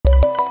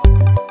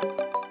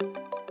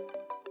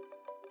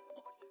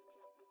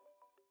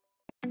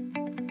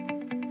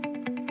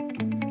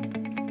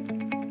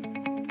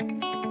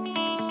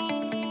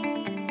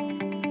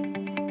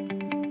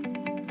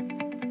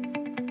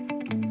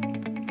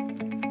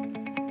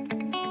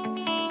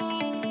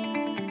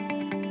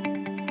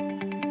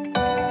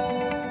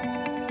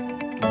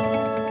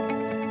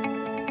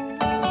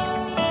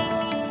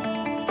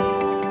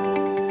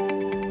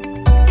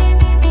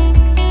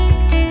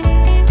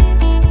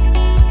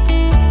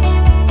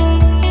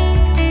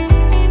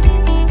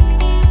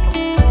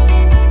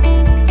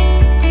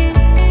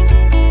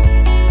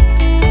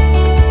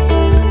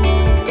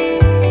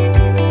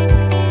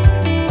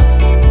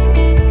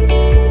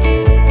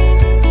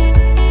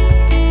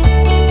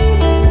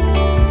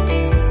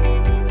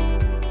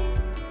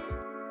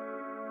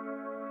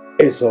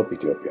Aesop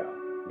Ethiopia,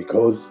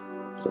 because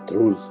the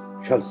truth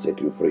shall set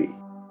you free.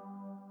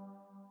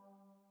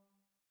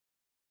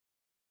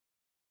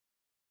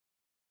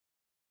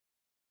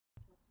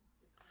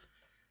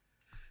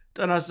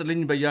 ጤና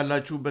ይስጥልኝ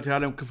በያላችሁበት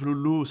የዓለም ክፍል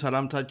ሁሉ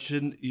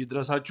ሰላምታችን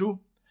ይድረሳችሁ።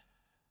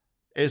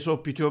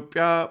 ኤሶፕ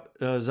ኢትዮጵያ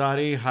ዛሬ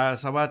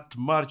 27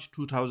 ማርች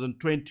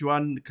 2021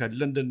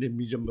 ከለንደን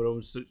የሚጀምረው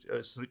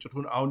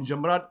ስርጭቱን አሁን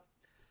ይጀምራል።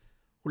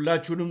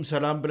 ሁላችሁንም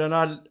ሰላም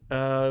ብለናል።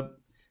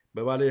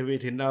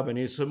 በባለቤቴና በእኔ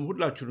ስም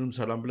ሁላችሁንም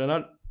ሰላም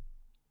ብለናል።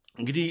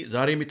 እንግዲህ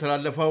ዛሬ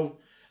የሚተላለፈው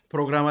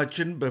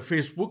ፕሮግራማችን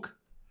በፌስቡክ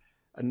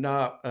እና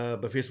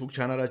በፌስቡክ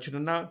ቻናላችን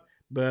እና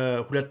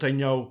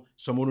በሁለተኛው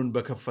ሰሞኑን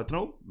በከፈት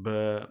ነው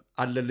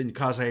በአለልኝ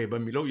ካሳዬ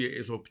በሚለው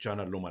የኤሶፕ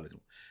ቻናል ነው ማለት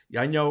ነው።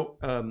 ያኛው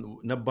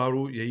ነባሩ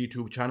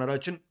የዩቲዩብ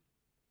ቻናላችን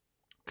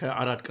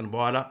ከ4 ቀን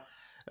በኋላ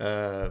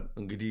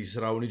እንግዲህ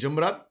ስራውን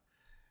ይጀምራል።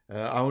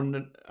 አሁን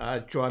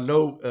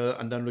አያችኋለሁ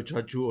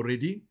አንዳንዶቻችሁ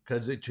ኦልሬዲ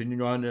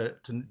ከዚህኛዋን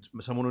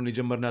ሰሞኑን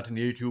የጀመርናትን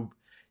የዩቲዩብ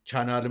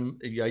ቻናልም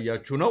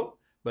እያያችሁ ነው።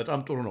 በጣም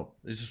ጥሩ ነው።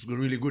 this is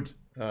really good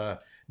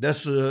ደስ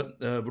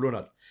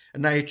ብሎናል።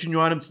 እና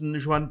የችኛዋንም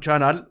ትንሿን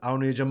ቻናል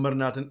አሁን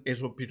የጀመርናትን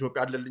ኤሶፕ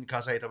ኢትዮጵያ አለልኝ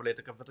ካሳዬ ተብላ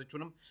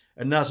የተከፈተችውንም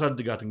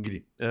እናሳድጋት።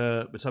 እንግዲህ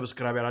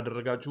ሰብስክራይብ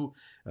ያላደረጋችሁ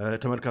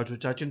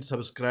ተመልካቾቻችን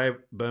ሰብስክራይብ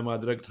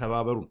በማድረግ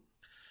ተባበሩ።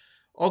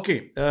 ኦኬ፣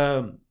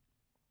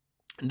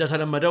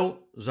 እንደተለመደው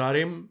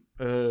ዛሬም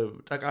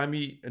ጠቃሚ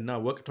እና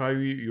ወቅታዊ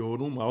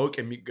የሆኑ ማወቅ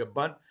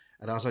የሚገባን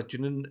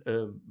ራሳችንን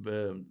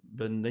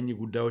በእነኚህ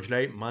ጉዳዮች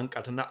ላይ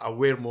ማንቃትና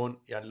አዌር መሆን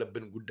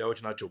ያለብን ጉዳዮች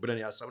ናቸው ብለን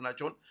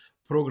ያሰብናቸውን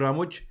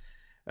ፕሮግራሞች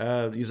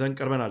ይዘን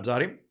ቀርበናል።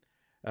 ዛሬም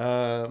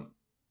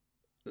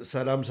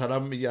ሰላም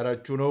ሰላም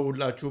እያላችሁ ነው።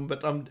 ሁላችሁም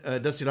በጣም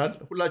ደስ ይላል።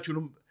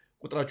 ሁላችሁንም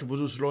ቁጥራችሁ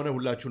ብዙ ስለሆነ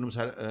ሁላችሁንም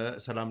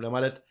ሰላም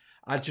ለማለት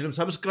አልችልም።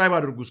 ሰብስክራይብ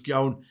አድርጉ። እስኪ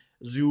አሁን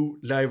እዚሁ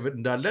ላይቭ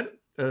እንዳለን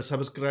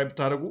ሰብስክራይብ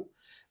ታደርጉ።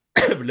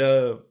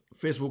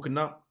 ለፌስቡክ እና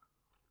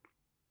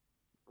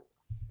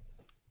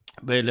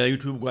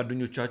ለዩቲዩብ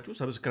ጓደኞቻችሁ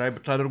ሰብስክራይብ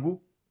ብታደርጉ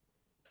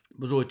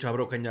ብዙዎች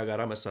አብረው ከኛ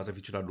ጋር መሳተፍ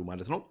ይችላሉ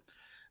ማለት ነው።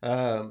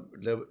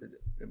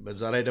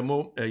 በዛ ላይ ደግሞ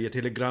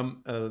የቴሌግራም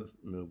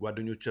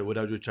ጓደኞች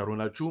ወዳጆች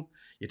ያልሆናችሁ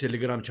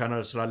የቴሌግራም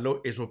ቻናል ስላለው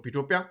ኤሶፕ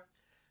ኢትዮጵያ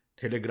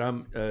ቴሌግራም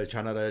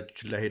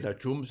ቻናላችን ላይ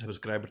ሄዳችሁም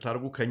ሰብስክራይብ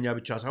ብታደርጉ ከኛ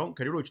ብቻ ሳይሆን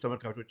ከሌሎች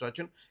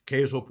ተመልካቾቻችን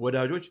ከኤሶፕ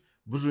ወዳጆች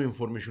ብዙ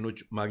ኢንፎርሜሽኖች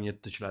ማግኘት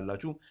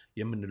ትችላላችሁ።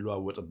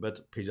 የምንለዋወጥበት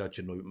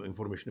ፔጃችን ነው፣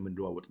 ኢንፎርሜሽን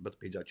የምንለዋወጥበት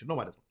ፔጃችን ነው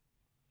ማለት ነው።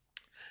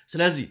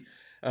 ስለዚህ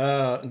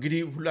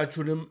እንግዲህ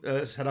ሁላችሁንም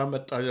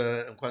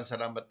እንኳን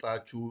ሰላም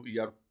መጣችሁ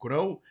እያልኩ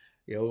ነው።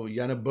 ያው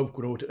እያነበብኩ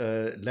ነው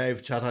ላይቭ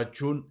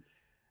ቻታችሁን።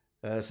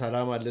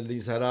 ሰላም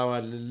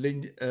አለልኝ።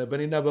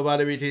 በእኔና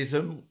በባለቤቴ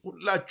ስም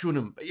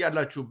ሁላችሁንም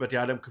ያላችሁበት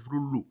የዓለም ክፍል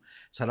ሁሉ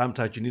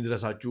ሰላምታችን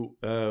ይድረሳችሁ።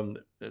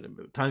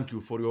 ታንክ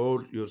ዩ ፎር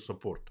ዮር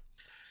ሰፖርት።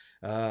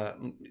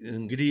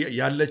 እንግዲህ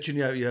ያለችን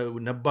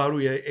ነባሩ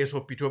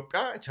የኤሶፕ ኢትዮጵያ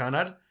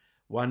ቻናል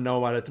ዋናው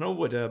ማለት ነው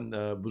ወደ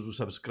ብዙ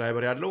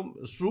ሰብስክራይበር ያለው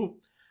እሱ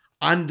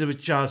አንድ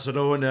ብቻ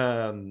ስለሆነ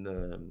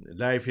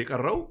ላይፍ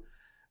የቀረው።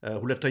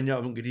 ሁለተኛው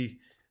እንግዲህ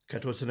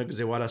ከተወሰነ ጊዜ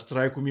በኋላ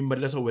ስትራይኩ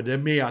የሚመለሰው ወደ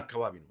ሜይ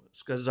አካባቢ ነው።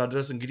 እስከዛ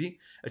ድረስ እንግዲህ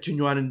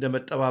እችኛዋን እንደ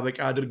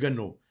መጠባበቂያ አድርገን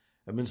ነው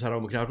የምንሰራው።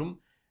 ምክንያቱም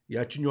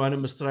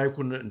ያችኛዋንም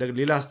ስትራይኩን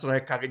ሌላ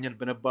ስትራይክ ካገኘን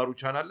በነባሩ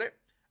ቻናል ላይ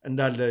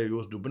እንዳለ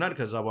ይወስዱብናል።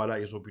 ከዛ በኋላ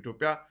ኤሶፕ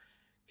ኢትዮጵያ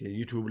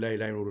ዩቲዩብ ላይ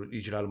ላይኖር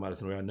ይችላል ማለት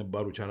ነው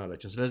ነባሩ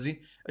ቻናላችን። ስለዚህ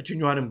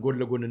እችኛዋንም ጎን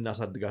ለጎን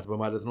እናሳድጋት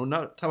በማለት ነው እና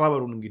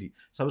ተባበሩን። እንግዲህ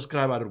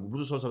ሰብስክራይብ አድርጉ።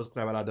 ብዙ ሰው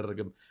ሰብስክራይብ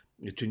አላደረግም።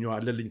 እችኛዋ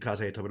አለልኝ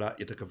ካሳዬ ተብላ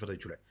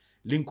የተከፈተችው ላይ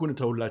ሊንኩን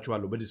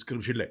ተውላችኋለሁ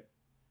በዲስክሪፕሽን ላይ።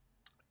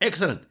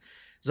 ኤክሰለንት።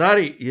 ዛሬ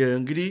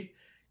እንግዲህ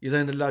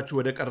ይዘንላችሁ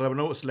ወደ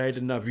ቀረብነው ስላይድ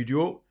እና ቪዲዮ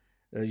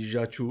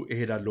ይዣችሁ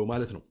እሄዳለሁ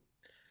ማለት ነው።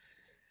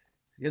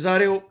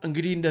 የዛሬው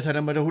እንግዲህ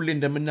እንደተለመደ ሁሌ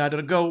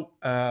እንደምናደርገው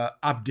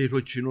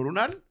አፕዴቶች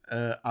ይኖሩናል።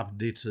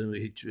 አፕዴት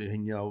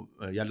ይሄኛው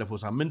ያለፈው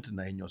ሳምንት እና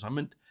ይሄኛው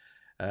ሳምንት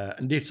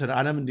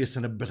ዓለም እንዴት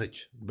ሰነበተች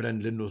ብለን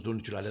ልንወስደው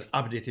እንችላለን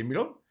አፕዴት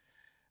የሚለውን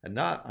እና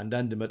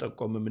አንዳንድ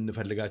መጠቆም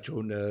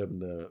የምንፈልጋቸውን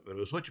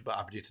ርዕሶች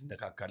በአፕዴት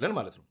እነካካለን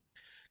ማለት ነው።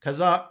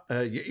 ከዛ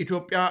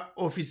የኢትዮጵያ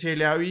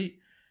ኦፊሴላዊ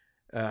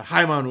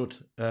ሃይማኖት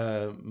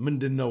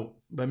ምንድን ነው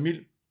በሚል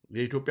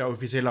የኢትዮጵያ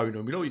ኦፊሴላዊ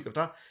ነው የሚለው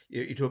ይቅርታ፣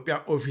 የኢትዮጵያ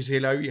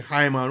ኦፊሴላዊ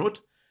ሃይማኖት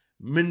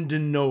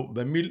ምንድን ነው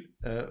በሚል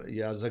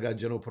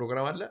ያዘጋጀነው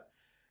ፕሮግራም አለ።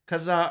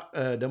 ከዛ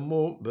ደግሞ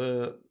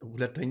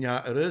በሁለተኛ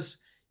ርዕስ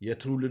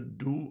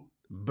የትውልዱ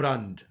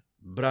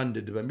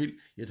ብራንድድ በሚል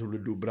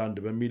የትውልዱ ብራንድ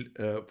በሚል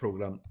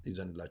ፕሮግራም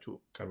ይዘንላችሁ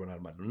ቀርበናል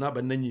ማለት ነው። እና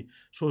በእነኚህ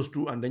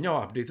ሶስቱ አንደኛው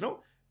አፕዴት ነው።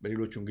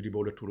 በሌሎቹ እንግዲህ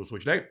በሁለቱ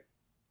ርዕሶች ላይ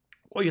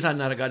ቆይታ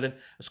እናደርጋለን።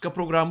 እስከ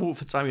ፕሮግራሙ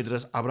ፍጻሜ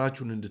ድረስ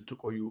አብራችሁን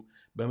እንድትቆዩ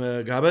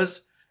በመጋበዝ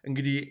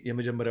እንግዲህ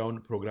የመጀመሪያውን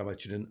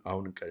ፕሮግራማችንን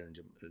አሁን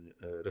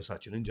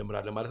ርዕሳችንን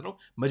እንጀምራለን ማለት ነው።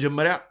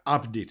 መጀመሪያ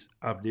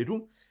አፕዴቱ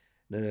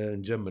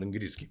እንጀምር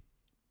እንግዲህ እስኪ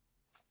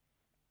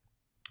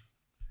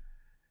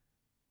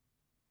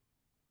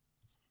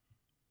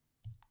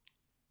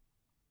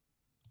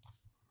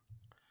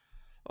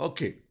ኦኬ።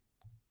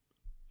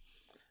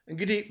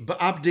 እንግዲህ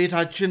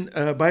በአፕዴታችን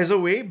ባይ ዘ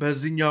ዌይ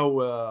በዚህኛው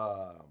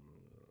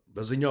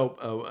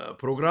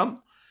ፕሮግራም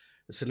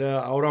ስለ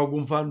አውራው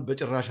ጉንፋን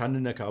በጭራሽ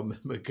አንነካም።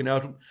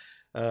 ምክንያቱም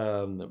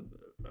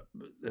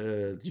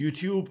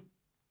ዩቲዩብ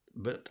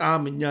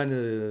በጣም እኛን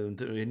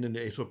ይህንን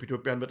ኤሶፕ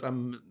ኢትዮጵያን በጣም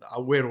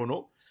አዌር ሆኖ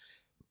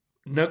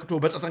ነቅቶ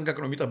በተጠንቀቅ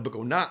ነው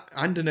የሚጠብቀው እና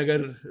አንድ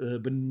ነገር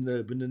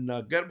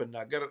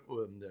ብናገር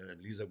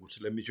ሊዘጉት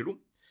ስለሚችሉ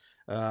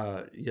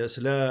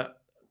ስለ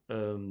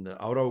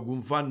አውራው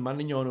ጉንፋን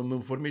ማንኛውንም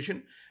ኢንፎርሜሽን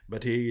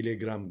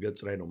በቴሌግራም ገጽ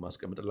ላይ ነው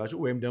ማስቀምጥላችሁ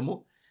ወይም ደግሞ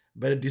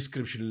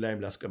በዲስክሪፕሽን ላይም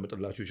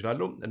ላስቀምጥላችሁ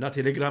ይችላለሁ እና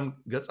ቴሌግራም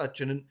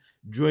ገጻችንን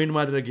ጆይን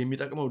ማድረግ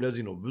የሚጠቅመው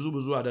ለዚህ ነው።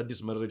 ብዙ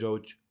አዳዲስ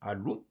መረጃዎች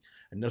አሉ።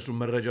 እነሱም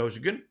መረጃዎች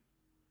ግን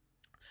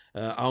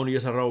አሁን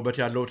እየሰራሁበት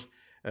ያለሁት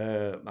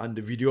አንድ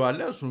ቪዲዮ አለ።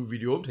 እሱም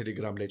ቪዲዮም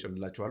ቴሌግራም ላይ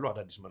ጭንላችኋለሁ።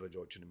 አዳዲስ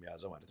መረጃዎችን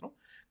የያዘ ማለት ነው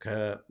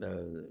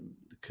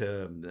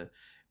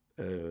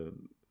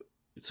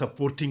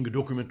ሰፖርቲንግ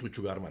ዶኩሜንቶቹ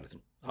ጋር ማለት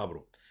ነው አብሮ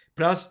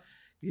ፕላስ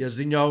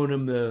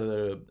የዚህኛውንም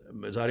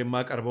ዛሬ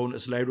የማቀርበውን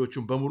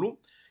ስላይዶቹን በሙሉ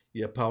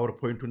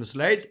የፓወርፖይንቱን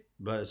ስላይድ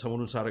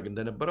በሰሞኑን ሳረግ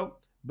እንደነበረው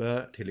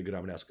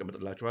በቴሌግራም ላይ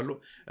አስቀምጥላችኋለሁ።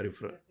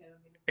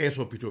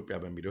 ኤሶፕ ኢትዮጵያ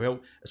በሚለው ያው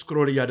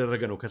ስክሮል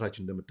እያደረገ ነው ከታች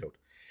እንደምታዩት።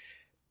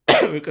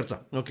 ይቅርታ።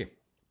 ኦኬ።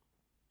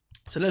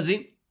 ስለዚህ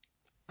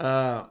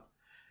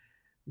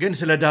ግን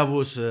ስለ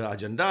ዳቮስ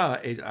አጀንዳ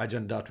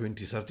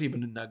 2030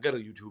 ብንናገር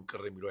ዩቲዩብ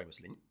ቅር የሚለው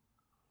አይመስለኝም።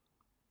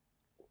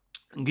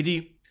 እንግዲህ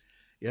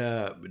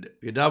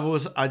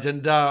የዳቮስ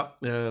አጀንዳ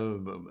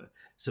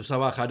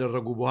ስብሰባ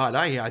ካደረጉ በኋላ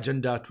ይሄ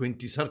አጀንዳ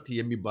 2030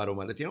 የሚባለው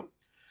ማለት ነው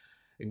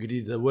እንግዲህ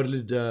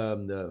ወርልድ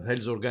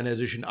ሄልዝ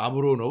ኦርጋናይዜሽን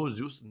አብሮ ነው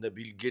እዚህ ውስጥ እነ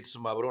ቢል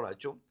ጌትስም አብሮ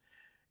ናቸው።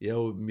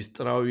 ያው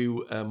ሚስጥራዊው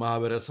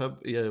ማህበረሰብ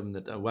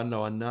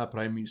ዋና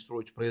ፕራይም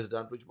ሚኒስትሮች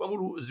ፕሬዚዳንቶች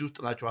በሙሉ እዚህ ውስጥ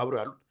ናቸው አብሮ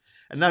ያሉት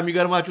እና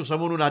የሚገርማችሁ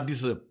ሰሞኑን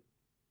አዲስ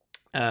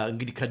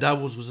እንግዲህ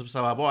ከዳቮስ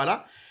ስብሰባ በኋላ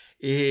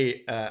ይሄ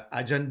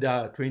አጀንዳ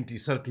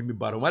 2030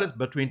 የሚባለው ማለት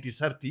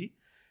በ2030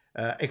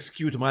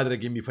 ኤክስኪዩት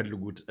ማድረግ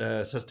የሚፈልጉት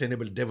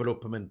ሰስቴናብል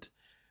ዴቨሎፕመንት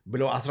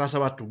ብለው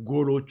 17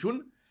 ጎሎቹን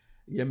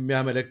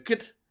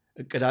የሚያመለክት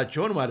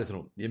እቅዳቸውን ማለት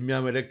ነው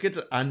የሚያመለክት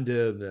አንድ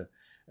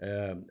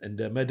እንደ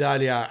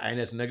ሜዳሊያ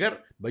አይነት ነገር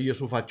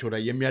በየሱፋቸው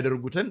ላይ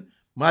የሚያደርጉትን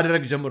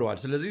ማድረግ ጀምረዋል።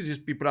 ስለዚህ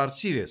these people are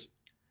serious,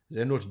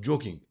 they're not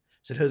joking።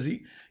 ስለዚህ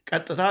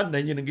ቀጥታ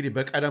እነኝን እንግዲህ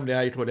በቀለም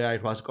ለያይቶ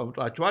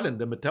አስቀምጧቸዋል።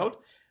 እንደምታዩት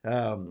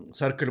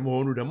ሰርክል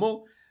መሆኑ ደግሞ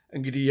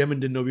እንግዲህ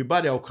የምንድን ነው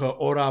ቢባል ያው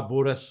ከኦራ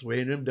ቦረስ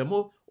ወይንም ደግሞ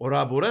ኦራ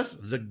ቦረስ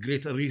the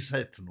great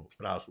reset ነው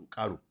ራሱ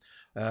ቃሉ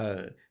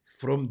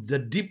from the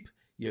deep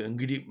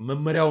እንግዲህ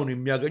መመሪያውን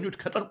የሚያገኙት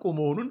ከጠልቆ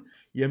መሆኑን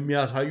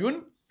የሚያሳዩን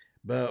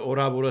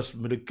በኦራ ቦረስ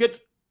ምልክት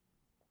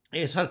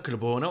ሰርክል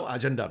በሆነው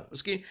አጀንዳ ነው።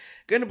 እስኪ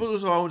ግን ብዙ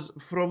ሰው አሁን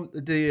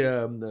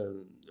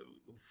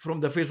from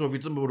the face of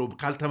it ዝም ብሎ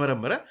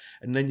ካልተመረመረ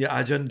እነኚህ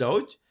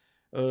አጀንዳዎች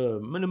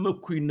ምንም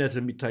እኩይነት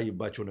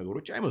የሚታይባቸው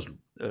ነገሮች አይመስሉም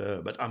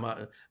በጣም።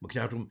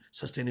 ምክንያቱም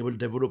ሰስቴኔብል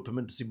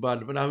ዴቨሎፕመንት ሲባል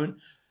ምናምን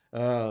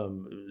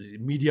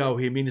ሚዲያው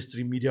ይሄ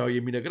ሚኒስትሪ ሚዲያው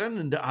የሚነግረን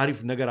እንደ አሪፍ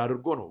ነገር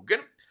አድርጎ ነው።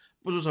 ግን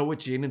ብዙ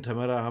ሰዎች ይህንን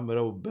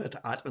ተመራምረውበት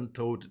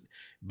አጥንተውት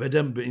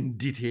በደንብ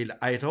ኢንዲቴይል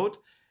አይተውት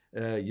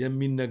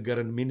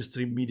የሚነገረን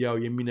ሚኒስትሪ ሚዲያው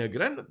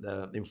የሚነግረን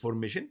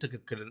ኢንፎርሜሽን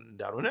ትክክል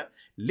እንዳልሆነ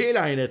ሌላ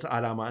አይነት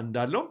ዓላማ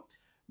እንዳለው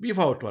ቢፋ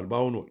ወጥቷል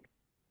በአሁኑ ወቅት።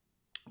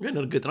 ግን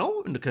እርግጥ ነው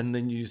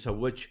ከነኚህ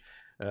ሰዎች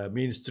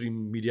ሜንስትሪም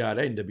ሚዲያ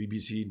ላይ እንደ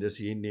ቢቢሲ እንደ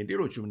ሲኤንኤን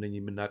ሌሎችም እነኚህ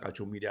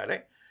የምናውቃቸው ሚዲያ ላይ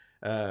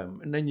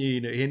እነኚህ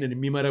ይህንን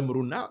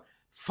የሚመረምሩና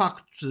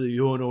ፋክት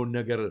የሆነውን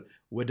ነገር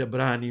ወደ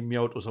ብርሃን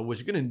የሚያወጡ ሰዎች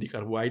ግን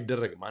እንዲቀርቡ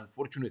አይደረግም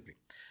አንፎርቹኔትሊ።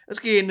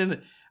 እስኪ ይህንን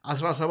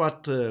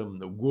 17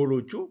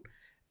 ጎሎቹ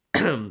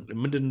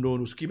ምንድን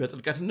እንደሆኑ እስኪ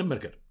በጥልቀት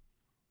እንመልከት።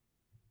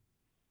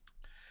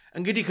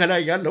 እንግዲህ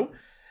ከላይ ያለው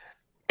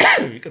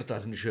ይቅርታ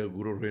ትንሽ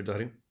ጉሮሮ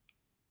ዛሬ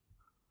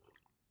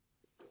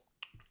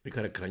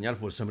ይከረክረኛል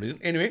for some reason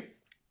anyway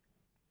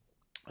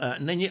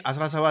እነኚህ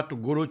 17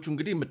 ጎሎቹ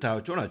እንግዲህ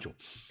የምታያቸው ናቸው።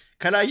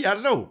 ከላይ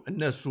ያለው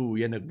እነሱ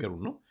የነገሩ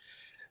ነው።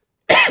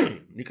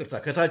 ይቅርታ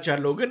ከታች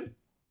ያለው ግን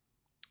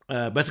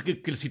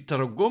በትክክል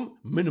ሲተረጎም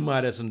ምን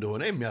ማለት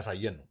እንደሆነ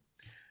የሚያሳየን ነው።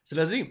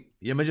 ስለዚህ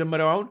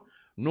የመጀመሪያውን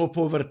ኖ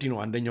ፖቨርቲ ነው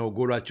አንደኛው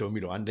ጎላቸው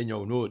የሚለው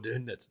አንደኛው ኖ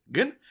ድህነት።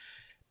 ግን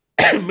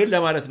ምን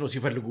ለማለት ነው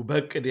ሲፈልጉ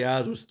በእቅድ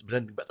የያዙ ውስጥ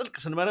ብለን በጥልቅ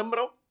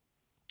ስንመረምረው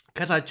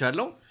ከታች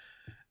ያለው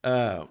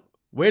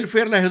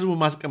ዌልፌር ላይ ህዝቡ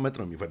ማስቀመጥ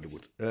ነው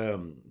የሚፈልጉት።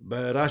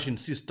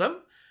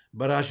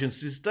 በራሽን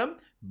ሲስተም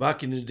ባክ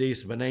ኢን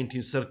ዴይስ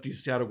በ1930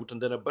 ሲያደርጉት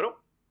እንደነበረው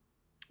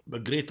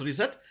በግሬት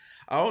ሪሰት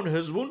አሁን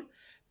ህዝቡን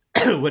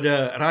ወደ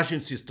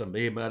ራሽን ሲስተም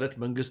ይሄ ማለት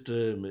መንግስት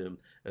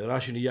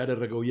ራሽን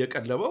እያደረገው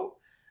እየቀለበው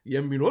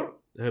የሚኖር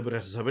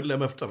ህብረተሰብን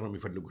ለመፍጠር ነው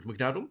የሚፈልጉት።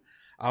 ምክንያቱም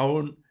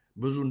አሁን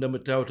ብዙ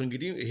እንደምታዩት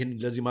እንግዲህ ይህን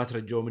ለዚህ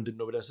ማስረጃው ምንድን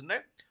ነው ብለን ስናይ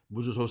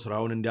ብዙ ሰው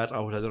ስራውን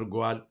እንዲያጣው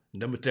ተደርገዋል።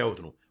 እንደምታዩት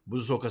ነው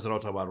ብዙ ሰው ከስራው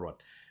ተባሯል።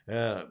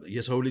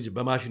 የሰው ልጅ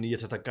በማሽን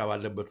እየተተካ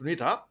ባለበት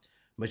ሁኔታ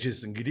መቼስ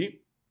እንግዲህ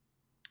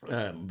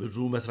ብዙ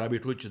መስሪያ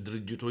ቤቶች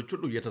ድርጅቶች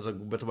ሁሉ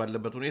እየተዘጉበት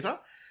ባለበት ሁኔታ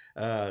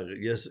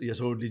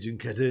የሰው ልጅን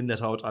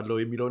ከድህነት አወጣለሁ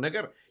የሚለው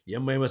ነገር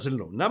የማይመስል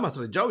ነው እና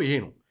ማስረጃው ይሄ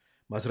ነው።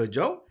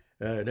 ማስረጃው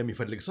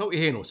ለሚፈልግ ሰው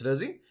ይሄ ነው።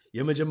 ስለዚህ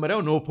የመጀመሪያው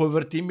ኖ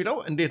ፖቨርቲ የሚለው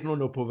እንዴት ነው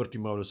ኖ ፖቨርቲ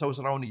የሚሆነው? ሰው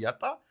ስራውን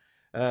እያጣ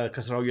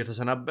ከስራው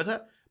እየተሰናበተ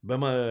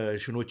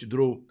በማሽኖች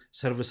ድሮ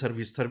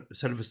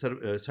ሰልፍ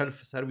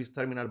ሰርቪስ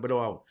ተርሚናል ብለው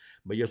አሁን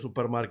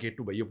በየሱፐር ማርኬቱ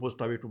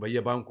በየፖስታ ቤቱ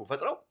በየባንኩ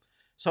ፈጥረው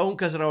ሰውን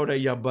ከስራው ላይ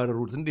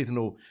እያባረሩት እንዴት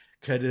ነው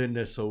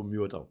ከድህነት ሰው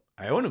የሚወጣው?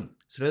 አይሆንም።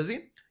 ስለዚህ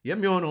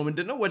የሚሆነው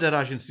ምንድን ነው? ወደ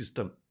ራሽን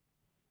ሲስተም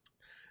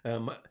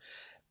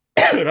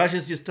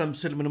ራሽን ሲስተም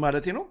ስል ምን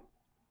ማለት ነው?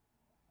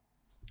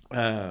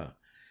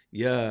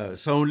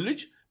 የሰውን ልጅ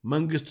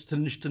መንግስት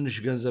ትንሽ ትንሽ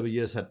ገንዘብ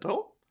እየሰጠው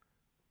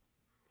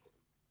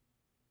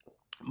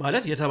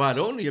ማለት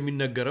የተባለውን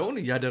የሚነገረውን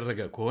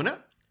እያደረገ ከሆነ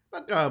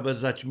በቃ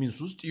በዛች ሚንስ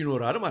ውስጥ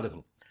ይኖራል ማለት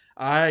ነው።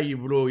 አይ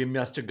ብሎ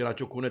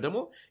የሚያስቸግራቸው ከሆነ ደግሞ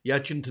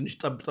ያችን ትንሽ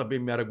ጠብጠብ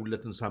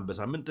የሚያደርጉለትን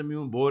በሳምንት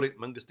የሚሆን በወር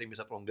መንግስት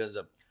የሚሰጠውን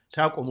ገንዘብ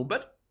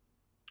ሲያቆሙበት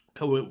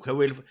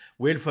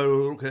ከዌልፈሩ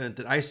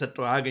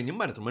አይሰጠው አያገኝም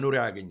ማለት ነው።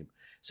 መኖሪያ አያገኝም።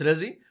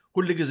 ስለዚህ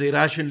ሁል ጊዜ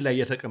ራሽን ላይ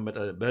የተቀመጠ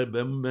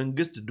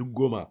በመንግስት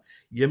ድጎማ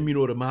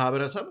የሚኖር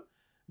ማህበረሰብ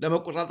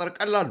ለመቆጣጠር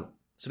ቀላል ነው።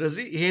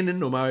 ስለዚህ ይሄንን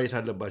ነው ማየት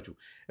አለባችሁ።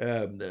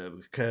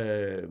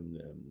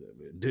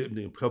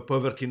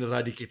 ከፖቨርቲን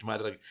ራዲኬት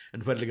ማድረግ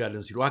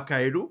እንፈልጋለን ሲሉ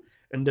አካሄዱ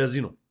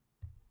እንደዚህ ነው።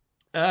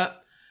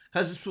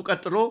 ከዚሱ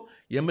ቀጥሎ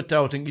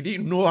የምታዩት እንግዲህ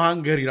ኖ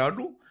ሃንገር ይላሉ።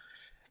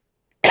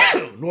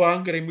 ኖ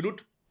ሃንገር የሚሉት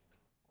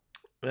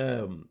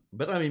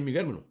በጣም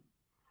የሚገርም ነው።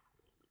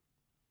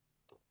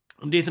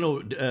 እንዴት ነው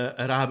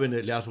ረሃብን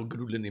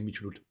ሊያስወግዱልን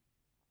የሚችሉት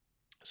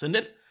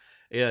ስንል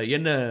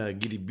የነ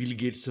እንግዲህ ቢል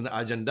ጌትስን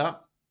አጀንዳ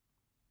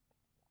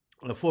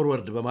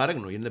ፎርወርድ በማድረግ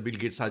ነው። የነ ቢል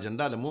ጌትስ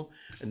አጀንዳ ደግሞ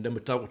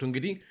እንደምታውቁት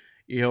እንግዲህ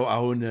ይኸው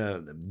አሁን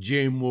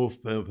ጂኤምኦ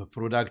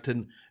ፕሮዳክትን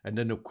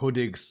እንደነ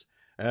ኮዴክስ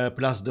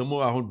ፕላስ ደግሞ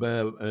አሁን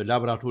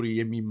በላቦራቶሪ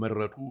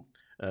የሚመረቱ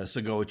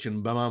ስጋዎችን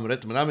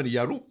በማምረት ምናምን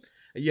እያሉ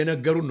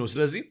እየነገሩን ነው።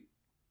 ስለዚህ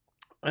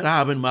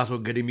ረሃብን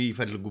ማስወገድ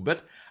የሚፈልጉበት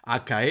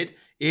አካሄድ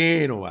ይሄ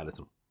ነው ማለት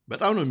ነው።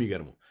 በጣም ነው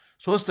የሚገርመው።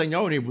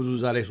 ሶስተኛው እኔ ብዙ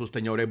እዛ ላይ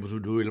ሶስተኛው ላይ ብዙ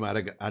ዱዌል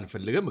ማድረግ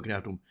አልፈልግም፣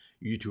 ምክንያቱም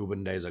ዩቲዩብ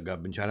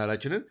እንዳይዘጋብን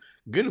ቻናላችንን።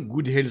 ግን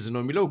ጉድ ሄልዝ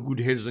ነው የሚለው። ጉድ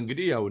ሄልዝ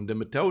እንግዲህ ያው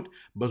እንደምታዩት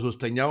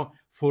በሶስተኛው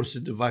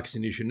ፎርስድ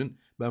ቫክሲኔሽንን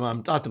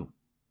በማምጣት ነው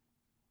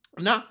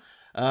እና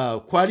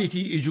ኳሊቲ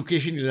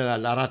ኤጁኬሽን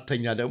ይለናል።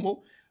 አራተኛ ደግሞ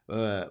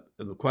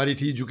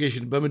ኳሊቲ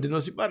ኤጁኬሽን በምንድን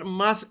ነው ሲባል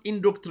ማስ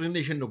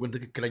ኢንዶክትሪኔሽን ነው። ግን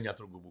ትክክለኛ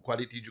ትርጉሙ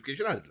ኳሊቲ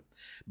ኤጁኬሽን አይደለም።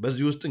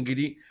 በዚህ ውስጥ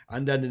እንግዲህ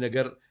አንዳንድ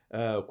ነገር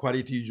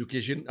ኳሊቲ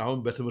ኤጁኬሽን አሁን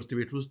በትምህርት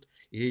ቤት ውስጥ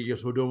ይሄ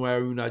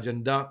የሶዶማዊውን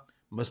አጀንዳ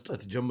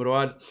መስጠት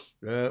ጀምረዋል።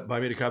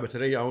 በአሜሪካ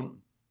በተለይ አሁን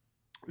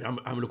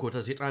አምልኮተ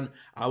ሴጣን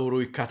አብሮ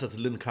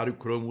ይካተትልን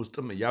ካሪኩለም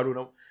ውስጥም እያሉ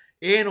ነው።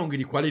 ይሄ ነው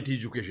እንግዲህ ኳሊቲ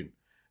ኤጁኬሽን።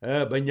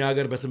 በእኛ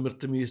ሀገር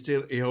በትምህርት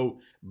ሚኒስቴር ይኸው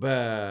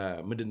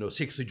በምንድን ነው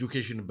ሴክስ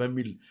ኤጁኬሽን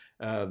በሚል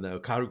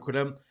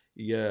ካሪኩለም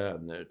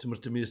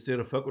የትምህርት ሚኒስቴር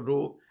ፈቅዶ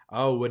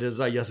ወደዛ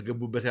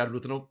እያስገቡበት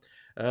ያሉት ነው።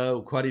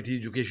 ኳሊቲ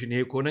ኤጁኬሽን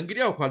ይሄ ከሆነ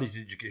እንግዲህ ያው ኳሊቲ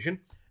ኤጁኬሽን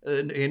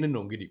ይህንን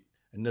ነው እንግዲህ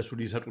እነሱ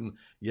ሊሰጡን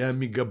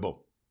የሚገባው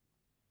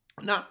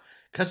እና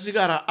ከዚህ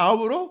ጋር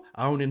አብሮ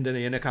አሁን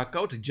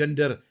የነካካውት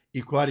ጀንደር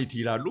ኢኳሊቲ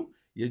ይላሉ።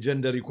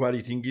 የጀንደር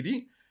ኢኳሊቲ እንግዲህ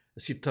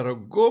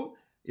ሲተረጎም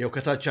ያው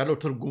ከታች ያለው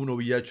ትርጉም ነው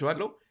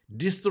ብያቸዋለሁ።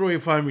 ዲስትሮይ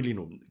ፋሚሊ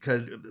ነው።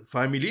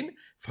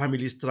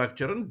 ፋሚሊ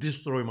ስትራክቸርን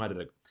ዲስትሮይ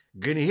ማድረግ።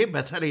 ግን ይሄ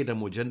በተለይ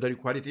ደግሞ ጀንደር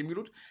ኢኳሊቲ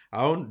የሚሉት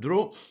አሁን ድሮ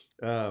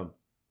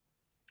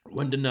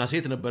ወንድና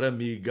ሴት ነበረ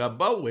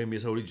የሚጋባው ወይም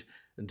የሰው ልጅ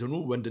እንትኑ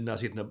ወንድና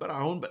ሴት ነበረ።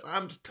 አሁን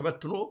በጣም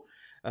ተበትኖ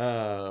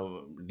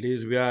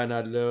ሌዝቢያን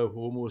አለ፣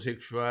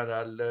 ሆሞሴክሹዋል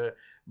አለ፣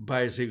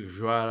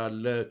 ባይሴክሹዋል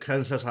አለ።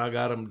 ከእንስሳ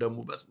ጋርም ደግሞ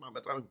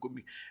በጣም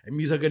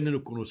የሚዘገንን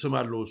እኮ ነው ስም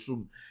አለው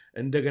እሱም።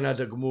 እንደገና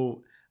ደግሞ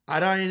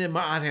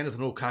ማአት አይነት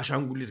ነው።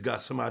 ከአሻንጉሊት ጋር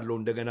ስም አለው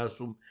እንደገና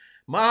እሱም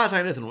ማአት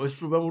አይነት ነው። እሱ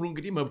በሙሉ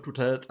እንግዲህ መብቱ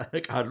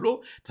ተጠቃሎ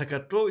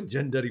ተከቶ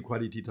ጀንደር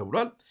ኢኳሊቲ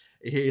ተብሏል።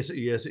 ይሄ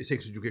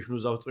የሴክስ ኤጁኬሽኑ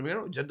እዛ ውስጥ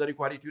የሚሆነው። ጀንደር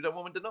ኢኳሊቲ ደግሞ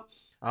ምንድን ነው?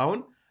 አሁን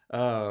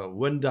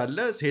ወንድ አለ፣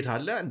 ሴት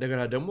አለ።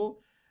 እንደገና ደግሞ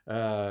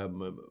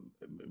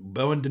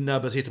በወንድና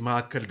በሴት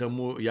መካከል ደግሞ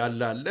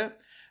ያለ አለ።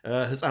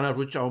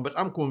 ህፃናቶች አሁን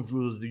በጣም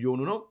ኮንፊውዝድ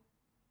እየሆኑ ነው።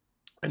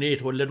 እኔ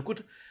የተወለድኩት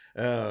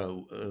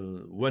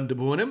ወንድ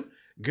ብሆንም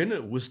ግን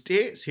ውስጤ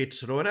ሴት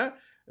ስለሆነ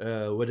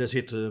ወደ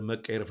ሴት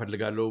መቀየር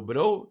እፈልጋለሁ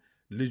ብለው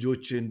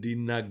ልጆች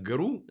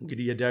እንዲናገሩ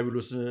እንግዲህ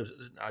የዲያብሎስ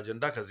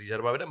አጀንዳ ከዚህ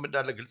ጀርባ በደንብ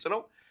እንዳለ ግልጽ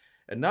ነው።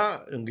 እና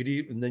እንግዲህ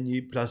እነኚህ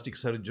ፕላስቲክ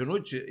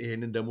ሰርጀኖች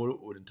ይሄንን ደግሞ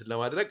እንትን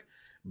ለማድረግ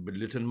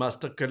ብልትን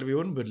ማስተከል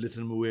ቢሆን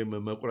ብልትን ወይም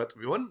መቁረጥ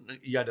ቢሆን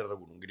እያደረጉ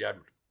ነው እንግዲህ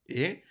ያሉት።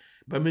 ይሄ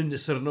በምን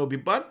ስር ነው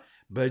ቢባል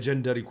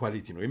በጀንደር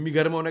ኢኳሊቲ ነው።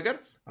 የሚገርመው ነገር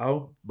አሁን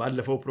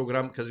ባለፈው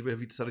ፕሮግራም ከዚህ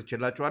በፊት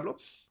ሰርቼላችኋለሁ።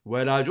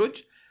 ወላጆች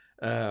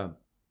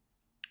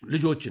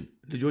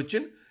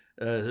ልጆችን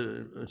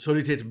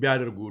ሶሊቴት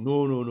ቢያደርጉ ኖ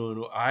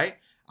አይ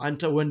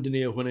አንተ ወንድ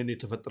ነህ የሆነ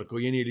የተፈጠርከው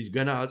የኔ ልጅ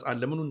ገና ሕፃን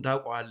ለምኑን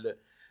ታውቀዋለህ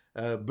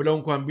ብለው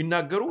እንኳን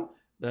ቢናገሩ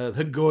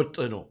ህገወጥ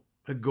ነው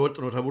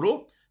ተብሎ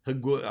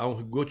አሁን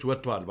ህጎች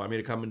ወጥተዋል።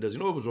 በአሜሪካም እንደዚህ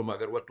ነው፣ ብዙም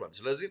ሀገር ወጥተዋል።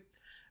 ስለዚህ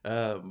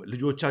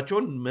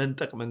ልጆቻቸውን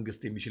መንጠቅ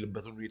መንግስት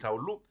የሚችልበትን ሁኔታ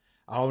ሁሉ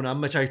አሁን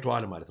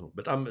አመቻችተዋል ማለት ነው።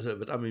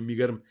 በጣም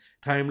የሚገርም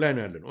ታይም ላይ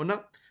ነው ያለ ነው እና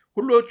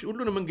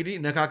ሁሉንም እንግዲህ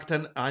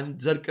ነካክተን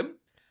አንዘልቅም።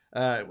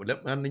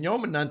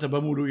 ማንኛውም እናንተ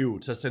በሙሉ ይሁ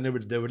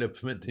ሰስተይነብል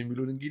ዴቨሎፕመንት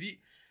የሚሉን እንግዲህ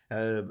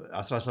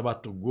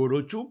 17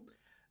 ጎሎቹ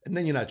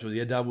እነኚህ ናቸው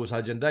የዳቮስ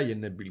አጀንዳ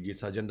የነ ቢል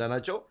ጌትስ አጀንዳ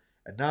ናቸው።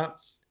 እና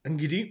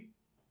እንግዲህ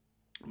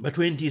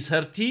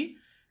በ2030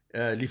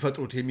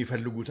 ሊፈጥሩት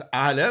የሚፈልጉት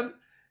ዓለም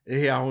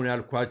ይሄ አሁን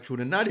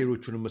ያልኳችሁንና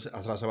ሌሎቹንም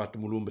 17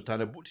 ሙሉውን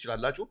ብታነቡ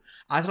ትችላላችሁ።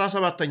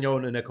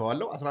 17ኛውን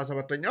እነከዋለሁ።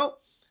 17ኛው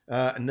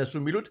እነሱ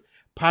የሚሉት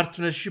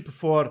ፓርትነርሺፕ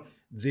ፎር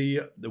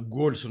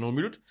ጎልስ ነው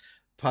የሚሉት።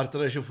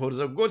 ፓርትነርሺፕ ፎር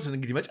ጎልስ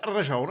እንግዲህ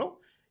መጨረሻው ነው።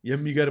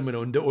 የሚገርም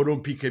ነው። እንደ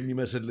ኦሎምፒክ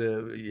የሚመስል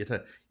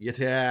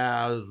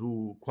የተያያዙ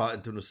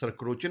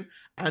ሰርክሎችን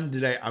አንድ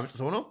ላይ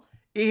አምጥተው ነው።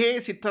 ይሄ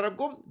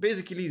ሲተረጎም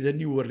ቤዚካሊ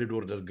ኒው ወርልድ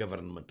ኦርደር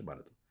ገቨርንመንት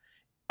ማለት ነው።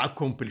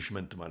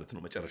 አኮምፕሊሽመንት ማለት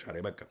ነው መጨረሻ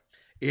ላይ በቃ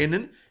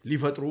ይህንን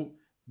ሊፈጥሩ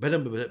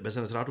በደንብ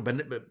በስነስርዓቱ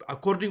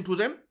አኮርዲንግ ቱ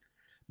ዘም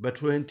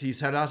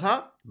በ2030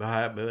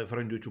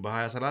 በፈረንጆቹ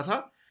በ2030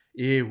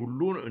 ይሄ ሁሉ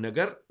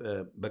ነገር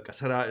በቃ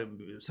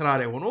ስራ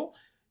ላይ ሆኖ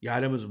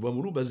የዓለም ህዝብ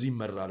በሙሉ በዚህ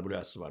ይመራል ብለው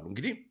ያስባሉ።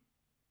 እንግዲህ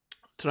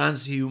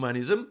ትራንስ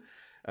ሂዩማኒዝም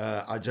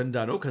አጀንዳ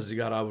ነው ከዚህ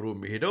ጋር አብሮ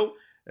የሚሄደው።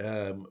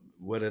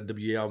 ወረድ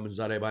ብዬ ያው ምንዛ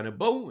ላይ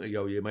ባነባው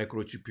ያው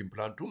የማይክሮቺፕ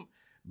ኢምፕላንቱም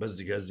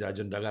በዚህ ከዚህ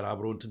አጀንዳ ጋር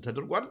አብሮ እንትን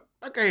ተደርጓል።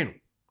 በቃ ይሄ ነው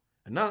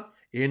እና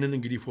ይህንን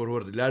እንግዲህ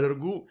ፎርወርድ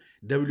ሊያደርጉ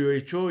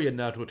WHO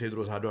የእነ አቶ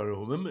ቴድሮስ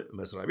አድሃኖምም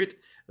መስሪያ ቤት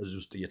እዚህ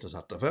ውስጥ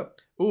እየተሳተፈ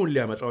እውን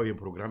ሊያመጣው ይህን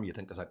ፕሮግራም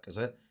እየተንቀሳቀሰ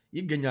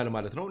ይገኛል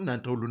ማለት ነው።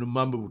 እናንተ ሁሉንም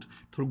አንብቡት፣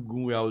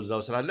 ትርጉሙ ያው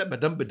እዛው ስላለ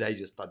በደንብ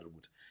ዳይጀስት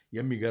አድርጉት።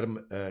 የሚገርም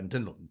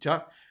እንትን ነው። ብቻ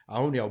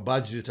አሁን ያው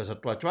ባጅ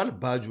ተሰጥቷቸዋል።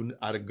 ባጁን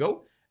አድርገው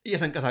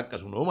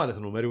እየተንቀሳቀሱ ነው ማለት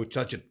ነው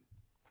መሪዎቻችን።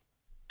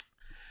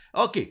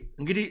 ኦኬ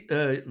እንግዲህ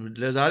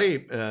ለዛሬ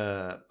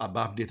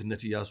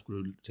በአፕዴትነት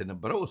እያስኩት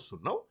የነበረው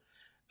እሱን ነው።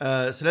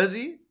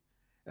 ስለዚህ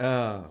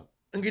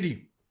እንግዲህ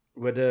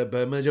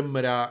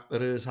በመጀመሪያ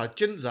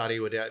ርዕሳችን ዛሬ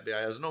ወደ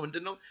ያዝነው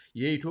ምንድን ነው?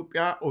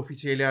 የኢትዮጵያ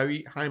ኦፊሴላዊ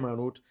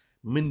ሃይማኖት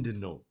ምንድን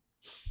ነው?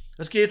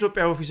 እስኪ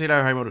የኢትዮጵያ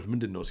ኦፊሴላዊ ሃይማኖት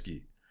ምንድን ነው?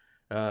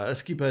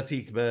 እስኪ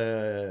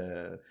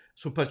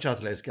በሱፐር ቻት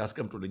ላይ እስኪ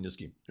አስቀምጡልኝ።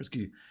 እስኪ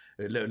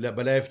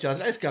በላይቭ ቻት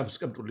ላይ እስኪ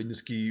አስቀምጡልኝ።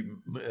 እስኪ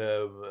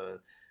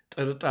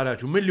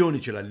ጥርጣሬያችሁ ምን ሊሆን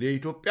ይችላል?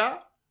 የኢትዮጵያ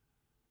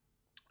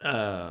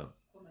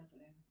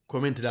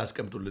ኮሜንት ላይ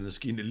አስቀምጡልን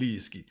እስኪ።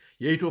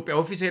 የኢትዮጵያ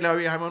ኦፊሴላዊ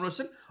ሃይማኖት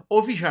ስል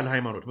ኦፊሻል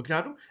ሃይማኖት፣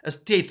 ምክንያቱም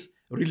ስቴት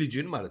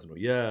ሪሊጅን ማለት ነው።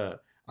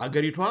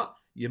 የአገሪቷ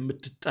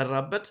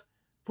የምትጠራበት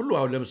ሁሉ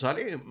አሁን ለምሳሌ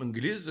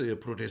እንግሊዝ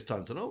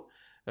የፕሮቴስታንት ነው፣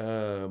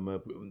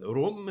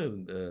 ሮም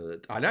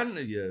ጣሊያን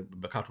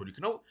በካቶሊክ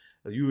ነው፣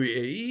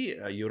 ዩኤኢ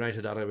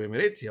ዩናይትድ አረብ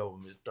ኤሚሬት ያው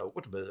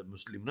የምታውቁት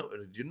በሙስሊም ነው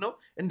ሪሊጅን ነው።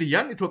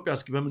 እንዲያን ኢትዮጵያ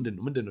እስኪ በምንድን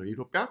ነው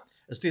የኢትዮጵያ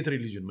ስቴት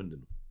ሪሊጅን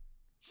ምንድን ነው?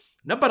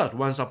 ነበራት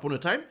ዋንስ አፖን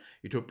ታይም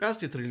ኢትዮጵያ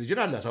ስቴት ሪሊጅን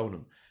አላት።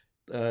 አሁንም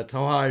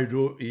ተዋህዶ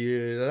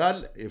ይላል።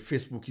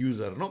 የፌስቡክ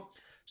ዩዘር ነው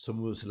ስሙ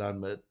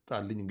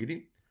ስላልመጣልኝ እንግዲህ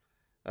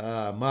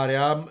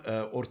ማርያም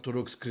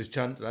ኦርቶዶክስ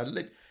ክርስቲያን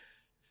ትላለች።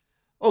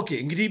 ኦኬ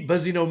እንግዲህ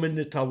በዚህ ነው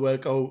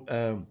የምንታወቀው።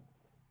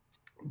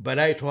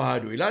 በላይ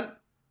ተዋህዶ ይላል።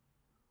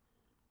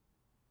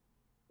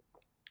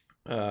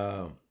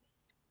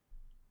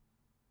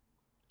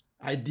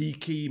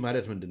 አይዲኬ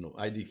ማለት ምንድን ነው?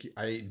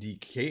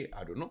 አይዲኬ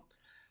አዶ ነው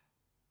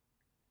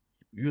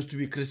used to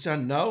be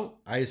Christian, now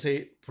I say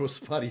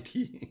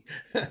prosperity.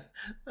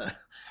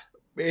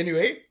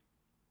 Anyway,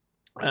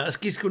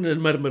 እስኪ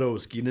እንመርምረው፣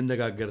 እስኪ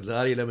እንነጋገር።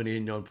 ዛሬ ለምን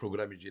ይሄኛውን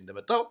ፕሮግራም ይዤ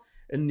እንደመጣው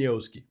እንየው።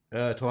 እስኪ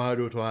ተዋህዶ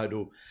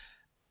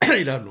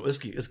ይላሉ።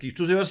 እስኪ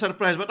ቱ ዩር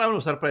ሰርፕራይዝ፣ በጣም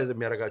ነው ሰርፕራይዝ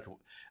የሚያደርጋችሁ።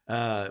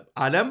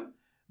 ዓለም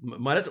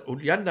ማለት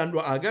ያንዳንዱ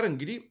አገር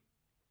እንግዲህ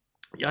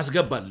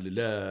ያስገባል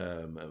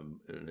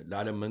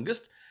ለዓለም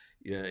መንግስት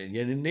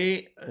የኔ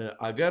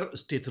አገር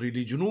ስቴት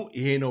ሪሊጅኑ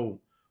ይሄ ነው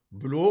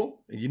ብሎ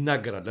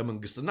ይናገራል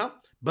ለመንግስትና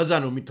በዛ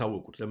ነው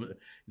የሚታወቁት።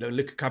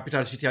 ልክ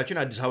ካፒታል ሲቲያችን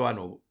አዲስ አበባ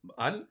ነው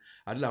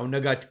አለ። አሁን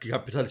ነጋ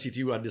ካፒታል ሲቲ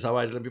አዲስ አበባ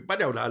አይደለም ቢባል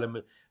ያው ለዓለም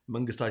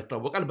መንግስታት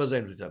ይታወቃል። በዛ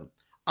አይነት ነው።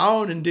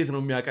 አሁን እንዴት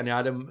ነው የሚያቀን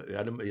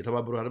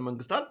የተባበሩ ዓለም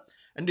መንግስታት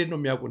እንዴት ነው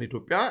የሚያውቁን?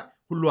 ኢትዮጵያ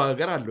ሁሉ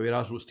ሀገር አለው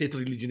የራሱ ስቴት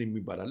ሪሊጅን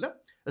የሚባል አለ።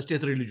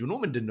 ስቴት ሪሊጅኑ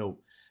ምንድን ነው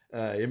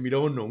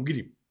የሚለውን ነው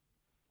እንግዲህ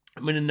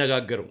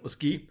ምንነጋገረው።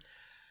 እስኪ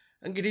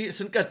እንግዲህ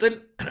ስንቀጥል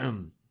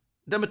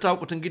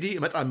እንደምታውቁት እንግዲህ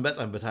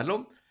እመጣበታለሁ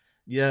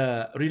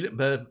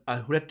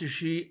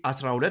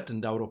በ2012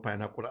 እንደ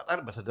አውሮፓውያን አቆጣጠር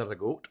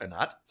በተደረገው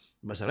ጥናት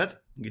መሰረት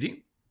እንግዲህ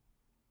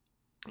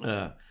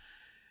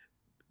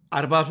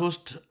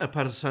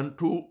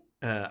 43%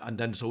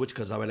 አንዳንድ ሰዎች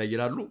ከዛ በላይ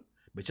ይላሉ።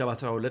 ብቻ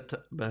በ2012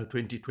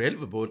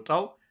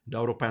 በወጣው እንደ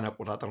አውሮፓውያን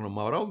አቆጣጠር ነው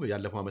የማወራው፣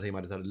 ያለፈው ዓመት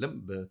ማለት አይደለም፣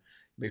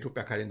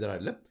 በኢትዮጵያ ካሌንደር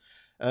አይደለም።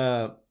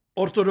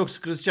 ኦርቶዶክስ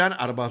ክርስቲያን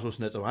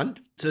 43.1።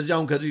 ስለዚህ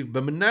አሁን ከዚህ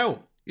በምናየው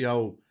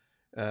ያው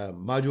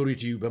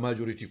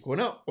በማጆሪቲ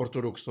ከሆነ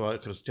ኦርቶዶክስ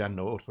ክርስቲያን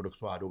ነው፣ ኦርቶዶክስ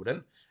ተዋህዶ ብለን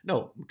ነው።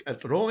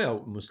 ቀጥሎ ያው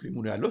ሙስሊሙ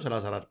ነው ያለው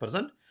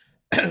 34%።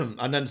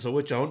 አንዳንድ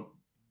ሰዎች አሁን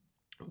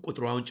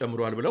ቁጥሩ አሁን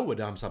ጨምሯል ብለው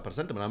ወደ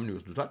 50% ምናምን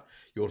ይወስዱታል፣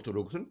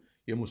 የኦርቶዶክስን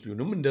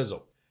የሙስሊሙንም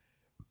እንደዛው።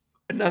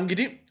 እና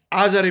እንግዲህ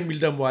አዘር የሚል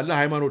ደግሞ አለ፣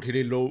 ሃይማኖት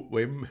የሌለው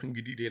ወይም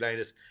እንግዲህ ሌላ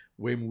አይነት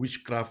ወይም ዊች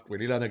ክራፍት ወይ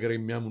ሌላ ነገር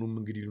የሚያምኑም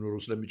እንግዲህ ሊኖሩ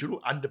ስለሚችሉ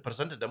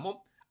 1% ደግሞ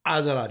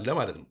አዘር አለ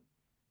ማለት ነው።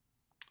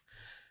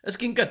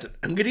 እስኪ እንቀጥል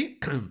እንግዲህ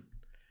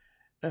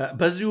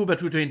በዚሁ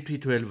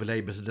በ2012 ላይ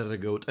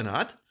በተደረገው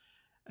ጥናት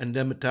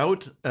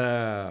እንደምታዩት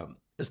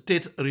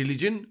ስቴት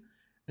ሪሊጅን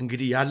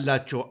እንግዲህ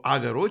ያላቸው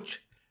አገሮች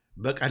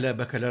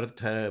በከለር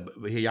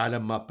ይሄ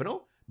የዓለም ማፕ ነው፣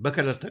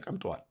 በከለር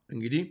ተቀምጠዋል።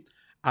 እንግዲህ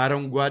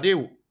አረንጓዴው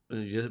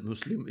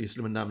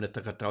የእስልምና እምነት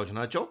ተከታዮች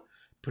ናቸው።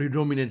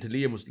 ፕሪዶሚነንትሊ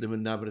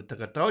የሙስሊምና እምነት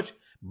ተከታዮች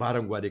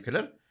በአረንጓዴ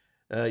ከለር፣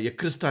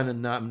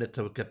 የክርስቲያንና እምነት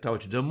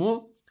ተከታዮች ደግሞ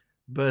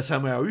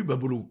በሰማያዊ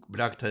በብሉ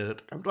ብላክ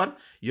ተቀምጧል።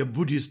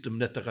 የቡዲስት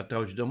እምነት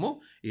ተከታዮች ደግሞ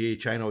ይሄ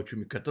ቻይናዎቹ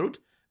የሚከተሉት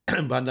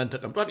በአንዳንድ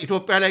ተቀምጧል።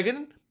 ኢትዮጵያ ላይ ግን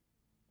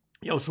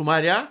ያው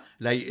ሶማሊያ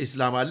ላይ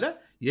ኢስላም አለ።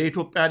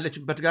 የኢትዮጵያ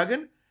ያለችበት ጋር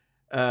ግን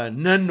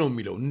ነን ነው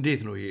የሚለው።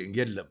 እንዴት ነው ይሄ?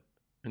 የለም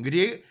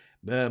እንግዲህ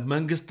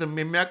በመንግስትም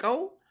የሚያውቀው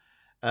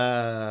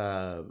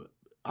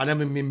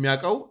ዓለምም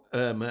የሚያውቀው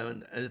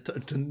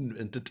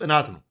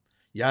ጥናት ነው።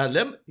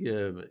 የዓለም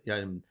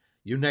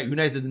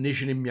ዩናይትድ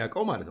ኔሽን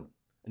የሚያውቀው ማለት ነው።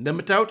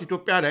 እንደምታዩት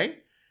ኢትዮጵያ ላይ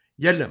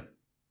የለም።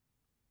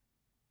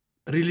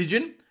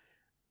 ሪሊጅን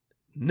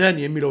ነን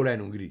የሚለው ላይ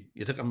ነው እንግዲህ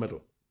የተቀመጠው።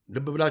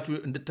 ልብ ብላችሁ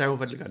እንድታየው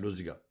ፈልጋለሁ።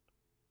 እዚህ ጋር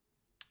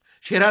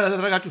ሼር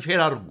ያላደረጋችሁ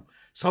ሼር አድርጉ፣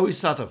 ሰው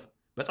ይሳተፍ።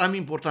 በጣም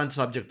ኢምፖርታንት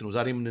ሳብጀክት ነው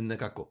ዛሬ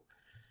የምንነካከው።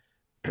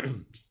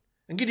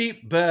 እንግዲህ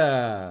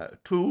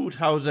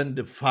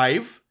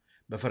በ2005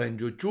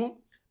 በፈረንጆቹ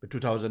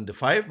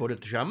በ2005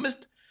 በ2005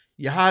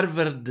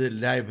 የሃርቨርድ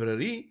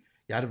ላይብረሪ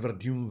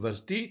የሃርቨርድ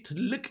ዩኒቨርሲቲ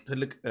ትልቅ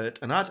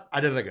ጥናት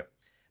አደረገ።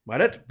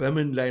 ማለት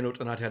በምን ላይ ነው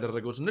ጥናት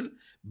ያደረገው ስንል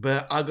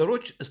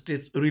በአገሮች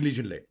ስቴት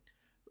ሪሊጅን ላይ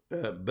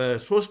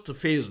በሶስት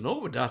ፌዝ ነው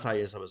ዳታ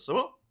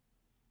የሰበሰበው።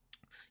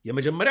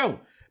 የመጀመሪያው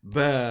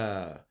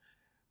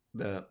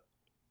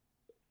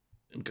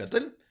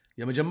እንቀጥል።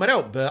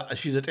 የመጀመሪያው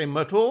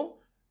በ1900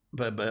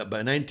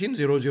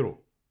 በ1900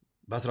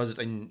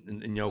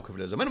 በ19ኛው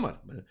ክፍለ ዘመን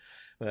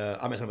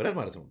ዓመተ ምህረት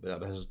ማለት ነው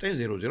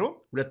በ1900።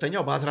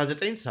 ሁለተኛው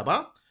በ1970፣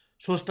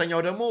 ሶስተኛው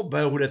ደግሞ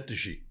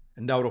በ2000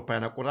 እንደ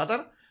አውሮፓውያን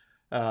አቆጣጠር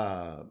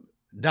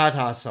ዳታ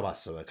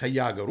አሰባሰበ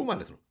ከየሀገሩ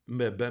ማለት ነው።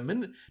 በምን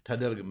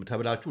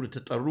ተብላችሁ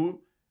ልትጠሩ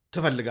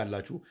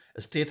ትፈልጋላችሁ?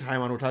 ስቴት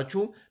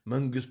ሃይማኖታችሁ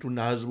መንግስቱና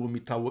ህዝቡ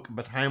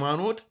የሚታወቅበት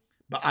ሃይማኖት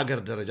በአገር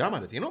ደረጃ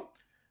ማለት ነው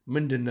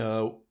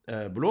ምንድነው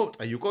ብሎ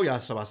ጠይቆ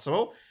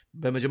ያሰባሰበው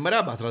በመጀመሪያ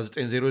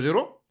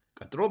በ1900፣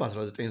 ቀጥሎ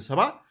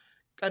በ1970፣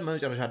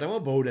 መጨረሻ ደግሞ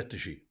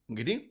በ2000።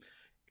 እንግዲህ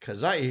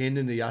ከዛ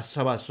ይሄንን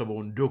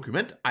ያሰባሰበውን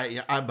ዶክመንት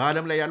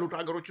በዓለም ላይ ያሉት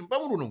ሀገሮችን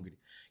በሙሉ ነው እንግዲህ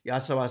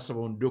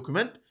ያሰባሰበውን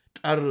ዶክመንት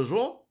ጠርዞ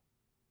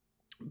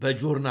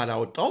በጆርናል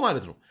አወጣው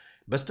ማለት ነው።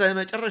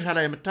 በስተመጨረሻ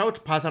ላይ የምታዩት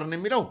ፓተርን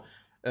የሚለው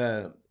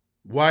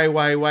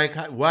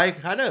ዋይ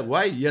ካለ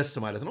ዋይ የስ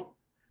ማለት ነው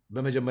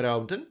በመጀመሪያው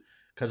እንትን።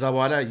 ከዛ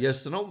በኋላ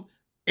የስ ነው።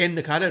 ኤን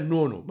ካለ ኖ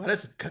ነው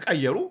ማለት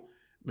ከቀየሩ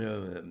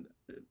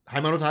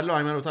ሃይማኖት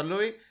አለው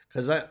ወይ፣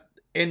 ከዛ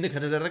ኤን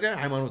ከተደረገ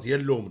ሃይማኖት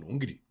የለውም ነው።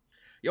 እንግዲህ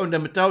ያው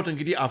እንደምታዩት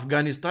እንግዲህ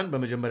አፍጋኒስታን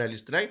በመጀመሪያ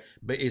ሊስት ላይ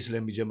በኤ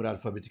ስለሚጀምር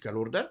አልፋቤቲካል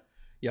ኦርደር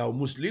ያው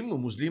ሙስሊም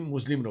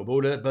ነው።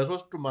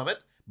 በሶስቱም ዓመት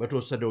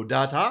በተወሰደው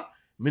ዳታ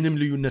ምንም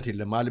ልዩነት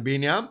የለም።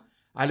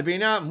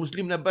 አልቤኒያ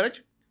ሙስሊም ነበረች።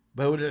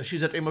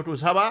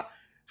 በ1970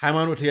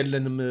 ሃይማኖት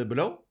የለንም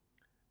ብለው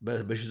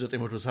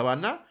በ1970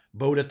 እና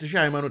በ2000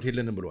 ሃይማኖት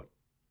የለንም ብለዋል።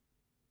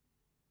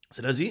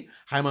 ስለዚህ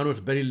ሃይማኖት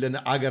በሌለን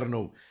አገር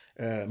ነው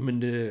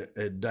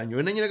ምንዳኘው።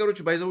 እነኚህ ነገሮች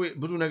ባይዘው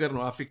ብዙ ነገር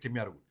ነው አፌክት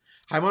የሚያደርጉ።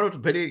 ሃይማኖት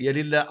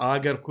የሌለ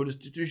አገር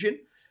ኮንስቲቱሽን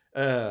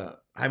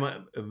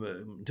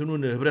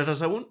እንትኑን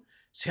ህብረተሰቡን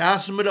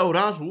ሲያስምለው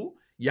ራሱ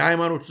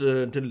የሃይማኖት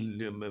እንትን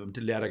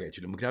ሊያደርግ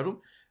አይችልም። ምክንያቱም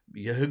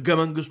የህገ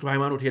መንግስቱ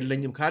ሃይማኖት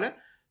የለኝም ካለ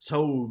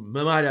ሰው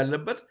መማር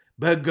ያለበት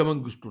በህገ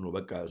መንግስቱ ነው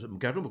በቃ።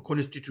 ምክንያቱም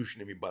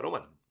ኮንስቲቱሽን የሚባለው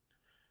ማለት ነው።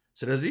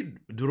 ስለዚህ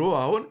ድሮ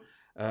አሁን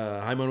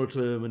ሃይማኖት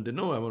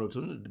ምንድነው?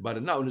 ሃይማኖትን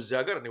ባልና አሁን እዚህ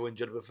ሀገር እኔ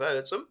ወንጀል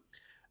ብፈጽም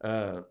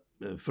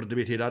ፍርድ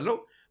ቤት ሄዳለሁ፣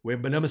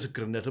 ወይም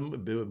ለምስክርነትም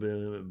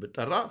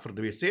ብጠራ ፍርድ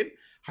ቤት ሲሄድ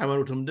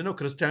ሃይማኖት ምንድነው?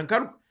 ክርስቲያን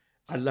ካልኩ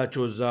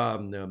አላቸው እዛ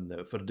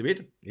ፍርድ ቤት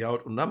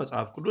ያወጡና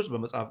በመጽሐፍ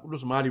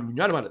ቅዱስ ማል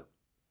ይሉኛል ማለት ነው።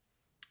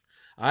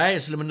 አይ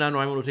እስልምና ነው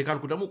ሃይማኖት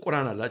ካልኩ ደግሞ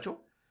ቁርአን አላቸው።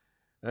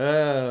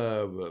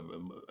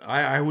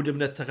 አይሁድ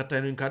እምነት ተከታይ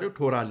ነኝ ካለው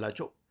ቶራ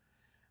አላቸው።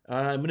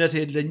 እምነት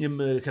የለኝም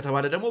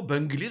ከተባለ ደግሞ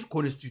በእንግሊዝ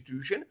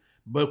ኮንስቲቱሽን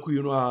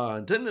በኩይኗ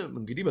እንትን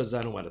እንግዲህ በዛ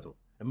ነው ማለት ነው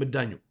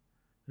የምዳኘው።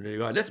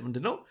 ማለት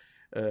ምንድነው?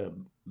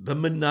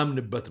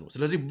 በምናምንበት ነው።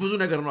 ስለዚህ ብዙ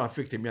ነገር ነው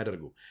አፌክት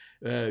የሚያደርገው።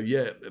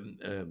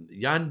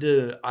 የአንድ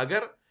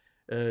አገር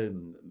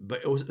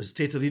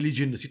ስቴት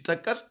ሪሊጅን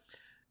ሲጠቀስ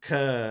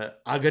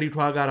ከአገሪቷ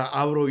ጋር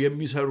አብረው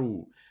የሚሰሩ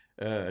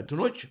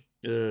እንትኖች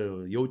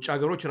የውጭ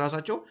ሀገሮች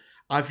ራሳቸው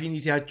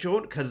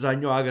አፊኒቲያቸውን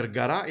ከዛኛው ሀገር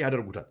ጋር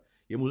ያደርጉታል።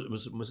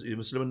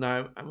 የምስልምና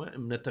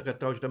እምነት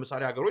ተከታዮች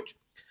ለምሳሌ ሀገሮች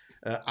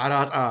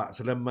አራጣ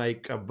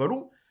ስለማይቀበሉ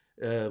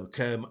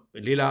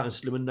ከሌላ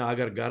እስልምና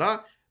ሀገር ጋር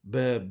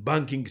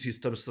በባንኪንግ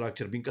ሲስተም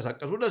ስትራክቸር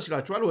ቢንቀሳቀሱ ደስ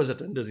ይላቸዋል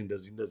ወዘተ።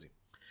 እንደዚህ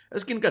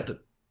እስኪ እንቀጥል።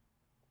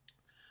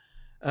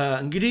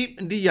 እንግዲህ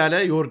እንዲህ ያለ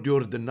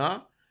ይወርድና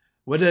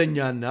ወደ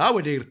እኛና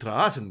ወደ ኤርትራ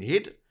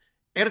ስንሄድ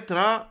ኤርትራ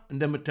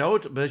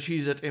እንደምታዩት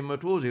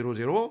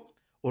በ1900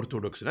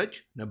 ኦርቶዶክስ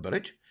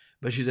ነበረች።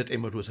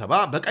 በ1970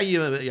 በቀይ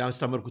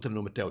ያስተመርኩትን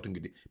ነው የምታዩት።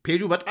 እንግዲህ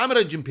ፔጁ በጣም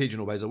ረጅም ፔጅ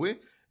ነው ባይዘዌ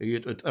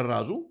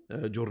ጥራዙ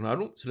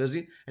ጆርናሉ።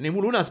 ስለዚህ እኔ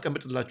ሙሉን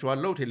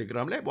አስቀምጥላችኋለሁ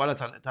ቴሌግራም ላይ፣ በኋላ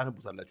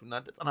ታነቡታላችሁ።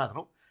 እናንተ ጥናት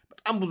ነው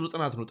በጣም ብዙ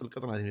ጥናት ነው ጥልቅ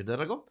ጥናት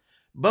የተደረገው።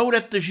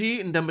 በ2000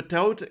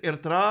 እንደምታዩት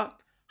ኤርትራ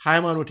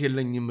ሃይማኖት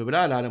የለኝም ብላ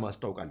ለዓለም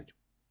አስታውቃለች።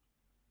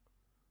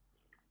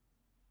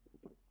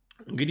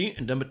 እንግዲህ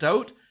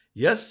እንደምታዩት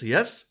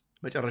የስ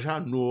መጨረሻ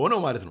ኖ ነው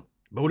ማለት ነው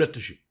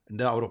በ2000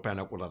 እንደ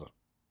አውሮፓውያን አቆጣጠር።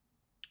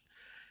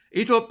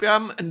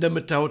 ኢትዮጵያም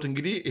እንደምታዩት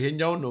እንግዲህ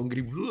ይሄኛውን ነው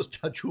እንግዲህ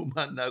ብዙዎቻችሁ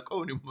ማናውቀው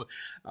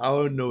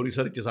አሁን ነው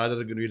ሪሰርች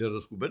ሳደርግ ነው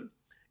የደረስኩበት።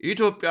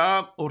 ኢትዮጵያ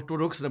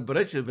ኦርቶዶክስ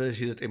ነበረች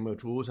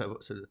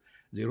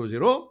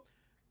በ1900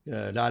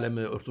 ለዓለም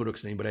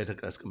ኦርቶዶክስ ነኝ ብላ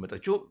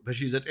የተቀመጠችው።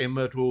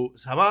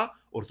 በ1970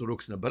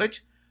 ኦርቶዶክስ ነበረች።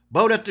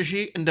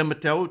 በ2000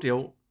 እንደምታዩት ያው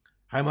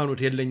ሃይማኖት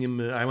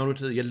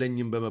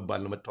የለኝም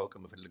በመባል ነው መታወቅ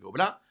የምፈልገው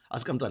ብላ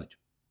አስቀምጣለች።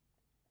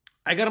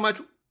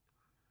 አይገርማችሁ?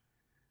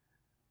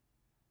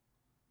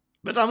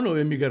 በጣም ነው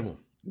የሚገርመው።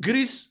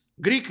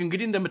 ግሪክ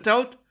እንግዲህ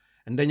እንደምታዩት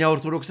እንደኛ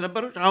ኦርቶዶክስ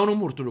ነበረች፣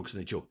 አሁንም ኦርቶዶክስ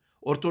ነች።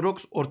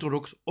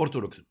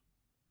 ኦርቶዶክስ።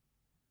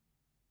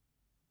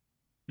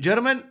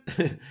 ጀርመን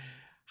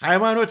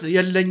ሃይማኖት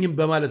የለኝም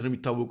በማለት ነው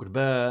የሚታወቁት።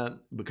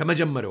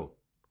 ከመጀመሪያው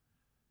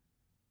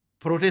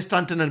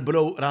ፕሮቴስታንት ነን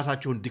ብለው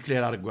ራሳቸውን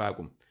ዲክሌር አድርገው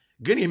አያውቁም።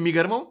 ግን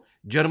የሚገርመው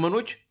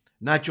ጀርመኖች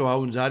ናቸው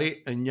አሁን ዛሬ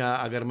እኛ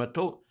አገር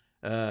መጥተው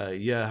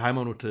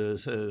የሃይማኖት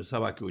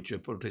ሰባኪዎች፣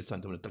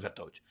 ፕሮቴስታንት እምነት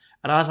ተከታዮች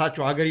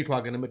ራሳቸው ሀገሪቷ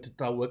ግን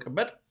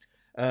የምትታወቅበት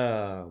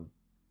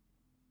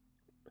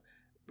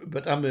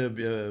በጣም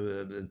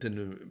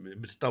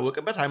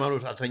የምትታወቅበት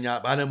ሃይማኖተኛ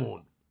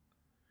ባለመሆን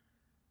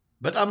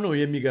በጣም ነው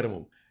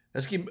የሚገርመው።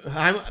 እስኪ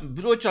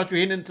ብዙዎቻችሁ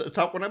ይህንን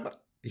ታውቁ ነበር?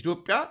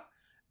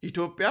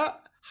 ኢትዮጵያ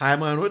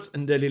ሃይማኖት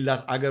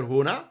እንደሌላት አገር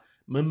ሆና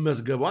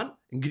መመዝገቧን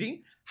እንግዲህ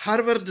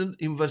ሃርቨርድ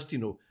ዩኒቨርሲቲ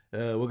ነው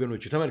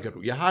ወገኖች ተመልከቱ።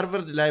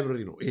 የሃርቨርድ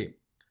ላይብረሪ ነው ይሄ።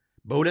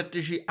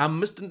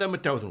 በ2005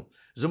 እንደምታዩት ነው።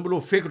 ዝም ብሎ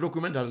ፌክ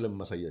ዶኩመንት አይደለም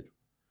ማሳያችሁ።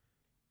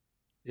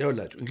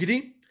 ይኸውላችሁ እንግዲህ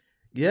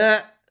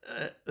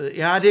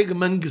የኢህአዴግ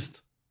መንግስት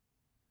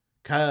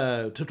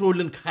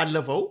ትቶልን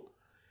ካለፈው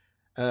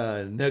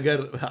ነገር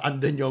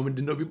አንደኛው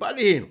ምንድን ነው ቢባል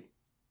ይሄ ነው።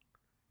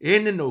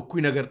 ይህንን ነው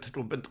እኩይ ነገር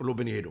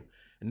ጥሎብን የሄደው።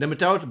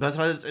 እንደምታዩት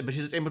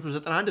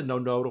በ1991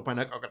 እንደ አውሮፓን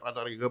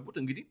አቆጣጠር የገቡት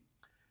እንግዲህ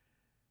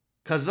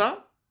ከዛ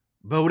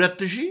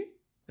በ2000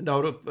 እንደ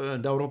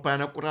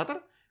አውሮፓውያን አቆጣጠር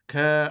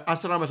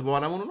ከ10 ዓመት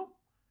በኋላ መሆኑ ነው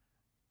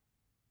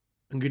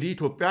እንግዲህ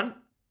ኢትዮጵያን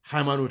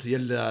ሃይማኖት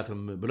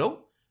የላትም ብለው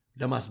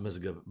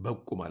ለማስመዝገብ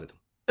በቁ ማለት ነው።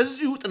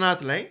 እዚሁ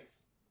ጥናት ላይ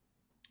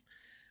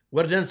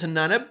ወርደን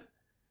ስናነብ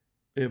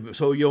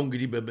ሰውየው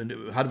እንግዲህ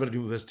ሃርቨርድ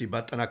ዩኒቨርሲቲ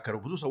ባጠናከረው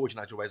ብዙ ሰዎች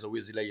ናቸው ባይዘው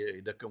እዚህ ላይ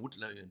የደከሙት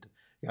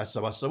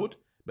ያሰባሰቡት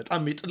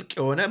በጣም ጥልቅ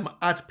የሆነ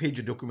ማአት ፔጅ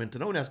ዶኩመንት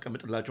ነው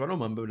ያስቀምጥላችኋለሁ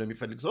ማንበብ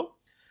ለሚፈልግ ሰው።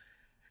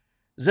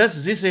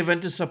 Thus, this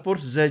event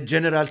supports the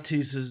general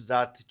thesis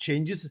that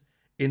changes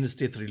in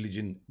state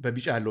religion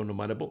በቢጫ ያለው ነው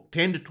ማነበው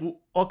tend to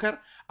occur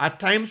at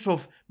times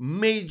of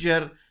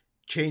major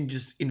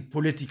changes in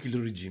political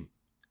regime።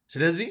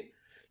 ስለዚህ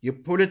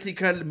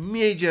የፖለቲካል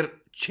ሜጀር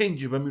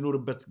ቼንጅ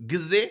በሚኖርበት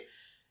ጊዜ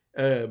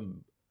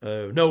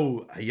ነው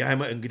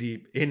እንግዲህ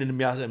ይህንን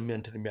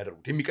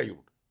የሚያደርጉት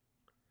የሚቀይሩት።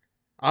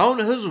 አሁን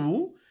ህዝቡ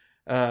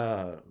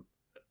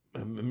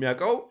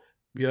የሚያውቀው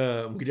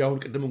እንግዲህ አሁን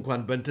ቅድም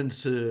እንኳን በእንትን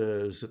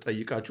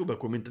ስጠይቃችሁ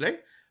በኮሜንት ላይ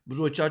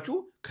ብዙዎቻችሁ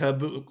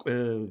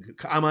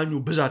ከአማኙ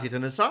ብዛት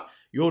የተነሳ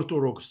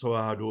የኦርቶዶክስ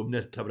ተዋህዶ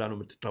እምነት ተብላ ነው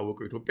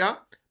የምትታወቀው ኢትዮጵያ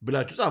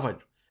ብላችሁ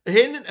ጻፋችሁ።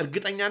 ይሄንን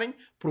እርግጠኛ ነኝ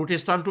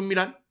ፕሮቴስታንቱም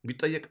ይላል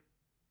ቢጠየቅ፣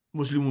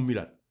 ሙስሊሙም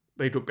ይላል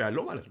በኢትዮጵያ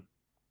ያለው ማለት ነው።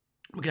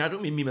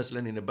 ምክንያቱም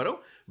የሚመስለን የነበረው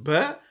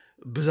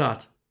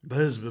በብዛት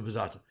በህዝብ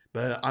ብዛት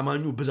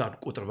በአማኙ ብዛት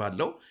ቁጥር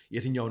ባለው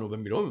የትኛው ነው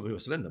በሚለው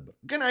ይመስለን ነበር።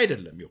 ግን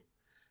አይደለም። ይኸው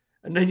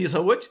እነኚህ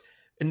ሰዎች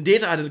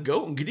እንዴት አድርገው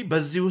እንግዲህ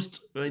በዚህ ውስጥ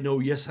ነው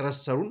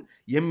የሰረሰሩን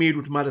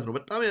የሚሄዱት ማለት ነው።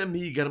 በጣም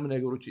የሚገርም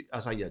ነገሮች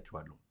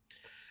አሳያችኋለሁ።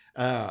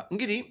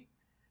 እንግዲህ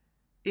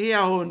ይሄ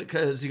አሁን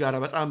ከዚህ ጋር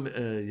በጣም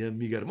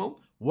የሚገርመው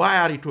why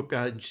are ኢትዮጵያ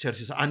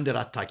ቸርችስ አንደር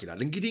አታክ ይላል።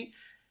 እንግዲህ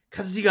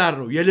ከዚህ ጋር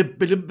ነው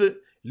የልብ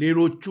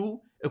ሌሎቹ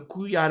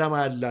እኩይ ዓላማ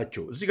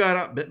ያላቸው እዚህ ጋር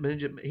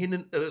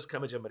ይህንን ርዕስ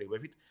ከመጀመሪያ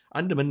በፊት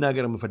አንድ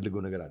መናገር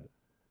የምፈልገው ነገር አለ።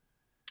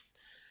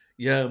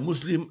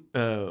 የሙስሊም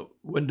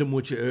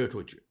ወንድሞች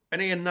እህቶች፣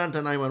 እኔ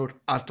የእናንተን ሃይማኖት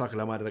አታክ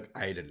ለማድረግ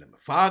አይደለም።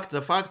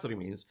 ፋክት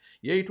ሪሜንስ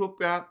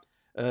የኢትዮጵያ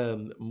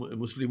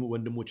ሙስሊም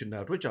ወንድሞችና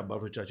እህቶች፣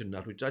 አባቶቻችን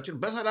እናቶቻችን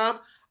በሰላም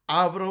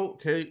አብረው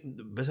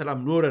በሰላም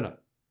ኖረናል።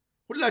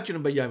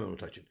 ሁላችንም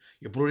በየሃይማኖታችን፣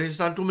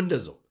 የፕሮቴስታንቱም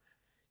እንደዛው።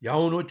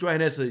 የአሁኖቹ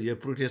አይነት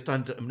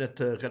የፕሮቴስታንት እምነት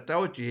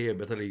ተከታዮች ይሄ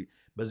በተለይ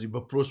በዚህ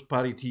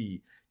በፕሮስፓሪቲ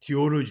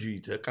ቲዮሎጂ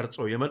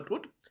ተቀርጸው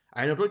የመጡት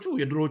አይነቶቹ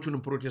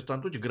የድሮዎቹንም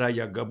ፕሮቴስታንቶች ግራ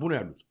እያጋቡ ነው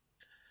ያሉት።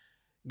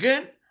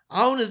 ግን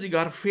አሁን እዚህ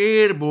ጋር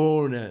ፌር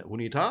በሆነ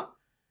ሁኔታ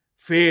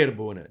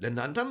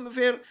ለእናንተም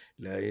ፌር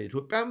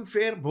ለኢትዮጵያም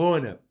ፌር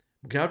በሆነ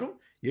ምክንያቱም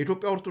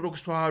የኢትዮጵያ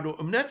ኦርቶዶክስ ተዋህዶ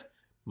እምነት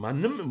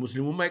ማንም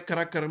ሙስሊሙም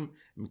አይከራከርም፣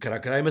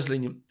 የሚከራከር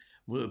አይመስለኝም፣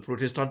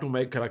 ፕሮቴስታንቱም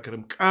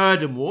አይከራከርም።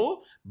 ቀድሞ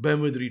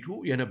በምድሪቱ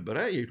የነበረ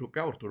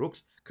የኢትዮጵያ ኦርቶዶክስ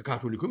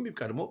ከካቶሊኩም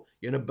ቀድሞ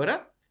የነበረ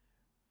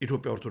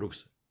ኢትዮጵያ ኦርቶዶክስ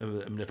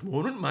እምነት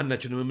መሆኑን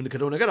ማናችንም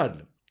የምንክደው ነገር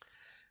አይደለም።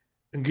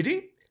 እንግዲህ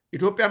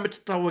ኢትዮጵያ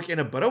የምትታወቅ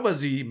የነበረው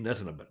በዚህ እምነት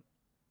ነበር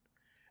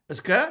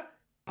እስከ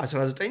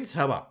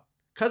 1970።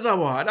 ከዛ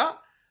በኋላ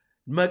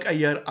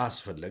መቀየር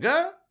አስፈለገ።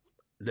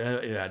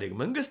 ለኢህአዴግ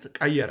መንግስት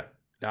ቀየረ፣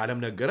 ለዓለም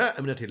ነገረ፣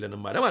 እምነት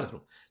የለንም ማለት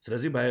ነው።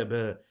 ስለዚህ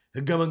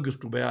በህገ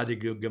መንግስቱ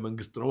በኢህአዴግ ህገ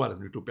መንግስት ነው ማለት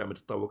ነው ኢትዮጵያ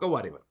የምትታወቀው።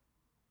 ዋሬበር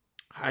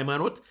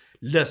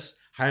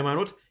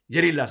ሃይማኖት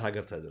የሌላት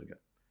ሀገር ተደርገ።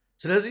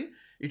 ስለዚህ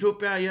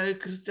ኢትዮጵያ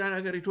የክርስቲያን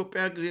ሀገር፣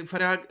 ኢትዮጵያ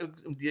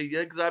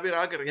የእግዚአብሔር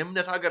ሀገር፣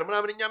 የእምነት ሀገር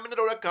ምናምን እኛ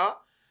የምንለው ለካ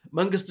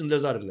መንግስት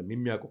እንደዛ አይደለም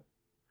የሚያውቀው።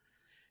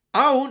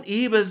 አሁን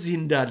ይህ በዚህ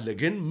እንዳለ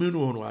ግን ምን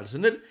ሆኗል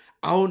ስንል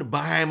አሁን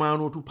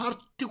በሃይማኖቱ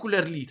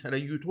ፓርቲኩለርሊ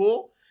ተለይቶ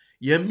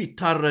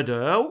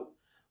የሚታረደው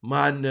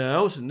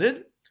ማነው ስንል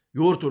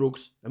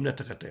የኦርቶዶክስ እምነት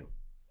ተከታይ ነው።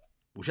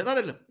 ውሸት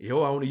አይደለም።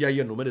 ይኸው አሁን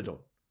እያየን ነው ምንድነው።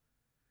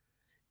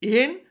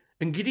 ይሄን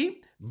እንግዲህ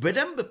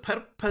በደንብ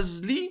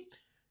ፐርፐዝሊ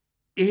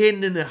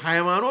ይሄንን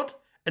ሃይማኖት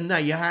እና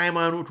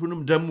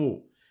የሃይማኖቱንም ደግሞ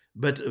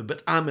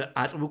በጣም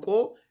አጥብቆ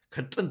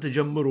ከጥንት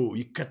ጀምሮ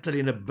ይከተል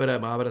የነበረ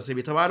ማህበረሰብ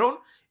የተባለውን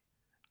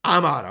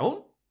አማራውን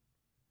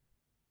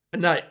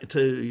እና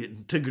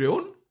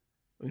ትግሬውን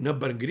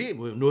ነበር እንግዲህ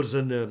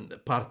ኖርዘርን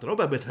ፓርት ነው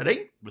በተለይ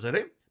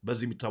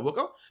በዚህ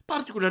የሚታወቀው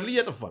ፓርቲኩለርሊ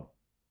እየጠፋ ነው።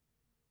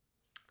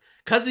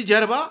 ከዚህ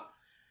ጀርባ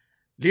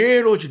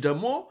ሌሎች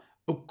ደግሞ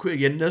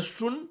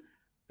የነሱን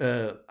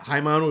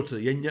ሃይማኖት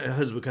የኛ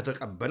ህዝብ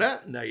ከተቀበለ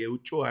እና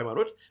የውጭው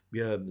ሃይማኖት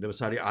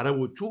ለምሳሌ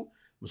አረቦቹ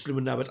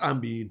ሙስሊምና በጣም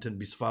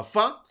ቢስፋፋ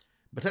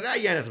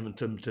በተለያየ አይነት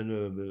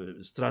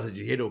ስትራቴጂ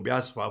ሄደው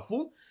ቢያስፋፉ፣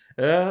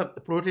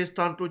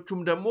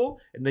 ፕሮቴስታንቶቹም ደግሞ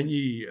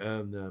እነኚህ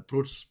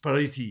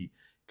ፕሮስፐሪቲ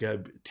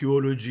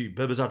ቲዎሎጂ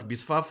በብዛት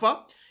ቢስፋፋ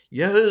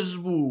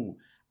የህዝቡ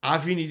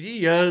አፊኒቲ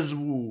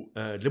የህዝቡ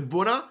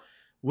ልቦና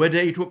ወደ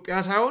ኢትዮጵያ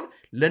ሳይሆን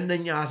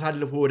ለነኛ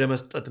አሳልፎ ወደ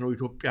መስጠት ነው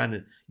ኢትዮጵያን።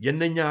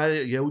 የነኛ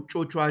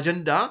የውጮቹ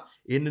አጀንዳ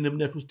ይህንን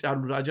እምነት ውስጥ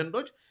ያሉት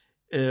አጀንዳዎች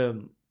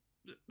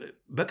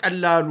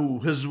በቀላሉ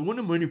ህዝቡን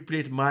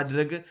ማኒፕሌት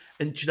ማድረግ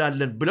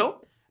እንችላለን ብለው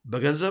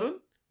በገንዘብም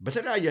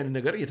በተለያየ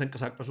ነገር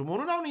እየተንቀሳቀሱ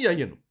መሆኑን አሁን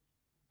እያየን ነው።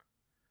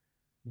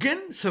 ግን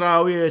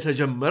ስራው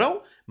የተጀመረው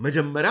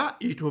መጀመሪያ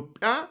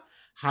ኢትዮጵያ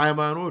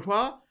ሃይማኖቷ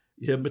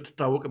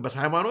የምትታወቅበት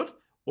ሃይማኖት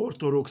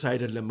ኦርቶዶክስ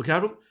አይደለም።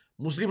 ምክንያቱም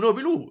ሙስሊም ነው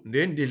ቢሉ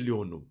እንዴት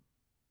ሊሆን ነው?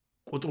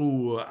 ቁጥሩ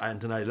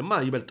እንትን አይልማ፣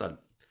 ይበልጣል።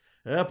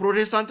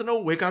 ፕሮቴስታንት ነው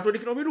ወይ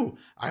ካቶሊክ ነው ቢሉ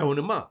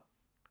አይሆንማ።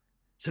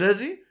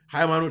 ስለዚህ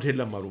ሃይማኖት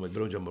የለም አሉ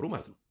ብለው ጀመሩ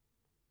ማለት ነው።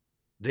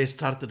 they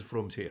started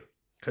from here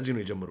ከዚህ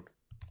ነው የጀመሩት።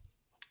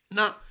 እና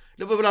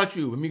ልብ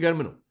ብላችሁ የሚገርም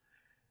ነው።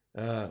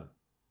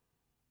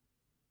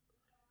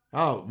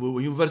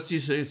 ዩኒቨርሲቲ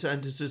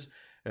ሳይንቲስት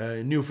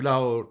ኒው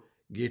ፍላወር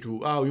ጌቱ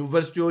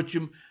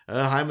ዩኒቨርሲቲዎችም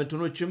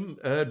ሃይማኖቶችም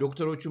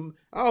ዶክተሮችም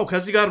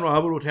ከዚህ ጋር ነው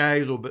አብሮ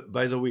ተያይዞ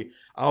ባይዘዌ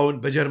አሁን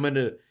በጀርመን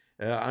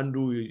አንዱ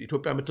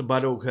ኢትዮጵያ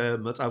የምትባለው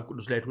ከመጽሐፍ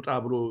ቅዱስ ላይ ትውጣ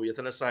ብሎ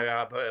የተነሳ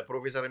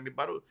ፕሮፌሰር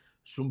የሚባለው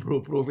እሱም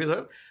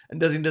ፕሮፌሰር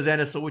እንደዚህ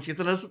አይነት ሰዎች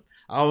የተነሱት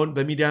አሁን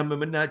በሚዲያም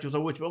የምናያቸው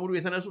ሰዎች በሙሉ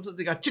የተነሱት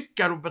እዚህ ጋር ችክ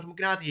ያሉበት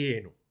ምክንያት ይሄ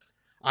ነው።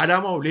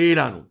 ዓላማው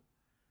ሌላ ነው።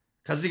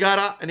 ከዚህ ጋር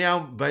እኔ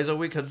አሁን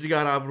ባይዘዌ ከዚህ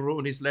ጋር አብሮ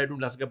እኔ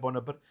ስላይዱን ላስገባው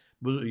ነበር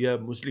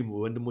የሙስሊም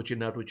ወንድሞቼ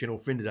እናቶቼ ነው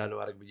ኦፌንድ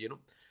ላለማድረግ ብዬ ነው።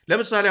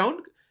 ለምሳሌ አሁን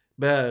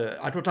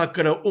በአቶ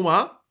ታከለ ኡማ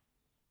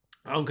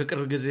አሁን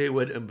ከቅርብ ጊዜ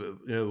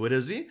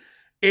ወደዚህ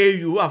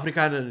ኤዩ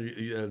አፍሪካን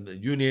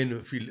ዩኒየን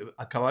ፊልድ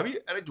አካባቢ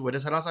ወደ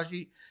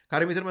 30,000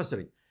 ካሬ ሜትር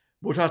መሰለኝ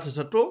ቦታ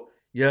ተሰጥቶ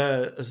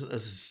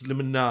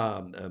የእስልምና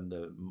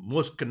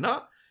ሞስክና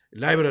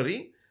ላይብረሪ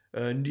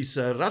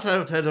እንዲሰራ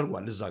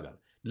ተደርጓል እዛ ጋር።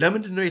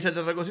 ለምንድን ነው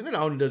የተደረገው ስንል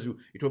አሁን እንደዚሁ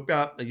ኢትዮጵያ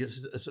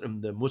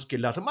ሞስክ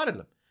የላትም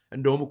አይደለም።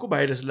 እንደውም እኮ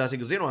በኃይለ ሥላሴ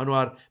ጊዜ ነው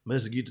አንዋር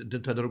መስጊድ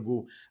ተደርጎ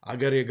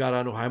አገር የጋራ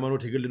ነው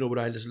ሃይማኖት የግል ነው ብሎ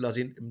ኃይለ ሥላሴ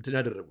እንትን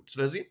ያደረጉት።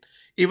 ስለዚህ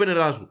ኢቨን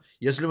ራሱ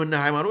የእስልምና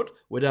ሃይማኖት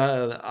ወደ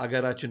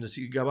አገራችን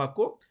ሲገባ እኮ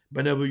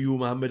በነብዩ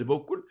መሐመድ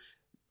በኩል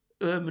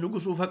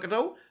ንጉሱ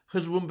ፈቅደው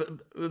ህዝቡን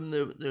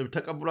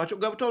ተቀብሏቸው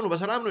ገብተው ነው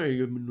በሰላም ነው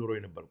የምንኖረው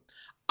የነበረው።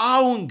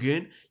 አሁን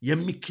ግን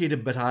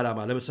የሚካሄድበት ዓላማ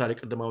ለምሳሌ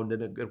ቅድማው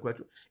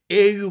እንደነገርኳቸው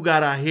ኤዩ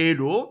ጋር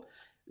ሄዶ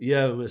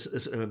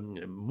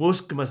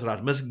ሞስክ መስራት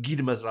መስጊድ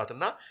መስራት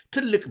እና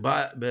ትልቅ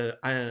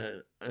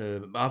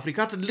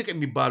በአፍሪካ ትልቅ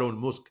የሚባለውን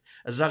ሞስክ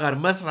እዛ ጋር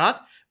መስራት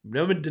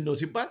ለምንድን ነው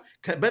ሲባል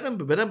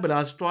በደንብ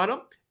ላስተዋለው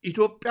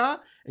ኢትዮጵያ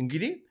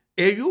እንግዲህ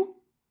ኤዩ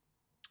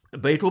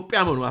በኢትዮጵያ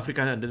መኖሩ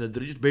አፍሪካን አንድነት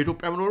ድርጅት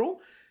በኢትዮጵያ መኖሩ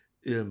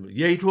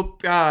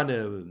የኢትዮጵያን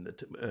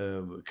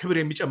ክብር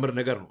የሚጨምር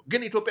ነገር ነው።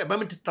 ግን ኢትዮጵያ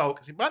በምን ትታወቅ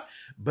ሲባል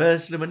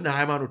በእስልምና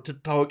ሃይማኖት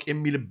ትታወቅ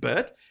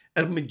የሚልበት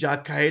እርምጃ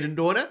አካሄድ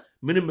እንደሆነ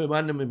ምንም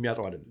ማንም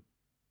የሚያጠው አይደለም።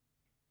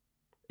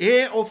 ይሄ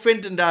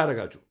ኦፌንድ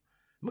እንዳያደርጋችሁ።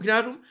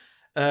 ምክንያቱም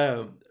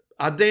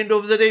አት ዘ ኤንድ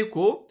ኦፍ ዘ ዴይ እኮ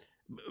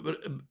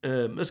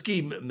እስኪ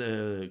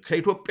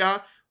ከኢትዮጵያ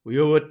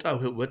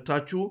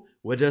ወጣችሁ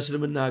ወደ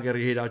እስልምና ሀገር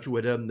የሄዳችሁ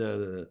ወደ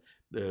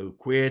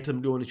ኩዌትም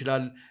ሊሆን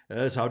ይችላል፣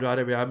 ሳውዲ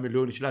አረቢያም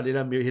ሊሆን ይችላል፣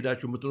 ሌላም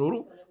የሄዳችሁ የምትኖሩ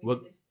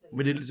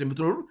ሚድል ኢስት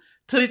የምትኖሩ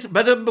ትሪት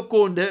በደንብ እኮ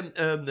እንደ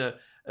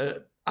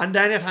አንድ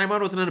አይነት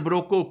ሃይማኖት ነን ብሎ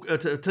እኮ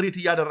ትሪት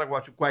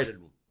እያደረጓችሁ እኮ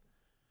አይደሉም።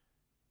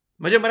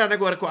 መጀመሪያ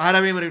ነገር እኮ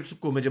አረብ ኤሚሬትስ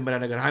እኮ መጀመሪያ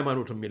ነገር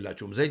ሃይማኖትም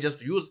የላቸውም። ዘይ ጀስት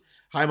ዩዝ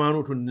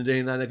ሃይማኖቱን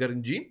እንደሌላ ነገር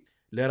እንጂ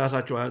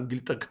ለራሳቸው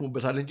እንግሊዝ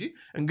ይጠቀሙበታል እንጂ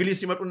እንግሊዝ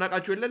ሲመጡ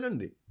እናውቃቸው የለን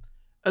እንዴ?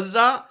 እዛ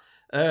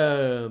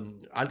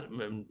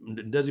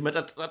እንደዚህ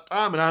መጠጥ ጠጣ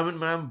ምናምን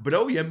ምናምን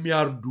ብለው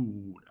የሚያርዱ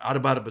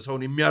አርባርብ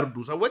ሰውን የሚያርዱ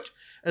ሰዎች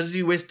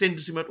እዚህ ዌስት ኤንድ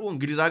ሲመጡ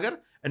እንግሊዝ ሀገር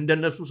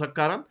እንደነሱ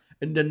ሰካራም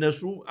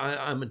እንደነሱ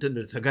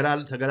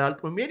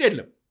ተገላልጦ የሚሄድ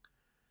የለም።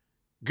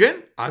 ግን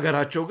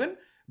አገራቸው ግን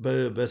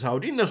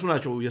በሳውዲ እነሱ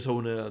ናቸው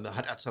የሰውን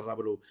ኃጢአት ሰራ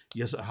ብለው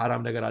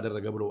ሐራም ነገር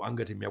አደረገ ብለው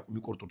አንገት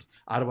የሚቆርጡት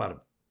አርባርብ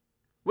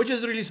which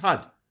is really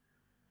sad።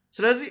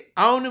 ስለዚህ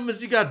አሁንም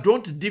እዚህ ጋር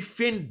ዶንት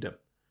ዲፌንድ ደም።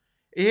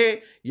 ይሄ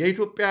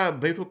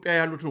በኢትዮጵያ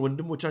ያሉትን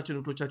ወንድሞቻችን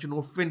እህቶቻችን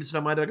ኦፌንድ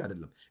ስለማድረግ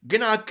አይደለም፣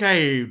 ግን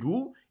አካሄዱ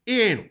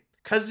ይሄ ነው።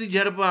 ከዚህ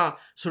ጀርባ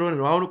ስለሆነ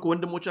ነው። አሁን እኮ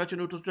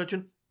ወንድሞቻችን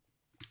እህቶቻችን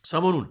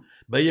ሰሞኑን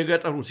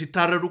በየገጠሩ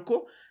ሲታረዱ እኮ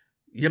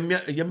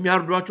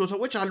የሚያርዷቸው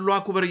ሰዎች አላሁ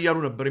አክበር እያሉ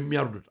ነበር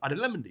የሚያርዱት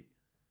አይደለም እንዴ?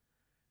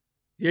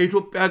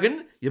 የኢትዮጵያ ግን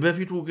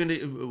የበፊቱ ግን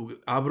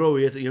አብረው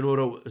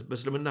የኖረው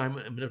በእስልምና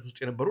እምነት ውስጥ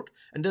የነበሩት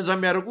እንደዛ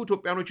የሚያደርጉ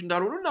ኢትዮጵያኖች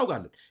እንዳልሆኑ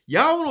እናውቃለን።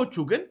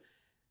 የአሁኖቹ ግን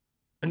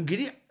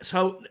እንግዲህ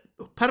ሰው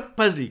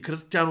ፐርፐዝሊ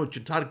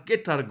ክርስቲያኖችን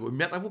ታርጌት አድርገው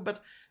የሚያጠፉበት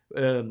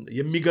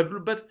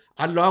የሚገድሉበት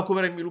አላሁ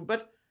አክበር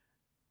የሚሉበት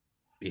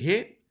ይሄ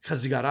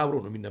ከዚህ ጋር አብሮ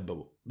ነው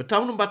የሚነበበው።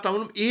 ብታምኑም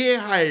ባታምኑም ይሄ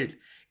ኃይል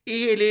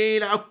ይሄ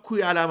ሌላ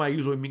እኩይ ዓላማ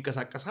ይዞ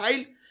የሚንቀሳቀስ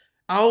ኃይል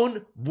አሁን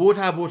ቦታ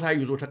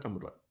ይዞ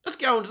ተቀምጧል።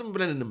 እስኪ አሁን ዝም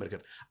ብለን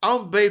እንመልከት።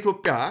 አሁን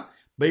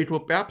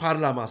በኢትዮጵያ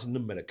ፓርላማ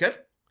ስንመለከት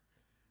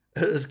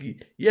እስኪ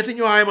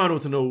የትኛው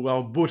ሃይማኖት ነው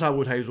አሁን ቦታ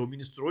ይዞ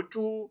ሚኒስትሮቹ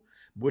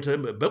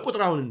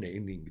በቁጥር አሁን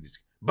እንግዲህ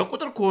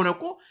በቁጥር ከሆነ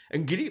እኮ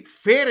እንግዲህ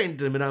ፌር ኤንድ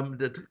ምናምን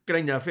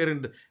ትክክለኛ ፌር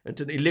ኤንድ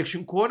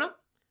ኢሌክሽን ከሆነ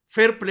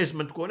ፌር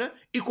ፕሌስመንት ከሆነ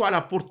ኢኳል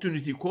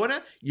ኦፖርቹኒቲ ከሆነ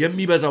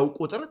የሚበዛው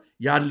ቁጥር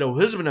ያለው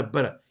ህዝብ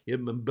ነበረ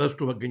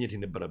በዝቶ መገኘት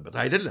የነበረበት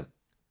አይደለም።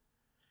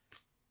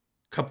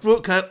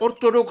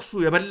 ከኦርቶዶክሱ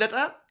የበለጠ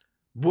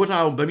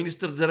ቦታውን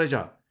በሚኒስትር ደረጃ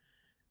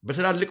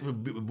በትላልቅ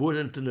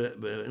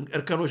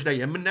እርከኖች ላይ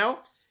የምናየው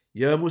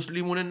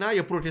የሙስሊሙንና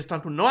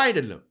የፕሮቴስታንቱን ነው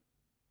አይደለም።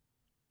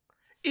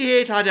 ይሄ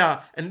ታዲያ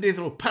እንዴት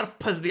ነው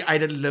ፐርፐዝሊ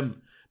አይደለም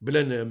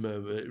ብለን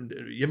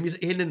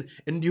ይህንን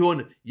እንዲሆን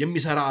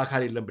የሚሰራ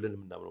አካል የለም ብለን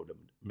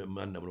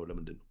የምናምነው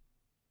ለምንድን ነው?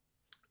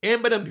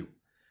 ይህም በደንብ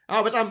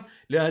በጣም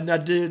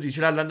ሊያናድድ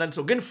ይችላል አንዳንድ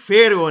ሰው፣ ግን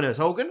ፌር የሆነ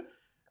ሰው ግን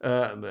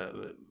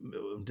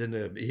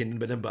ይህንን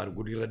በደንብ አድርጎ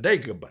ሊረዳ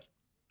ይገባል።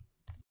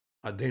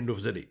 at the end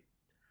of the day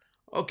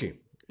ኦኬ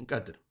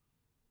እንቀጥል።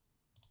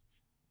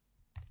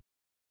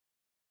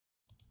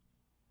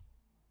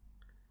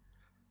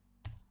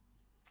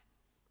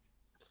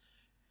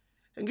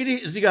 እንግዲህ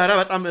እዚህ ጋር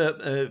በጣም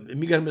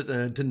የሚገርም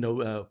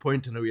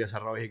ፖይንት ነው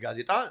የሰራው ይሄ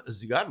ጋዜጣ።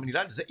 እዚህ ጋር ምን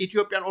ይላል? the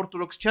Ethiopian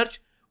Orthodox Church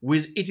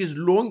with its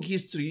long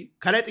history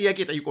ከላይ ጥያቄ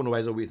ጠይቆ ነው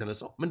ባይዘው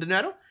የተነሳው። ምንድነው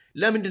ያለው?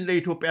 ለምንድን ነው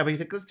የኢትዮጵያ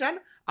ቤተክርስቲያን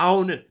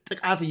አሁን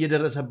ጥቃት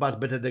እየደረሰባት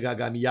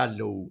በተደጋጋሚ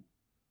ያለው?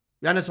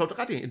 ያነሳው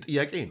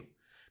ጥያቄ ነው።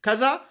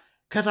 ከዛ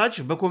ከታች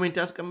በኮሜንት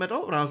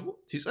ያስቀመጠው ራሱ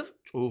ሲጽፍ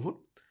ጽሁፉን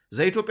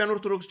the Ethiopian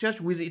Orthodox Church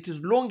with its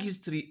long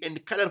history and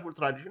colorful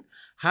tradition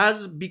has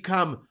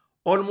become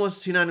almost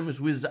synonymous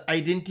with the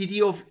identity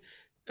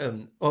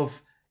of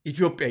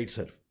Ethiopia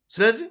itself።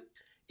 ስለዚህ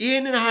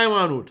ይህንን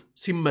ሃይማኖት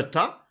ሲመታ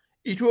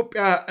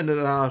ኢትዮጵያ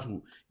ራሱ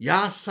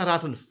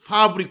ያሰራትን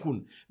ፋብሪኩን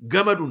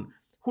ገመዱን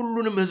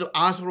ሁሉንም ህዝብ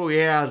አስሮ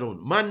የያዘውን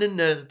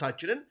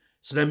ማንነታችንን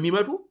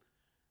ስለሚመቱ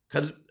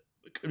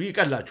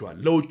ይቀላቸዋል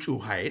ለውጭው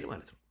ኃይል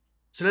ማለት ነው።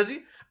 ስለዚህ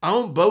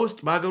አሁን በውስጥ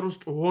በሀገር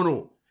ውስጥ ሆኖ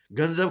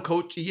ገንዘብ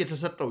ከውጭ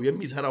እየተሰጠው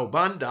የሚሰራው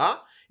ባንዳ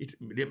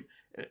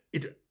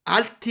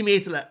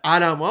አልቲሜት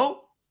ዓላማው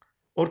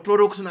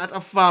ኦርቶዶክስን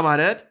አጠፋ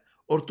ማለት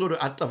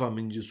አጠፋም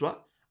እንጂ እሷ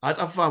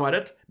አጠፋ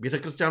ማለት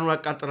ቤተክርስቲያኑን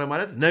አቃጠረ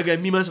ማለት ነገ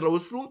የሚመስለው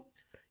እሱ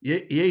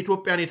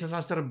የኢትዮጵያን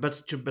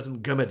የተሳሰረበትን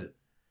ገመድ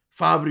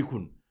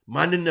ፋብሪኩን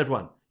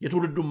ማንነቷን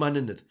የትውልዱን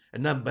ማንነት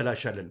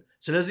እናበላሻለን።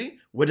 ስለዚህ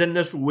ወደ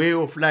እነሱ ዌይ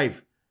ኦፍ ላይፍ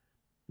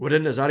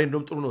ዛሬ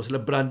እንደውም ጥሩ ነው፣ ስለ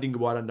ብራንዲንግ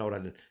በኋላ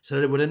እናወራለን።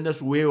 ወደ እነሱ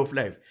ዌይ ኦፍ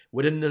ላይፍ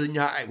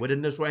ወደ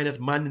እነሱ አይነት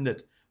ማንነት፣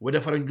 ወደ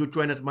ፈረንጆቹ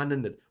አይነት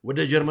ማንነት፣ ወደ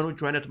ጀርመኖቹ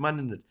አይነት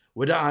ማንነት፣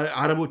 ወደ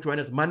አረቦቹ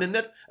አይነት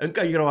ማንነት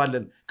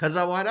እንቀይረዋለን። ከዛ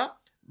በኋላ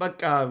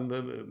በቃ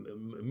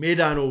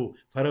ሜዳ ነው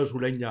ፈረሱ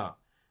ለኛ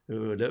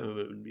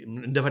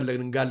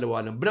እንደፈለግን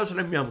እንጋለበዋለን ብለው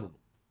ስለሚያምኑ ነው።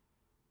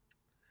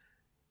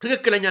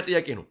 ትክክለኛ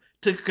ጥያቄ ነው፣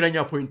 ትክክለኛ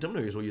ፖይንትም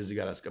ነው የሰውዬ እዚህ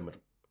ጋር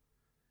ያስቀመጠው።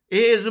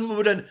 ይሄ ዝም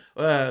ብለን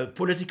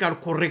ፖለቲካል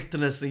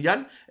ኮሬክትነስ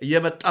እያል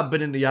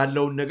እየመጣብንን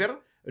ያለውን ነገር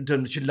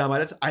ችላ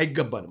ማለት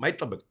አይገባንም፣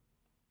 አይጠበቅም።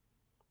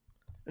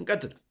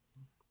 እንቀጥል።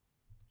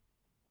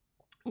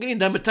 እንግዲህ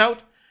እንደምታዩት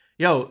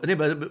ያው እኔ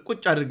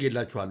ቁጭ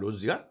አድርጌላችኋለሁ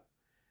እዚህ ጋር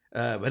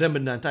በደንብ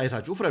እናንተ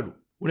አይታችሁ ፍረዱ፣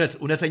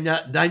 እውነተኛ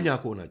ዳኛ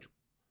ከሆናችሁ።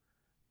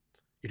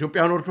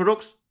 ኢትዮጵያን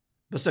ኦርቶዶክስ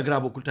በስተግራ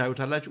በኩል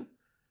ታዩታላችሁ።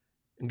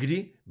 እንግዲህ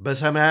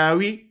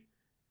በሰማያዊ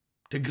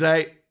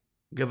ትግራይ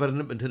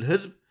ገቨርንመንት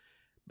ህዝብ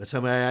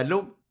በሰማያዊ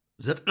ያለው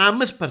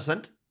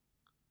 95%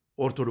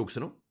 ኦርቶዶክስ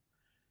ነው።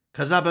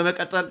 ከዛ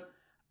በመቀጠል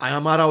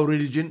አማራው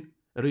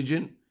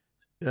ሪጅን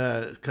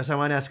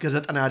ከ80 እስከ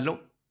 90 ያለው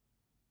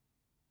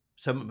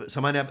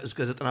 80 እስከ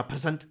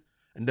 90%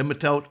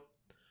 እንደምታዩት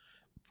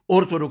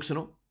ኦርቶዶክስ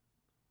ነው።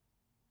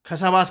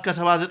 ከ70 እስከ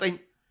 79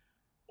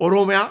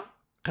 ኦሮሚያ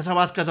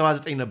ከ70 እስከ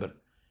 79 ነበር።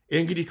 ይህ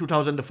እንግዲህ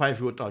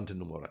 2005 የወጣው እንትን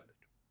እንሞራለን።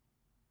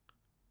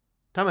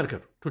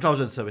 ተመልከቱ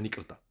 2007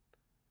 ይቅርታ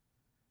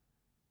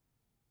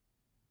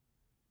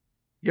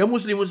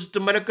የሙስሊሙን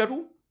ስትመለከቱ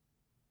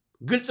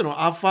ግልጽ ነው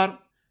አፋር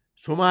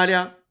ሶማሊያ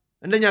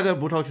እንደኛ ጋር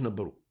ቦታዎች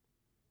ነበሩ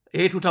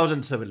ይሄ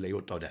 2007 ላይ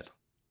የወጣው ዳታ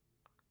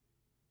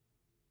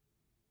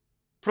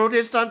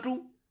ፕሮቴስታንቱ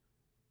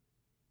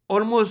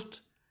ኦልሞስት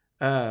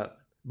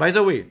ባይ ዘ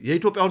ዌይ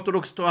የኢትዮጵያ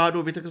ኦርቶዶክስ ተዋህዶ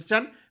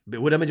ቤተክርስቲያን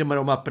ወደ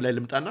መጀመሪያው ማፕ ላይ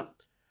ልምጣና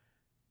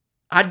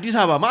አዲስ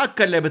አበባ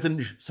ማዕከል ላይ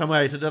በትንሽ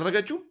ሰማያዊ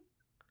የተደረገችው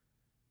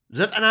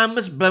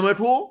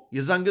 95%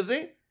 የዛን ጊዜ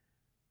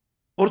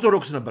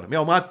ኦርቶዶክስ ነበር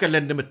ያው ማዕከል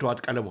ላይ እንደምትዋጥ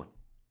ቀለሟን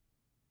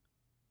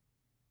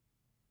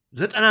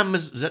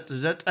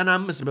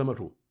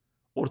 95%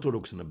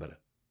 ኦርቶዶክስ ነበር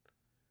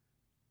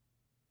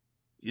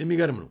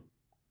የሚገርም ነው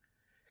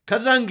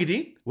ከዛ እንግዲህ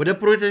ወደ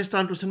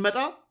ፕሮቴስታንቱ ስንመጣ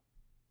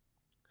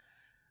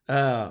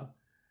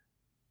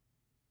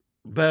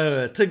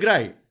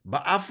በትግራይ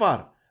በአፋር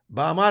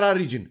በአማራ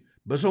ሪጅን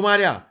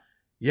በሶማሊያ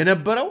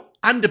የነበረው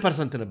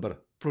 1% ነበር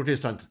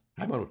ፕሮቴስታንት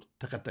ሃይማኖት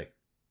ተከታይ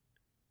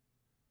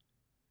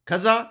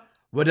ከዛ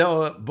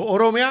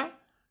በኦሮሚያ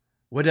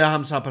ወደ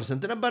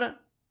 50% ነበረ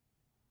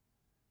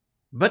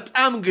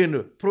በጣም ግን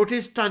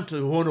ፕሮቴስታንት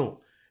ሆኖ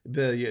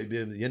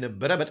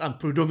የነበረ በጣም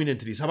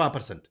predominantly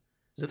 70%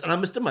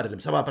 95ም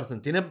አይደለም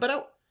 70%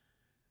 የነበረው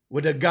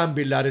ወደ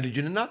ጋምቤላ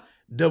ሪጅን እና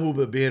ደቡብ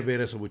ብሔር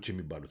ብሔረሰቦች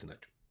የሚባሉት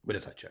ናቸው ወደ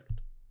ታች ያሉት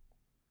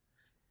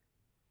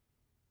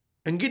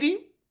እንግዲህ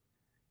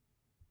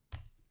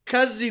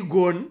ከዚህ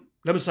ጎን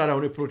ለምሳሌ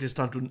አሁን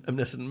የፕሮቴስታንቱን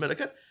እምነት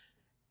ስንመለከት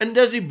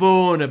እንደዚህ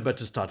በሆነበት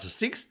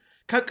ስታቲስቲክስ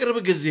ከቅርብ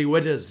ጊዜ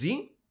ወደዚህ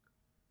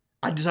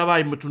አዲስ አበባ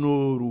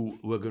የምትኖሩ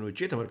ወገኖቼ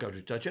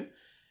ተመልካቾቻችን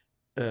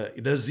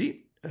ለዚህ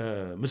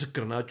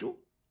ምስክር ናችሁ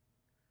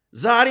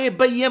ዛሬ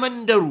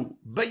በየመንደሩ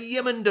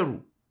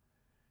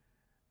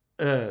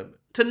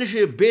ትንሽ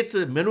ቤት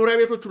መኖሪያ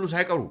ቤቶች ሁሉ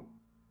ሳይቀሩ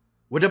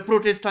ወደ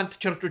ፕሮቴስታንት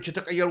ቸርቾች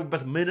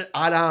የተቀየሩበት ምን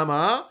ዓላማ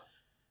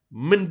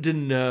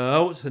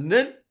ምንድነው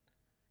ስንል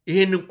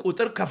ይሄንን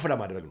ቁጥር ከፍ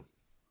ለማድረግ ነው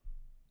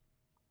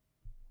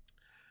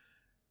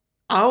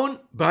አሁን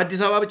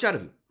በአዲስ አበባ ብቻ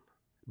አይደለም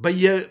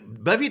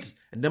በፊት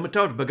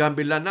እንደምታዩት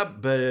በጋምቤላና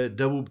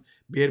በደቡብ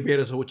ብሔር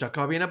ብሔረሰቦች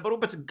አካባቢ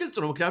የነበሩበት ግልጽ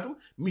ነው ምክንያቱም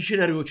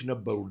ሚሽነሪዎች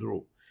ነበሩ ድሮ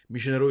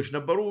ሚሽነሪዎች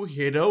ነበሩ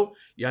ሄደው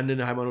ያንን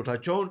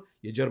ሃይማኖታቸውን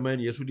የጀርመን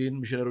የሱዳን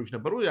ሚሽነሪዎች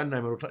ነበሩ ያንን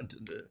ሃይማኖት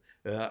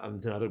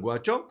እንትን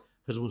አድርጓቸው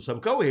ህዝቡን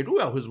ሰብከው ሄዱ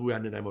ያው ህዝቡ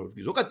ያንን ሃይማኖት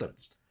ይዞ ቀጠለ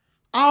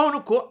አሁን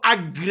እኮ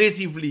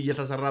አግሬሲቭሊ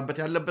እየተሰራበት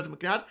ያለበት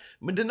ምክንያት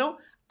ምንድነው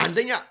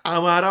አንደኛ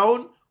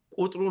አማራውን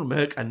ቁጥሩን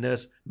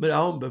መቀነስ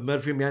አሁን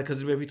በመርፌ የሚያን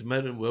ከዚህ በፊት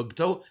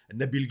ወግተው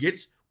እነ ቢል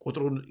ጌትስ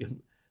ቁጥሩን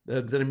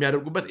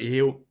የሚያደርጉበት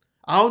ይሄው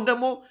አሁን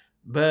ደግሞ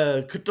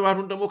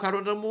በክትባቱን ደግሞ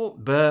ካልሆነ ደግሞ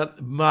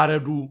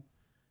በማረዱ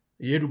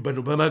ይሄዱበት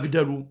ነው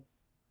በመግደሉ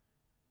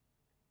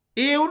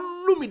ይሄ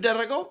ሁሉ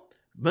የሚደረገው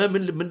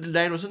ምን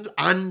ላይ ነው ስንል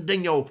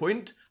አንደኛው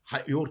ፖይንት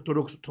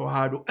የኦርቶዶክስ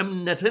ተዋህዶ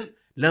እምነትን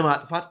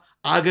ለማጥፋት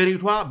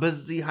አገሪቷ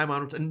በዚህ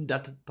ሃይማኖት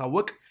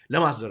እንዳትታወቅ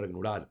ለማስደረግ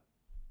ነው ለዓለም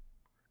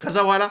ከዛ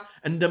በኋላ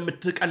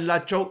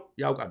እንደምትቀላቸው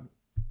ያውቃሉ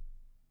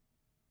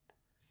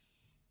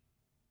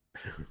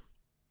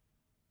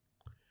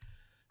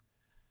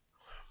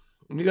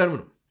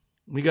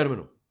የሚገርም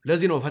ነው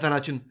ለዚህ ነው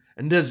ፈተናችን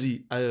እንደዚህ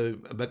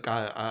በቃ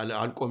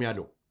አልቆም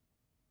ያለው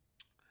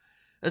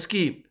እስኪ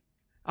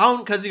አሁን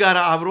ከዚህ ጋር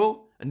አብሮ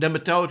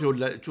እንደምታዩት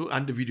ይወላችሁ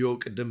አንድ ቪዲዮ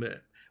ቅድም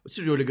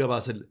ስቱዲዮ ልገባ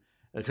ስል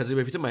ከዚህ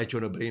በፊትም አይቼው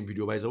ነበር ይሄን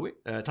ቪዲዮ ባይዘው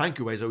ታንክ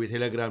ዩ ባይዘው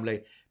ቴሌግራም ላይ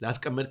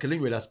ላስቀመጥክልኝ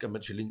ወይ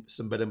ላስቀመጥሽልኝ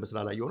ስም በደንብ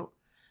ስላላየው ነው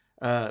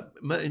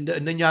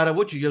እነኛ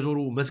አረቦች እየዞሩ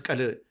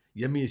መስቀል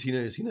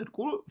ሲነድቁ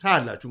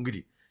ታያላችሁ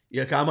እንግዲህ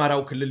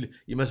የካማራው ክልል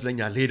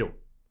ይመስለኛል ሄደው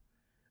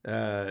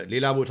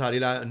ሌላ ቦታ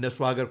ሌላ እነሱ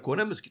ሀገር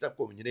ከሆነም እስኪ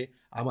ጠቆምኝ እኔ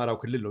አማራው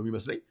ክልል ነው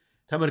የሚመስለኝ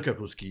ተመልከቱ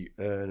እስኪ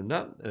እና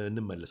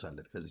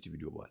እንመለሳለን ከዚህ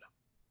ቪዲዮ በኋላ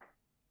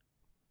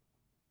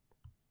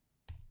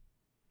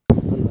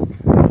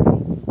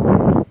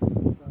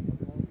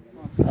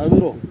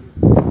አብሮ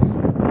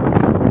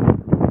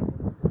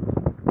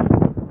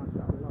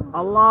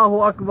አላሁ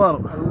አክበር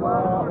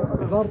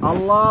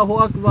አላሁ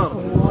አክበር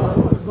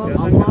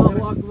አላሁ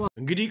አክበር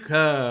እንግዲህ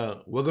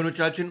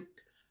ከወገኖቻችን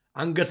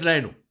አንገት ላይ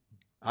ነው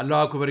አላሁ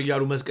አክበር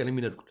እያሉ መስቀል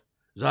የሚነድቁት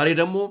ዛሬ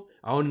ደግሞ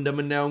አሁን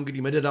እንደምናየው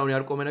እንግዲህ መደዳውን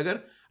ያልቆመ ነገር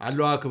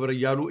አላሁ አክበር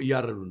እያሉ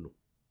እያረዱን ነው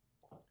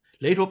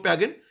ለኢትዮጵያ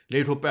ግን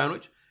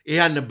ለኢትዮጵያኖች ይሄ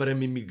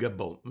አልነበረም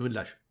የሚገባው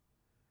ምላሽ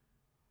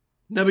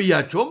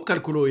ነብያቸውም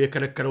ከልክሎ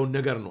የከለከለውን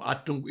ነገር ነው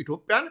አትንኩ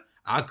ኢትዮጵያን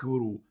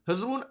አክብሩ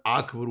ህዝቡን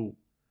አክብሩ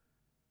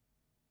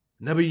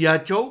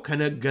ነብያቸው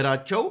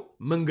ከነገራቸው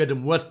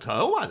መንገድም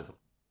ወጥተው ማለት ነው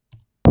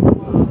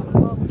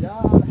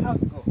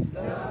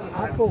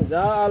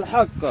جاء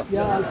الحق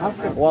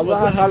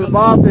وضحك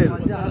الباطل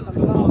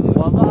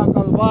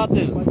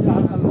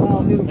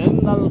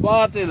إن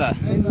الباطل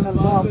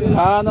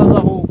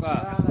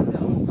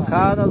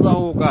كان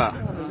زهوقا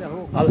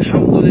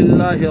الحمد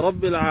لله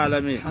رب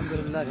العالمين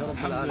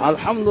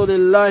الحمد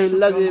لله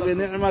الذي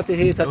بنعمته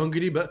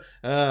እንግዲህ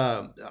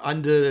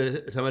አንድ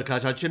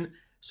ተመልካቻችን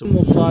ስሙ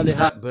ሷሊሃ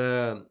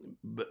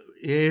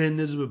ይሄን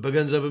ህዝብ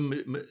በገንዘብም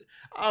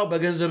አዎ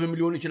በገንዘብም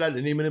ሊሆን ይችላል።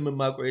 እኔ ምንም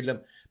የማውቀው የለም።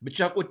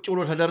 ብቻ ቁጭ ብሎ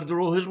ተደርድሮ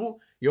ህዝቡ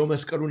የው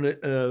መስቀሉን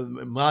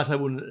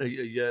ማተቡን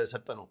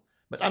እየሰጠ ነው።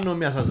 በጣም ነው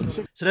የሚያሳዝነው።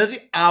 ስለዚህ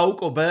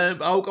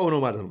አውቀው ነው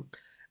ማለት ነው።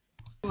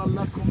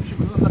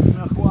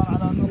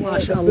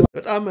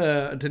 በጣም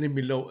እንትን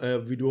የሚል ነው።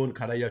 ቪዲዮውን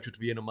ካላያችሁት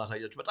ብዬ ነው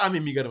የማሳያችሁ። በጣም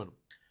የሚገርም ነው።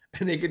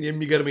 እኔ ግን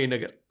የሚገርመኝ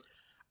ነገር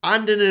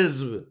አንድን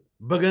ህዝብ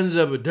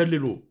በገንዘብ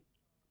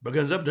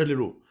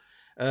ደልሎ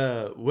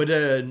ወደ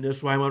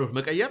እነሱ ሃይማኖት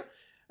መቀየር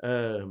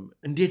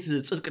እንዴት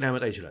ጽድቅ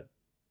ሊያመጣ ይችላል?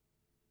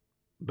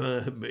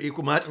 እኮ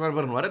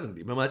ማጭበርበር ነው አይደል እንዴ?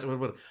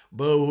 በማጭበርበር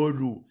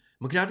በሆዱ።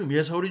 ምክንያቱም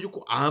የሰው ልጅ እኮ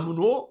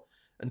አምኖ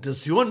እንትን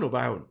ሲሆን ነው።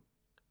 ባይሆን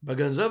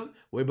በገንዘብ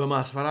ወይ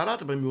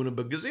በማስፈራራት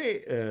በሚሆንበት ጊዜ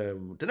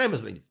እንትን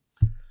አይመስለኝም።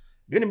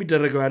 ግን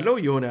የሚደረገው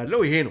እየሆነ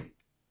ያለው ይሄ ነው።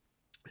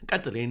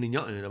 ቀጥል።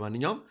 ይሄንኛው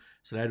ለማንኛውም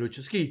ስላይዶች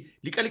እስኪ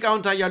ሊቀ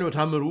ሊቃውንት አያሌው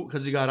ታምሩ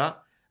ከዚህ ጋራ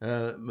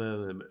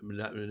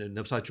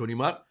ነፍሳቸውን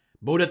ይማር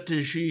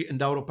በ2000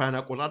 እንደ አውሮፓውያን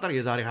አቆጣጠር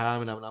የዛሬ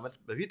 20 ምናምን ዓመት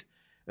በፊት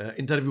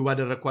ኢንተርቪው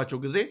ባደረግኳቸው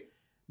ጊዜ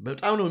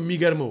በጣም ነው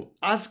የሚገርመው።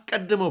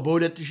 አስቀድመው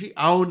በ2000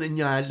 አሁን እኛ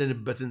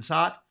ያለንበትን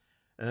ሰዓት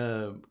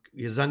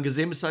የዛን ጊዜ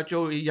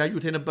እሳቸው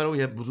እያዩት የነበረው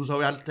ብዙ ሰው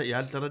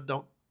ያልተረዳው፣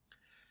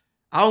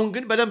 አሁን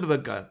ግን በደንብ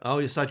በቃ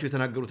አሁን እሳቸው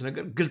የተናገሩት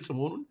ነገር ግልጽ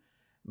መሆኑን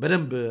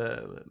በደንብ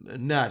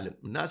እናያለን።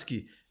 እና እስኪ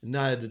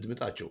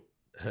እናድምጣቸው።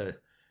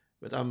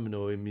 በጣም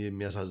ነው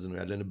የሚያሳዝነው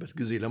ያለንበት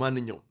ጊዜ።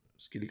 ለማንኛውም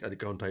እስኪ ሊቀ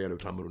ሊቃውንት አያሌው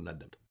ታምሩ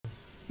እናዳምጥ።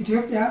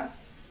 ኢትዮጵያ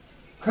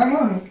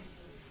ከኖህ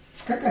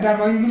እስከ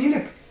ቀዳማዊ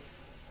ምኒልክ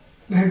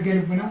በሕገ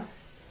ልቡና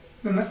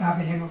በመጽሐፈ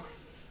ሄኖክ፣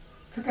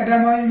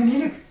 ከቀዳማዊ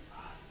ምኒልክ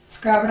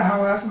እስከ አብርሃ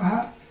ወአጽብሃ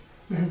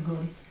በሕገ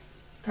ኦሪት፣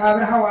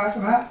 ከአብርሃ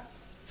ወአጽብሃ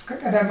እስከ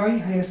ቀዳማዊ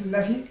ኃይለ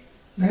ሥላሴ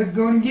በሕገ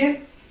ወንጌል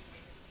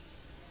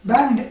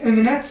በአንድ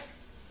እምነት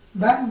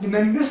በአንድ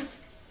መንግስት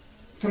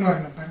ትኖር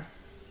ነበር።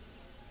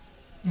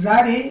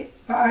 ዛሬ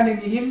በዓለም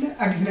የሌለ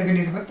አዲስ ነገር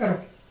ነው የተፈጠረው።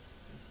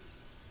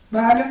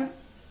 በዓለም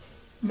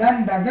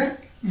ለአንድ ሀገር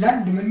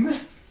ለአንድ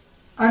መንግስት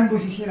አንድ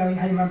ኦፊሴላዊ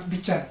ሃይማኖት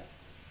ብቻ ነው።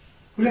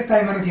 ሁለት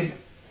ሃይማኖት የለም።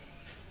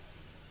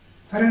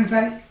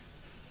 ፈረንሳይ፣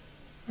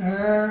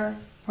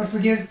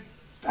 ፖርቱጌዝ፣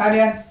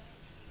 ጣሊያን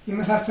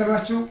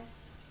የመሳሰሏቸው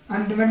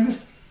አንድ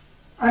መንግስት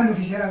አንድ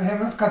ኦፊሴላዊ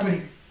ሃይማኖት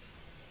ካቶሊክ፣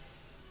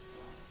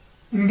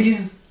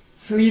 እንግሊዝ፣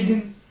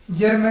 ስዊድን፣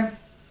 ጀርመን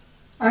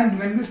አንድ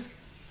መንግስት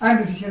አንድ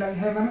ኦፊሴላዊ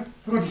ሃይማኖት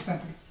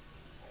ፕሮቴስታንት ነው።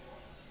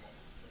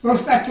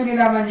 በውስጣቸው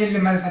ሌላ አማኝ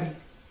የለም ማለት አይደለም።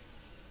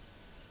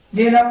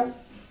 ሌላው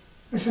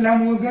እስላሙ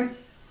ወገን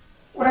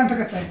ቁርአን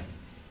ተከታይ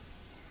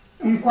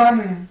እንኳን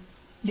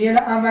ሌላ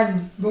አማኝ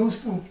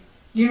በውስጡ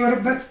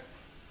ሊኖርበት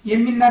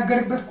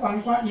የሚናገርበት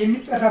ቋንቋ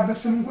የሚጠራበት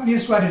ስም እንኳን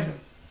የሱ አይደለም፣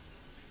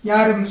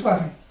 የአረብ ምጽዋት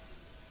ነው።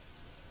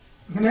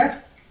 ምክንያት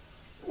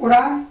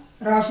ቁርአን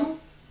ራሱ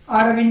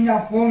አረብኛ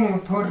ሆኖ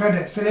ተወረደ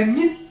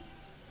ስለሚል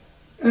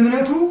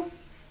እምነቱ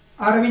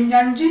አረብኛ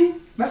እንጂ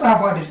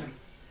መጽሐፉ አይደለም፣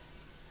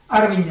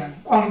 አረብኛ ነው፣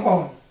 ቋንቋው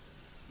ነው።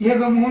 ይሄ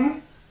በመሆኑ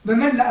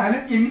በመላ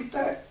ዓለም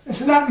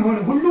እስላም የሆነ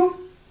ሁሉ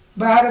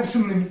በአረብ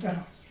ስም ነው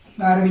የሚጠራው፣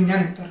 በአረብኛ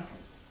ነው የሚጠራው፣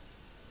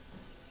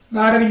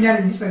 በአረብኛ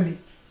ነው የሚጸልይ፣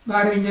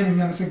 በአረብኛ ነው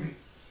የሚያመሰግን።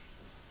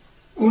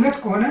 እውነት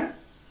ከሆነ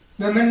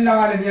በመላው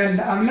ዓለም ያለ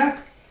አምላክ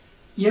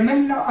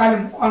የመላው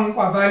ዓለም ቋንቋ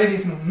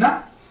ባለቤት ነው እና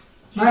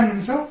ማንም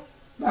ሰው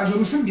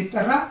በአገሩ ስም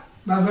ቢጠራ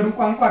በአገሩ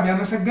ቋንቋ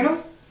ቢያመሰግነው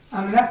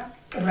አምላክ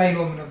ቅር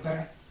አይለውም ነበረ።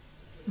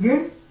 ግን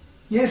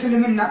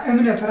የእስልምና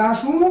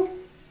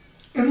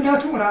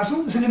እምነቱ ራሱ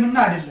እስልምና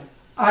አይደለም፣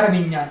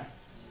 አረብኛ ነው።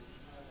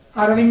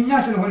 አረብኛ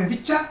ስለሆነ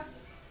ብቻ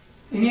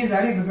እኔ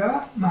ዛሬ ብገባ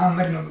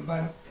መሐመድ ነው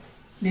የሚባለው፣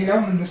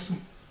 ሌላውም እንደሱ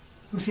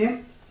ሁሴን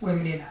ወይም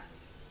ሌላ።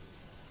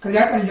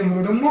 ከዚያ ቀን ጀምሮ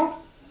ደግሞ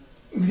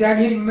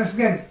እግዚአብሔር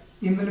ይመስገን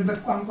የምልበት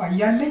ቋንቋ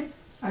እያለኝ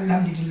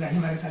አልሐምዱሊላህ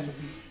ማለት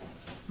አለብኝ፣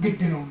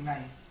 ግድ ነውና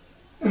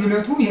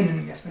እምነቱ ይሄንን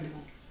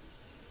የሚያስፈልገው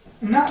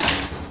እና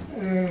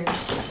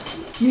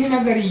ይህ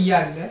ነገር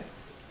እያለ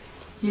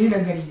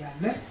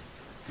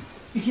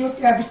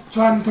ኢትዮጵያ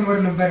ብቻዋን ትኖር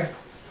ነበር።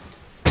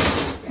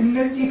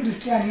 እነዚህ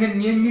ክርስቲያን ነን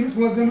የሚሉት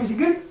ወገኖች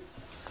ግን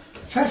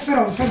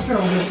ሰርስረው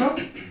ገብተው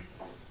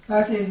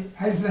አፄ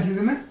ኃይለ ሥላሴ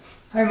ዘመን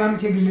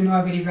ሃይማኖት የግል ነው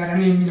አገሬ ጋር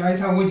ነው የሚለው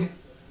አይታወጀ።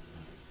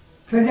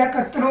 ከዚያ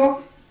ቀጥሎ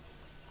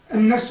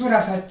እነሱ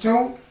ራሳቸው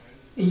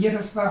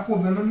እየተስፋፉ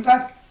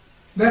በመምጣት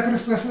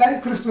በክርስቶስ ላይ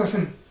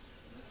ክርስቶስን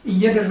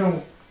እየደረቡ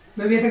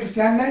በቤተ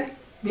ክርስቲያን ላይ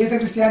ቤተ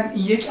ክርስቲያን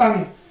እየጫኑ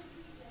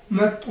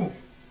መጡ።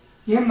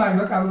 ይህም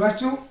አልበቃ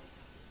ብሏቸው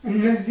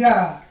እነዚያ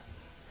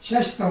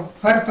ሸሽተው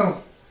ፈርተው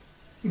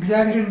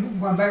እግዚአብሔርን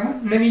እንኳን ባይሆን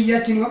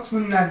ነቢያችን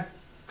ይወቅሱናል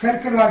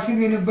ከልክለዋል ሲሉ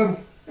የነበሩ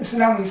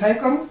እስላሞች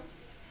ሳይቀሩ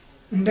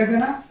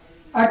እንደገና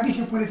አዲስ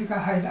የፖለቲካ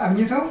ኃይል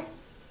አግኝተው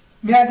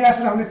ሚያዝያ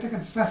 12 ቀን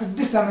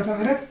 66 ዓመተ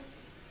ምህረት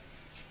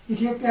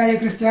ኢትዮጵያ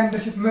የክርስቲያን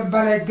ደሴት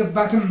መባል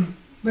አይገባትም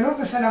ብለው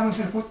በሰላማዊ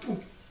ሰልፍ ወጡ።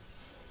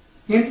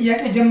 ይህን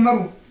ጥያቄ ጀመሩ።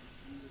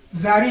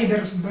 ዛሬ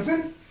የደረሱበትን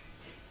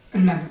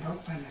እናንተ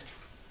ታውቁታላችሁ።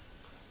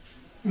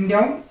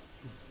 እንዲያውም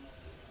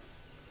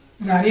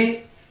ዛሬ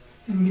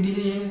እንግዲህ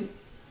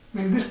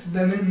መንግስት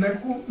በምን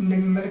መልኩ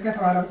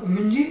እንደሚመለከተው አላውቅም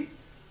እንጂ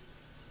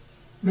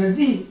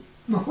በዚህ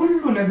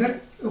በሁሉ ነገር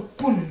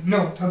እኩል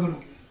ነው ተብሎ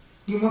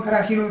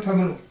ዲሞክራሲ ነው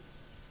ተብሎ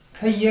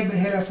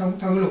ከየብሔረሰቡ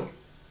ተብሎ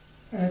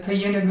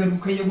ከየነገዱ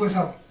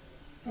ከየጎሳው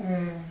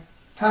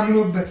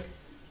ታምኖበት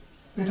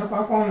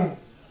የተቋቋመው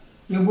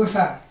የጎሳ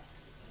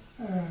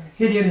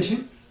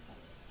ፌዴሬሽን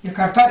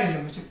የካርታ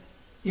አይደለም መቼም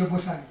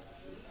የጎሳ ነው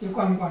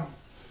የቋንቋ ነው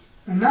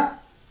እና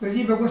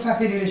በዚህ በጎሳ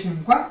ፌዴሬሽን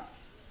እንኳን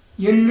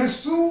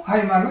የነሱ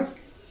ሃይማኖት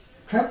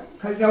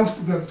ከዚያ ውስጥ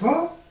ገብቶ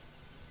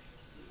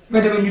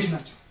መደበኞች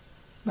ናቸው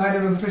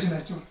ባለመብቶች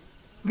ናቸው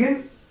ግን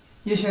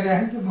የሸሪዓ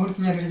ህግ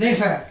በሁለተኛ ደረጃ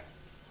ይሰራል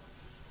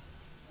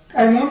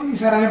ቀድሞም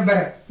ይሰራ ነበር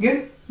ግን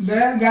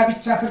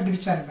በጋብቻ ፍርድ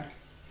ብቻ ነበር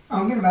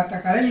አሁን ግን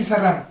በአጠቃላይ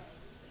ይሰራ ነው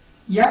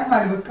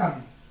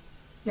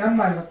ያም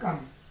አልበቃም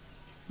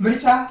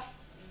ምርጫ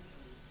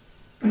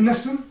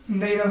እነሱም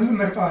እንደሌላው ህዝብ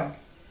መርጠዋል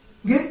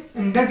ግን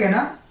እንደገና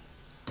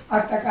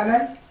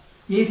አጠቃላይ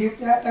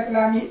የኢትዮጵያ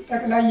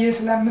ጠቅላይ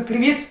የእስላም ምክር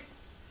ቤት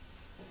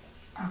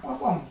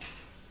አቋቋሙ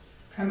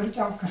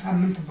ከምርጫው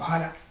ከሳምንት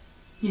በኋላ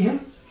ይህም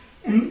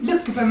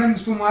ልክ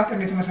በመንግስቱ መዋቅር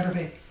የተመሰረተ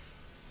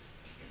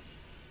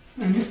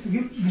መንግስት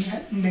ግን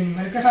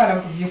እንደሚመለከት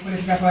አላውቅም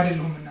የፖለቲካ ሰው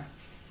አይደለሁምና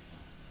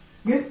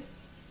ግን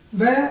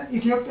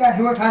በኢትዮጵያ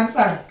ህይወት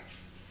አንፃር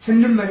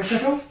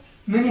ስንመለከተው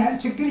ምን ያህል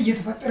ችግር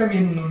እየተፈጠረ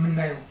መሆኑን ነው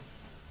የምናየው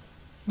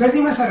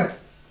በዚህ መሰረት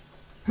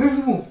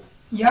ህዝቡ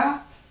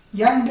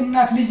የአንድ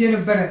እናት ልጅ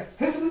የነበረ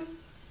ህዝብ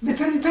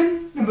ብትንትን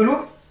ብሎ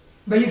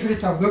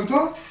በየስርቻው ገብቶ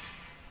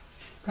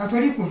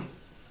ካቶሊኩም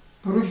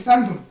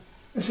ፕሮቴስታንቱም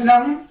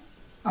እስላሙም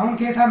አሁን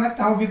ከየት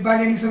መጣው ቢባል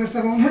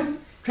የሰበሰበውን ህዝብ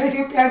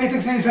ከኢትዮጵያ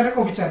ቤተክርስቲያን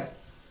የሰረቀው ብቻ ነው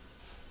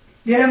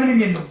ሌላ ምንም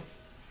የለው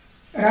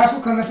ራሱ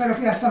ከመሰረቱ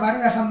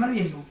ያስተማረው ያሳመነው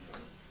የለው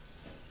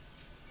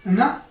እና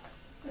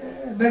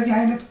በዚህ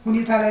አይነት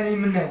ሁኔታ ላይ ነው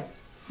የምናየው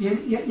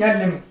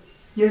ያለነው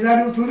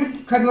የዛሬው ትውልድ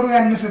ከዶሮ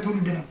ያነሰ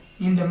ትውልድ ነው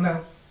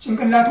እንደማየው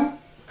ጭንቅላቱ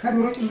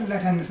ከዶሮ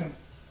ጭንቅላት ያነሰ ነው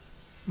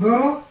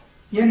ዶሮ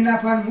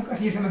የእናቷን ሙቀት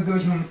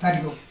እየተመገበች ነው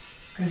የምታድገው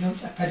ከዛው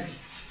ጫታድግ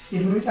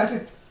የዶሮ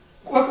ጫጭት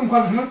ቆቅ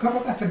እንኳን ብትኖር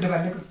ከቆቅ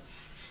አትደባለቅም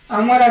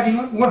አሞራ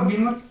ቢኖር ወፍ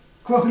ቢኖር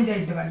ከወፍ ልጅ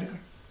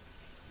አይደባለቅም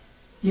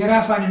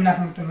የራሷን እናት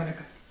ነው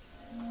የምትመለከት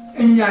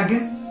እኛ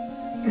ግን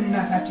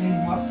እናታችንን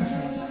ማወቅ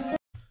ተስኖናል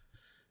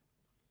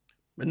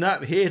እና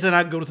ይሄ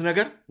የተናገሩት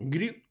ነገር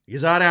እንግዲህ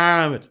የዛሬ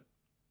 20 ዓመት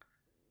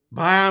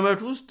በ20 ዓመት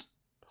ውስጥ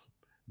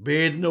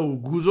በሄድነው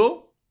ጉዞ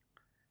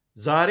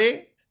ዛሬ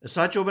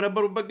እሳቸው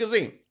በነበሩበት ጊዜ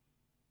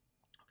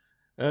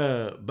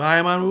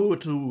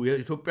በሃይማኖቱ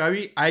ኢትዮጵያዊ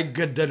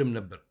አይገደልም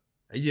ነበር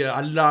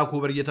የአላህ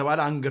አክበር እየተባለ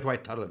አንገቱ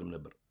አይታረድም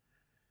ነበር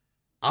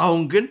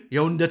አሁን ግን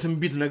ያው እንደ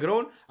ትንቢት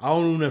ነግረውን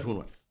አሁን እውነት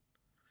ሆኗል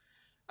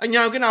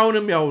እኛ ግን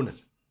አሁንም ያውነን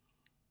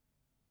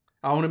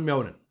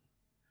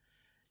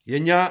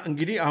የኛ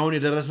እንግዲህ አሁን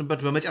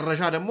የደረስንበት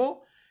በመጨረሻ ደግሞ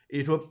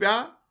ኢትዮጵያ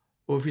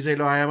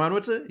ኦፊሴላዊ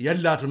ሃይማኖት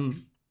የላትም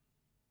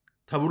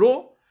ተብሎ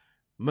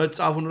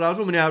መጻፉን ራሱ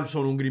ምን ያህል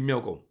ሰው ነው እንግዲህ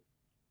የሚያውቀው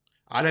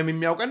ዓለም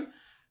የሚያውቀን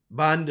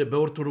በአንድ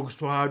በኦርቶዶክስ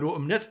ተዋህዶ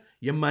እምነት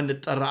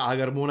የማንጠራ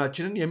አገር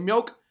መሆናችንን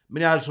የሚያውቅ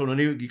ምን ያህል ሰው ነው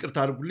እኔ ይቅርታ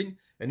አድርጉልኝ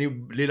እኔ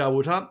ሌላ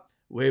ቦታ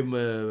ወይም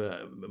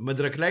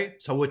መድረክ ላይ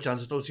ሰዎች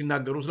አንስተው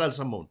ሲናገሩ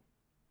ስላልሰማው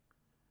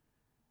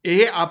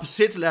ይሄ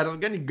አፕሴት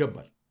ሊያደርገን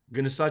ይገባል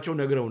ግን እሳቸው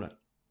ነግረውናል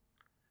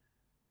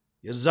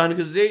የዛን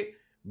ጊዜ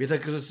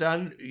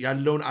ቤተክርስቲያን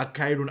ያለውን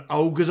አካሄዱን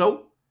አውግዘው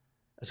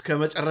እስከ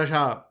መጨረሻ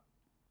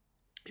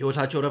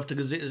ህይወታቸው ረፍት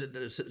ጊዜ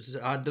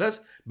ድረስ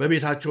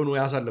በቤታቸው ነው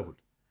ያሳለፉት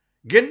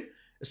ግን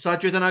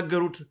እሳቸው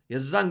የተናገሩት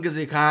የዛን ጊዜ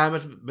ከ20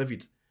 ዓመት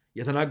በፊት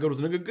የተናገሩት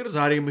ንግግር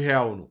ዛሬም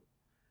ሕያው ነው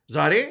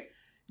ዛሬ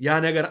ያ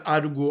ነገር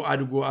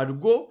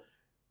አድጎ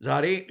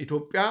ዛሬ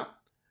ኢትዮጵያ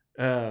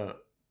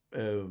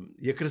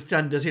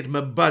የክርስቲያን ደሴት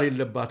መባል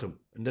የለባትም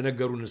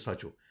እንደነገሩን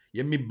እሳቸው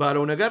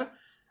የሚባለው ነገር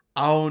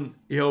አሁን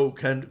ይሄው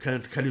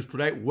ከሊስቱ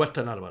ላይ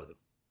ወጥተናል ማለት ነው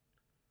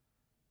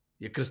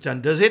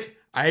የክርስቲያን ደሴት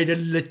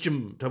አይደለችም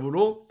ተብሎ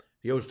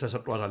ይሄው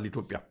ተሰጥቷታል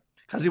ኢትዮጵያ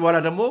ከዚህ በኋላ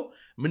ደግሞ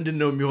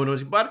ምንድነው የሚሆነው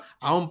ሲባል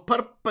አሁን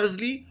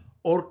ፐርፐስሊ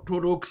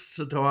ኦርቶዶክስ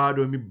ተዋህዶ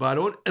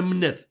የሚባለውን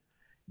እምነት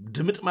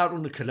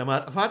ድምጥማጡን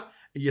ለማጥፋት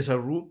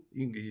እየሰሩ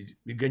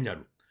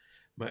ይገኛሉ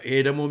ይሄ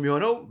ደግሞ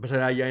የሚሆነው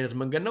በተለያየ አይነት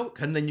መንገድ ነው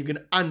ከነኚህ ግን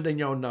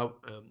አንደኛውና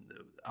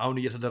አሁን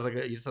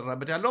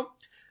እየተሰራበት ያለው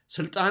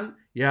ስልጣን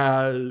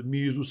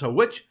የሚይዙ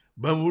ሰዎች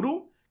በሙሉ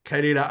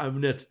ከሌላ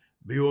እምነት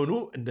ቢሆኑ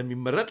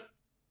እንደሚመረጥ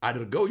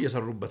አድርገው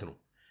እየሰሩበት ነው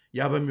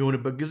ያ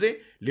በሚሆንበት ጊዜ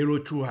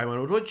ሌሎቹ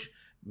ሃይማኖቶች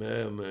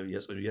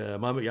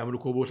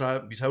የአምልኮ ቦታ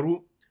ቢሰሩ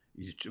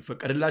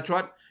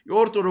ይፈቀድላቸዋል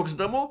የኦርቶዶክስ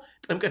ደግሞ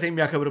ጥምቀት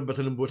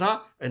የሚያከብርበትን ቦታ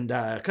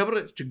እንዳያከብር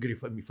ችግር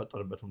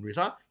የሚፈጠርበት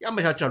ሁኔታ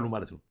ያመቻቻሉ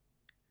ማለት ነው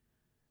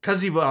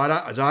ከዚህ በኋላ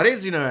ዛሬ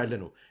እዚህ ነው ያለ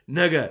ነው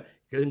ነገ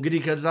እንግዲህ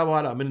ከዛ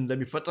በኋላ ምን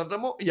እንደሚፈጠር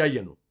ደግሞ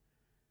እያየን ነው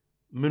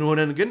ምን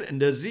ሆነን ግን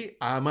እንደዚህ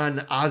አማን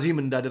አዚም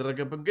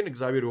እንዳደረገብን ግን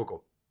እግዚአብሔር ይወቀው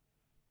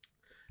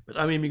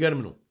በጣም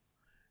የሚገርም ነው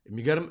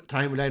የሚገርም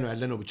ታይም ላይ ነው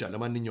ያለ ነው ብቻ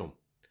ለማንኛውም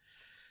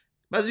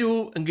በዚሁ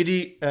እንግዲህ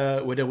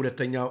ወደ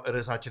ሁለተኛው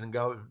ርዕሳችን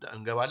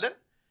እንገባለን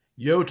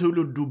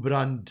የትውልዱ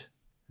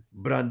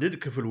ብራንድድ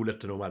ክፍል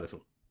 2 ነው ማለት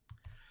ነው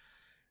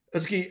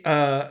እስኪ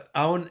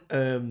አሁን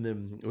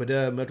ወደ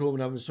 100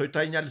 ምናምን ሰው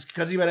ይታየኛል እስኪ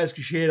ከዚህ በላይ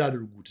እስኪ ሼር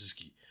አድርጉት እስኪ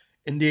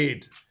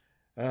እንዴት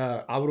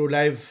አብሮ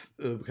ላይቭ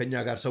ከኛ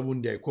ጋር ሰው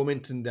እንዲያይ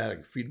ኮሜንት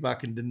እንዲያደርግ ፊድባክ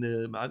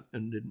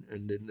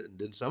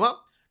እንድንሰማ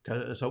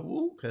ከሰው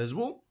ከህዝቡ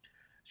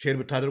ሼር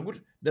ብታደርጉት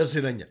ደስ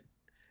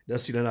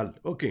ይለናል።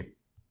 ኦኬ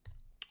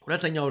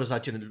ሁለተኛው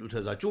ርዕሳችን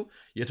ልተዛችሁ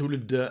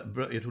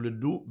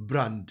የትውልዱ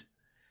ብራንድ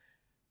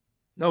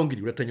ነው።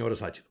 እንግዲህ ሁለተኛው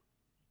ርዕሳችን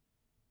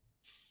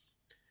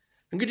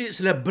እንግዲህ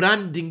ስለ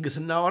ብራንዲንግ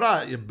ስናወራ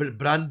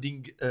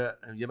ብራንዲንግ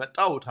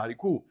የመጣው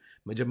ታሪኩ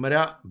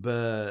መጀመሪያ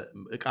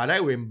በእቃ ላይ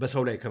ወይም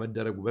በሰው ላይ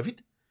ከመደረጉ በፊት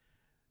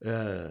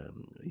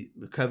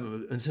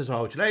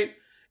እንስሳዎች ላይ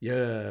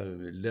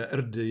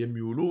ለእርድ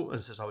የሚውሉ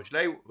እንስሳዎች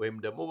ላይ ወይም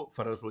ደግሞ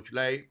ፈረሶች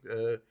ላይ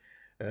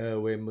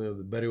ወይም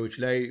በሬዎች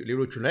ላይ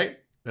ሌሎቹ ላይ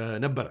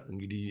ነበር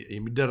እንግዲህ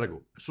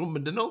የሚደረገው። እሱም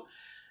ምንድነው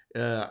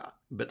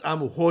በጣም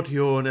ሆት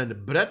የሆነን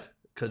ብረት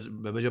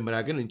በመጀመሪያ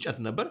ግን እንጨት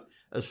ነበር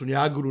እሱን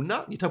ያግሉና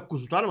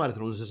ይተኩሱታል ማለት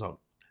ነው እንስሳው።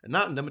 እና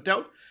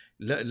እንደምታዩት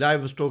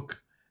ላይቭ ስቶክ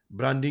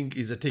ብራንዲንግ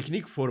is a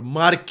technique for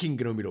marking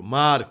ነው የሚለው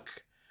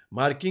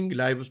ማርኪንግ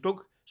ላይቭ ስቶክ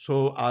so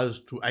as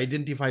to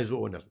identify the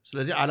owner።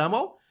 ስለዚህ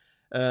ዓላማው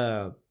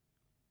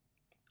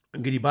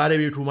እንግዲህ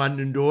ባለቤቱ ማን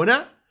እንደሆነ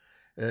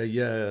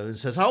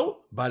የእንስሳው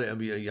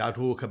ያቶ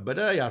ከበደ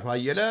ያቶ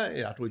አየለ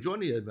ያቶ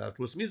ጆን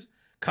ያቶ ስሚዝ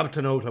ከብት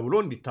ነው ተብሎ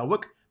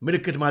እንዲታወቅ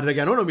ምልክት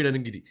ማድረጊያ ነው የሚለን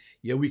እንግዲህ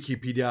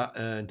የዊኪፒዲያ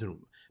እንትኑ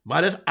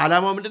ማለት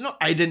ዓላማው ምንድነው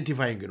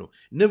አይደንቲፋይንግ ነው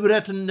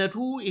ንብረትነቱ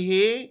ይሄ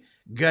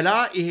ገላ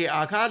ይሄ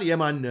አካል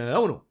የማን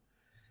ነው።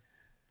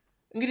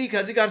 እንግዲህ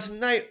ከዚህ ጋር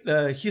ስናይ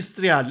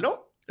ሂስትሪ አለው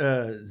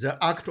the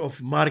act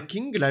of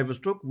marking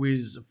livestock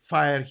with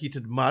fire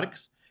heated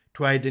marks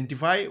to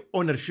identify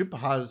ownership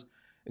has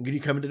እንግዲህ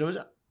ከምንድነው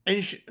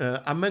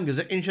among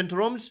the ancient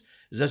Romans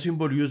the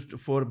symbol used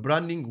for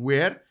branding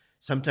were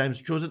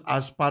sometimes chosen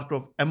as part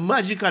of a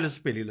magical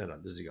spell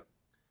ይለናል እዚህ ጋር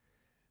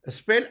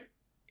spell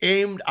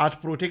aimed at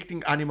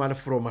protecting animal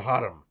from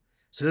harm።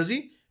 ስለዚህ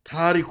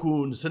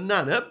ታሪኩን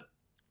ስናነብ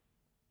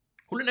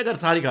ሁሉ ነገር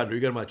ታሪክ አለው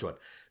ይገርማቸዋል።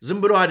 ዝም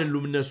ብለው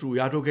አይደሉም እነሱ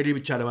ያቶ ገሌ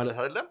ብቻ ለማለት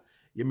አይደለም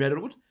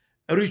የሚያደርጉት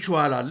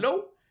ሪቹዋል አለው።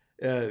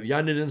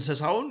 ያንን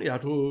እንስሳውን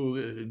ያቶ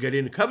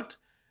ገሌን ከብት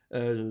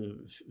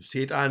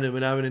ሰይጣን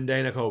ምናምን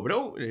እንዳይነካው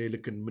ብለው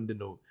ልክ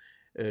ምንድነው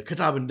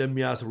ክታብ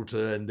እንደሚያስሩት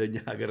እንደኛ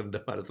ሀገር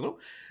እንደማለት ነው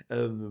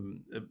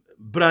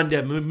ብራንድ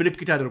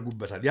ምልክት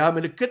ያደርጉበታል። ያ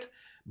ምልክት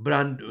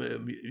ብራንድ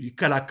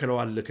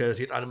ይከላከለዋል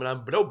ከሰይጣን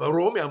ምናምን ብለው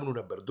በሮም ያምኑ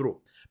ነበር ድሮ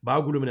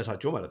በአጉል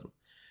እምነታቸው ማለት ነው።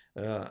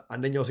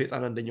 አንደኛው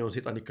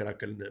ሰይጣን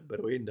ይከላከል ነበር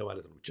ወይ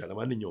እንደማለት ነው። ብቻ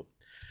ለማንኛውም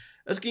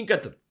እስኪ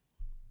እንቀጥል።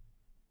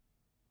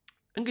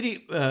 እንግዲህ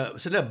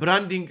ስለ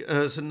ብራንዲንግ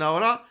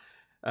ስናወራ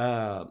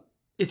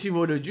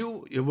ኤቲሞሎጂው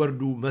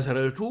የወርዱ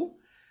መሰረቱ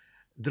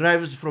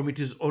derives from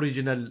its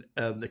original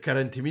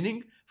current meaning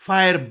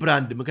fire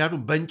brand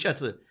ምክንያቱም በእንጨት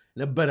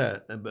ነበረ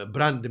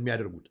ብራንድ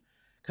የሚያደርጉት።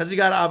 ከዚህ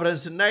ጋር አብረን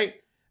ስናይ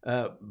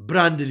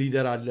ብራንድ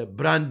ሊደር አለ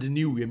ብራንድ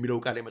ኒው የሚለው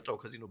ቃል የመጣው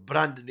ከዚህ ነው።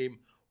 ብራንድ ኔም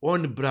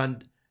ኦን ብራንድ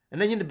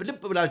እነኝን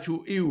ልብ ብላችሁ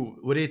እዩ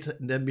ወዴት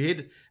እንደሚሄድ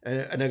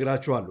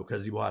እነግራችኋለሁ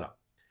ከዚህ በኋላ።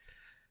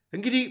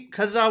 እንግዲህ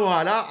ከዛ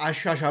በኋላ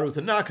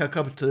አሻሻሉትና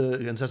ከከብት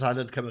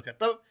እንስሳነት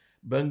ከመከተብ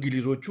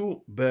በእንግሊዞቹ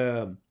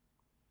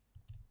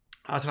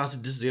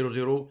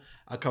በ1600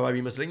 አካባቢ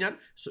ይመስለኛል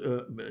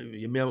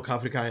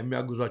ከአፍሪካ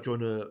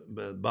የሚያጉዟቸውን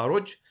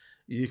ባሮች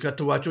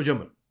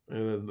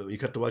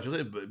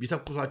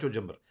ቢተኩሷቸው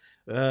ጀመር።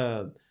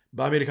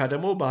 በአሜሪካ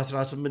ደግሞ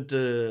በ1840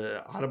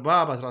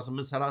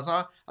 በ1830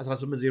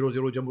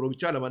 1800 ጀምሮ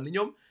ብቻ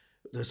ለማንኛውም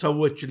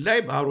ሰዎችን ላይ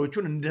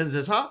ባሮቹን እንደ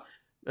እንስሳ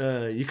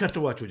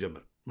ይከትቧቸው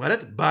ጀመር።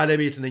 ማለት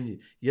ባለቤት ነኝ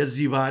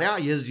የዚህ ባሪያ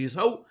የዚህ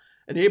ሰው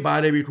እኔ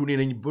ባለቤቱ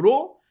ነኝ ብሎ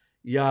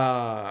ያ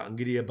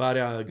እንግዲህ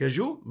የባሪያ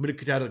ገዢው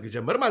ምልክት ያደርግ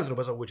ጀመር ማለት ነው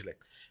በሰዎች ላይ።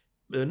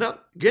 እና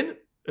ግን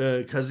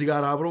ከዚህ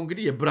ጋር አብሮ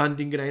እንግዲህ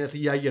የብራንዲንግን አይነት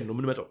እያየን ነው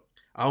የምንመጣው።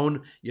 አሁን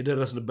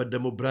የደረስንበት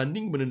ደግሞ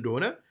ብራንዲንግ ምን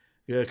እንደሆነ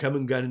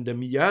ከምን ጋር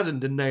እንደሚያያዝ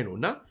እንድናይ ነው።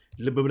 እና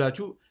ልብ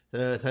ብላችሁ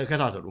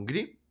ተከታተሉ።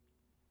 እንግዲህ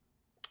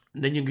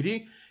እነኚህ እንግዲህ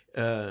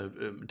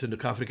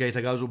ከአፍሪካ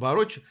የተጋዙ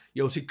ባሮች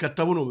ያው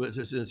ሲከተቡ ነው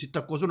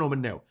ሲተኮሱ ነው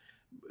የምናየው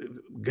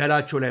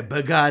ገላቸው ላይ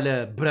በጋለ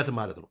ብረት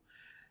ማለት ነው።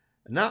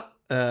 እና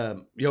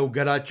ያው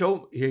ገላቸው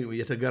ይሄ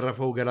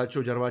የተገረፈው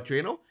ገላቸው ጀርባቸው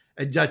ይሄ ነው።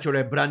 እጃቸው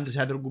ላይ ብራንድ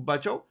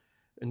ሲያደርጉባቸው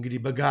እንግዲህ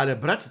በጋለ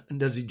ብረት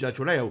እንደዚህ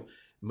እጃቸው ላይ ያው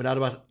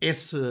ምናልባት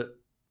ኤስ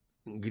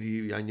እንግዲህ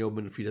ያኛው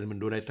ምን ፊደል ምን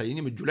እንደሆነ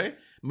አይታየኝም እጁ ላይ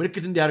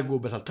ምልክት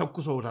እንዲያደርጉበታል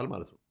ተኩሰውታል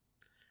ማለት ነው።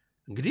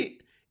 እንግዲህ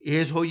ይሄ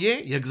ሰውዬ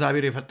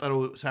የእግዚአብሔር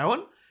የፈጠረው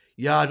ሳይሆን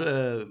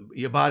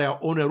የባሪያ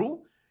ኦነሩ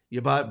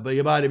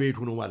የባለቤቱ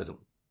ነው ማለት ነው።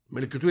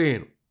 ምልክቱ ይሄ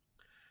ነው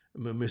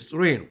ምስጢሩ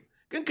ይሄ ነው።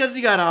 ግን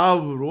ከዚህ ጋር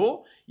አብሮ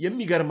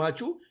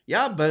የሚገርማችሁ ያ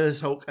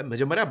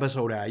መጀመሪያ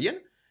በሰው ላይ አየን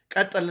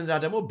ቀጠልና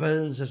ደግሞ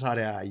በእንስሳ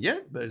ላይ አየን።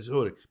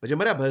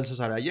 መጀመሪያ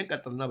በእንስሳ ላይ አየን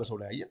ቀጠልና በሰው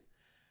ላይ አየን።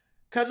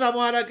 ከዛ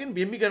በኋላ ግን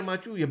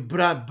የሚገርማችሁ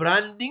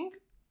የብራንዲንግ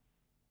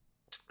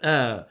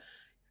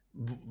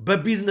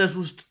በቢዝነስ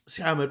ውስጥ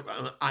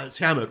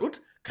ሲያመጡት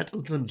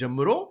ከጥንትም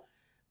ጀምሮ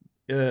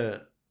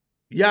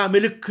ያ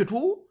ምልክቱ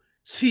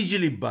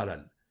ሲጅል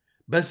ይባላል።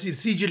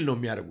 ሲጅል ነው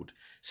የሚያደርጉት።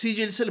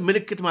 ሲጅል ስል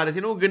ምልክት ማለት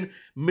ነው። ግን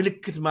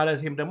ምልክት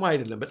ማለትም ደግሞ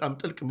አይደለም። በጣም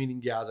ጥልቅ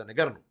ሚኒንግ የያዘ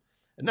ነገር ነው።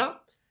 እና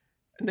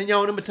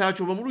እነኛውንም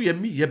የምታያቸው በሙሉ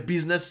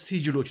የቢዝነስ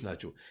ሲጅሎች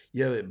ናቸው።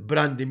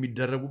 የብራንድ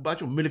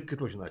የሚደረጉባቸው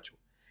ምልክቶች ናቸው።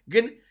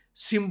 ግን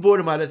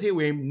ሲምቦል ማለት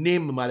ወይም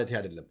ኔም ማለት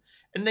አይደለም።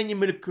 እነኚህ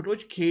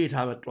ምልክቶች ከየት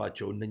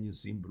አመጧቸው? እነኚህ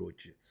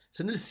ሲምቦሎች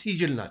ስንል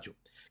ሲጅል ናቸው።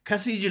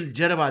 ከሲጅል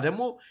ጀርባ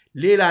ደግሞ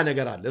ሌላ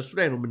ነገር አለ። እሱ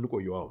ላይ ነው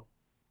የምንቆየው አሁን።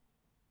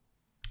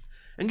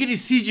 እንግዲህ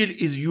ሲጅል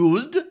ኢዝ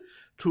ዩዝድ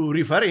ቱ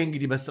ሪፈር።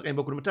 እንግዲህ በስተቀኝ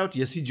በኩል የምታዩት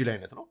የሲጅል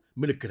አይነት ነው፣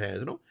 ምልክት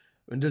አይነት ነው።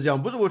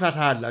 እንደዚያውም ብዙ ቦታ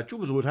ታያላችሁ፣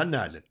 ብዙ ቦታ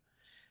እናያለን።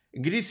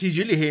 እንግዲህ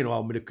ሲጅል ይሄ ነው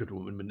አሁን ምልክቱ።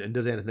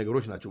 እንደዚህ አይነት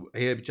ነገሮች ናቸው።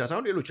 ይሄ ብቻ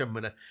ሳይሆን ሌሎች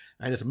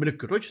አይነት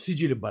ምልክቶች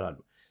ሲጅል ይባላሉ።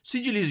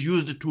 ሲጅል ኢዝ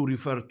ዩዝድ ቱ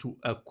ሪፈር ቱ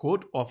አ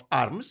ኮድ ኦፍ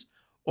አርምስ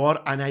ኦር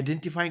አን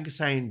አይደንቲፋይንግ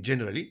ሳይን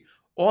ጀነራሊ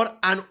ኦር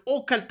አን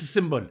ኦከልት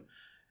ሲምቦል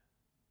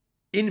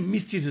ኢን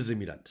ሚስቲሲዝም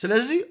ይላል።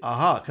 ስለዚህ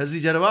ከዚህ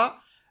ጀርባ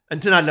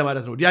እንትን አለ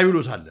ማለት ነው፣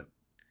 ዲያብሎስ አለ።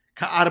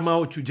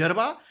 ከአርማዎቹ ጀርባ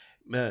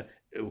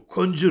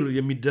ኮንጅር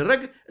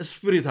የሚደረግ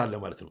ስፒሪት አለ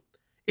ማለት ነው።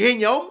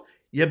 ይሄኛውም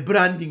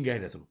የብራንዲንግ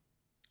አይነት ነው።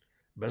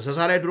 በእንስሳ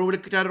ላይ ድሮ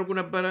ምልክት ያደርጉ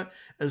ነበረ።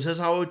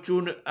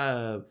 እንስሳዎቹን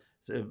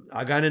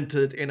አጋንንት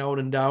ጤናውን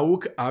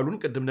እንዳያውክ አሉን፣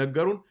 ቅድም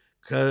ነገሩን።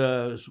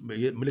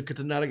 ምልክት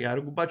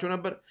ያደርጉባቸው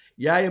ነበር።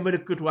 ያ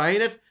የምልክቱ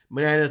አይነት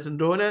ምን አይነት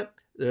እንደሆነ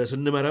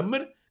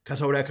ስንመረምር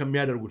ከሰው ላይ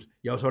ከሚያደርጉት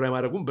ያው ሰው ላይ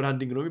ማድረጉም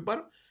ብራንዲንግ ነው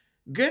የሚባለው።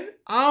 ግን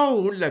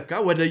አሁን ለካ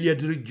ወደ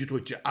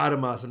የድርጅቶች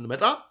አርማ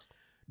ስንመጣ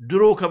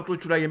ድሮ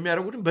ከብቶቹ ላይ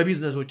የሚያደርጉትን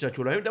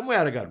በቢዝነሶቻቸው ላይ ደግሞ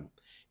ያደርጋሉ።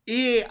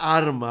 ይሄ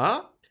አርማ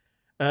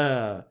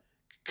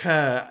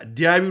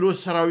ከዲያብሎስ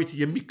ሰራዊት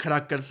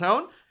የሚከላከል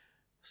ሳይሆን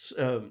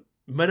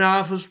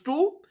መናፍስቱ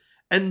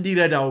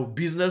እንዲረዳው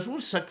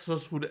ቢዝነሱን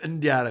ሰክሰስፉል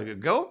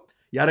እንዲያደርገው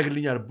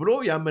ያደርግልኛል ብሎ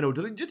ያመነው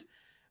ድርጅት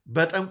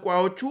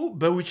በጠንቋዮቹ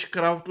በዊች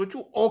ክራፍቶቹ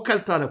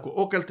ኦከልት አለ እኮ።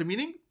 ኦከልት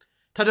ሚኒንግ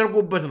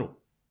ተደርጎበት ነው።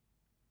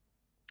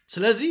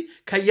 ስለዚህ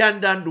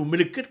ከእያንዳንዱ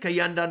ምልክት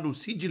ከእያንዳንዱ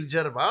ሲጅል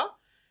ጀርባ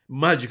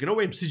ማጂክ ነው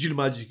ወይም ሲጅል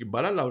ማጂክ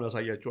ይባላል። አሁን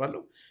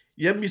አሳያችኋለሁ።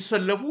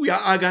 የሚሰለፉ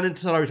የአጋንንት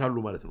ሰራዊት አሉ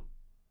ማለት ነው።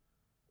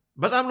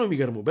 በጣም ነው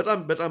የሚገርመው።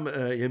 በጣም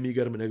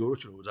የሚገርም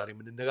ነገሮች ነው ዛሬ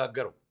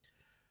የምንነጋገረው።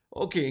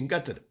 ኦኬ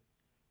እንቀጥል።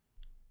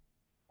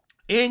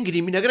 ይሄ እንግዲህ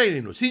የሚነግረን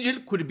ይሄ ነው። ሲጅል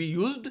ኩድ ቢ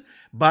ዩዝድ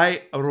ባይ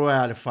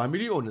ሮያል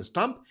ፋሚሊ ኦን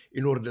ስታምፕ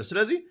ኢን ኦርደር።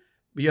 ስለዚህ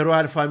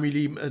የሮያል ፋሚሊ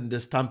እንደ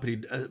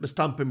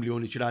ስታምፕም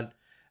ሊሆን ይችላል።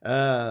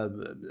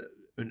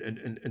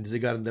 እዚህ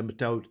ጋር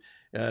እንደምታዩት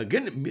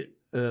ግን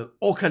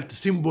ኦከልት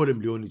ሲምቦልም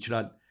ሊሆን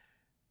ይችላል።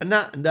 እና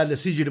እንዳለ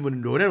ሲጅል ምን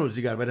እንደሆነ ነው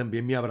እዚህ ጋር በደንብ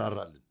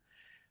የሚያብራራልን።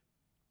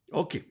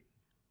 ኦኬ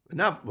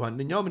እና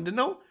ዋነኛው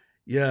ምንድነው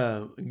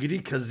እንግዲህ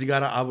ከዚህ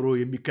ጋር አብሮ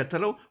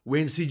የሚከተለው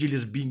ዌን ሲጅል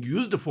ኢዝ ቢንግ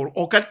ዩዝድ ፎር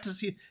ኦከልት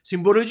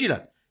ሲምቦሎጂ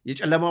ይላል።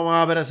 የጨለማ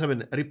ማህበረሰብን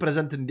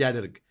ሪፕሬዘንት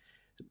እንዲያደርግ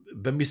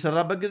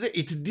በሚሰራበት ጊዜ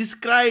ኢት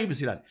ዲስክራይብስ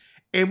ይላል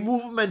ኤ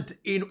ሙቭመንት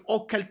ኢን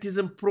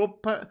ኦከልቲዝም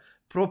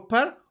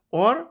ፕሮፐር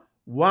ኦር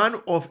ዋን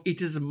ኦፍ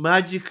ኢትስ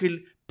ማጂካል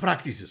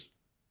ፕራክቲስስ።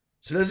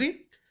 ስለዚህ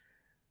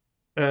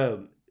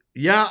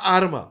ያ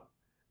አርማ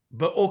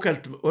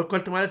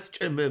በኦከልት ማለት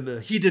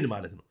ሂድን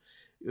ማለት ነው።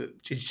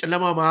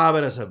 ጨለማ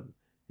ማህበረሰብ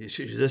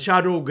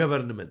ሻዶ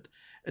ገቨርንመንት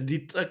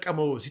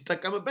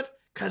ሲጠቀምበት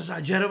ከዛ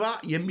ጀርባ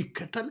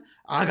የሚከተል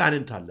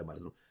አጋንንት አለ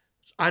ማለት ነው።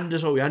 አንድ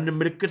ሰው ያንን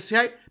ምልክት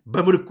ሲያይ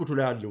በምልክቱ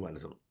ላይ አለ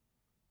ማለት ነው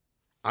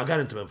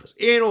አጋንንት መንፈስ።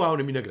 ይሄ ነው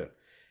አሁን የሚነግረን።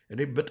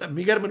 እኔ በጣም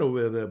የሚገርም ነው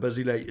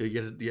በዚህ ላይ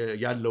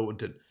ያለው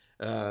እንትን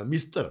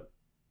ሚስጥር።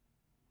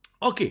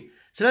 ኦኬ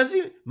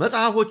ስለዚህ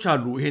መጽሐፎች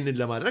አሉ ይሄንን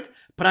ለማድረግ።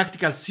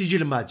 ፕራክቲካል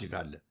ሲጅል ማጂክ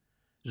አለ።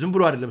 ዝም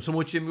ብሎ አይደለም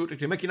ስሞች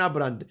የሚወጡት። የመኪና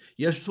ብራንድ፣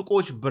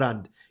 የሱቆች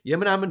ብራንድ፣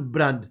 የምናምን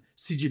ብራንድ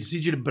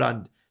ሲጅል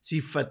ብራንድ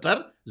ሲፈጠር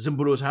ዝም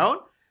ብሎ ሳይሆን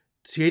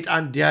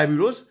ሴጣን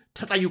ዲያብሎስ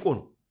ተጠይቆ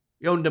ነው።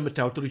 ያው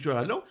እንደምታዩት ሪቹዋል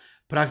አለው።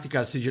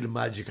 ፕራክቲካል ሲጅል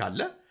ማጂክ አለ፣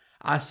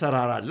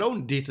 አሰራር አለው።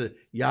 እንዴት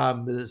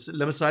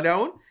ለምሳሌ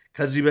አሁን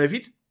ከዚህ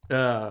በፊት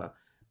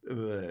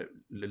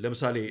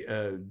ለምሳሌ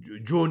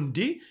ጆን ዲ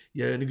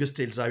የንግስት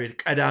ኤልዛቤት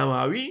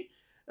ቀዳማዊ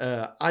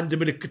አንድ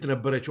ምልክት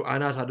ነበረችው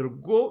አናት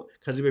አድርጎ።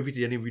 ከዚህ በፊት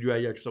የኔ ቪዲዮ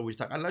ያያችሁ ሰዎች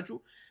ታውቃላችሁ።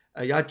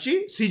 ያቺ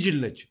ሲጅል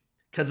ነች።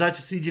 ከዛች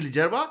ሲጅል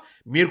ጀርባ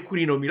ሜርኩሪ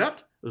ነው የሚላት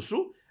እሱ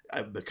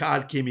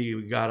ከአልኬሚ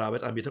ጋር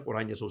በጣም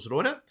የተቆራኘ ሰው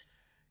ስለሆነ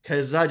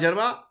ከዛ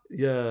ጀርባ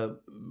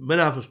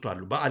መናፍስቱ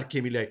አሉ።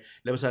 በአልኬሚ ላይ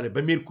ለምሳሌ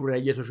በሜርኩሪ ላይ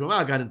እየተሾመ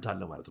አጋንንት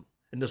አለ ማለት ነው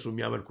እነሱ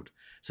የሚያመልኩት።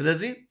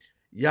 ስለዚህ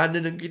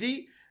ያንን እንግዲህ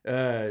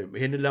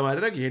ይህንን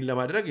ለማድረግ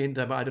ይህን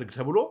አድርግ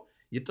ተብሎ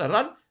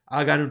ይጠራል።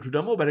 አጋንንቱ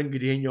ደግሞ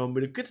በእንግዲህ ይሄኛውን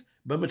ምልክት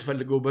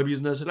በምትፈልገው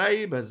በቢዝነስ ላይ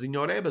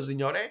በዚህኛው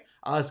ላይ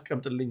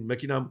አስቀምጥልኝ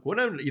መኪናም ከሆነ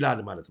ይላል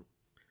ማለት ነው።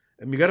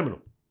 የሚገርም ነው።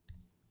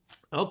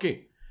 ኦኬ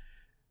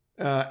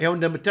ያው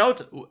እንደምታዩት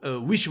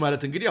ዊች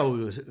ማለት እንግዲህ ያው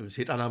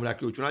ሴጣን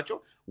አምላኪዎቹ ናቸው።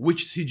 ዊች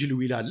ሲጅል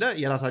ዊል አለ፣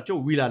 የራሳቸው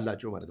ዊል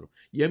አላቸው ማለት ነው።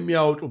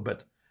 የሚያወጡበት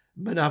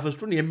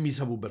መናፍስቱን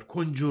የሚሰቡበት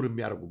ኮንጁር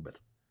የሚያደርጉበት።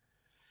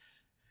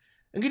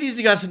 እንግዲህ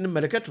እዚህ ጋር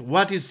ስንመለከት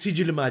ዋት ኢዝ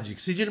ሲጅል ማጂክ?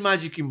 ሲጅል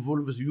ማጂክ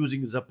ኢንቮልቭስ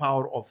ዩዚንግ ዘ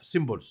ፓወር ኦፍ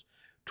ሲምቦልስ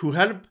ቱ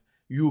ሄልፕ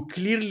ዩ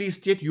ክሊርሊ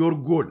ስቴት ዮር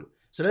ጎል።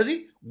 ስለዚህ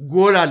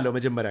ጎል አለው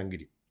መጀመሪያ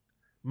እንግዲህ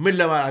ምን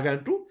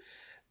ለማጋንቱ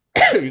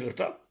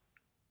ይቅርታ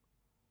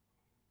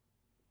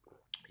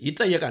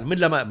ይጠየቃል። ምን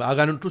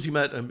አጋንንቱ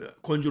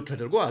ኮንጁር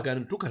ተደርጎ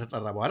አጋንንቱ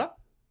ከተጠራ በኋላ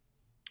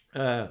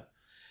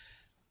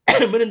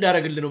ምን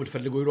እንዳደረግልህ ነው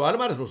የምትፈልገው ይለዋል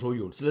ማለት ነው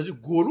ሰውየውን። ስለዚህ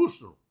ጎሉ እሱ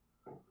ነው።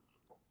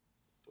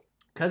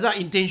 ከዛ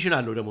ኢንቴንሽን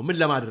አለው ደግሞ ምን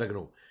ለማድረግ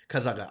ነው።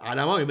 ከዛ ጋር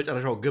ዓላማው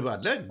የመጨረሻው ግብ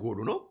አለ፣ ጎሉ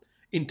ነው።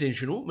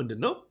 ኢንቴንሽኑ ምንድን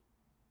ነው?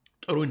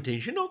 ጥሩ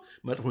ኢንቴንሽን ነው፣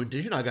 መጥፎ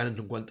ኢንቴንሽን፣ አጋንንት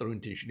እንኳን ጥሩ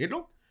ኢንቴንሽን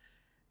የለው።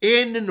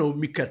 ይህንን ነው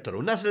የሚከተለው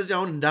እና ስለዚህ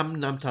አሁን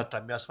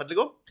እንዳምናምታታ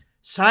የሚያስፈልገው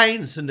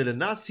ሳይን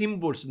ስንልና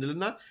ሲምቦል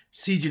ስንልና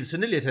ሲጅል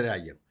ስንል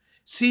የተለያየ ነው።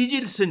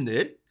 ሲጅል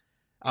ስንል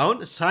አሁን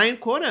ሳይን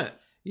ከሆነ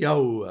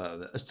ያው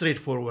ስትሬት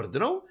ፎርወርድ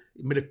ነው፣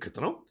 ምልክት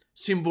ነው።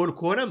 ሲምቦል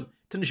ከሆነም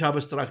ትንሽ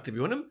አብስትራክት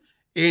ቢሆንም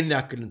ይህን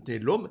ያክል እንትን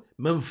የለውም፣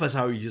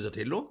 መንፈሳዊ ይዘት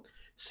የለውም።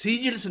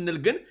 ሲጅል ስንል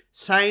ግን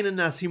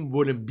ሳይንና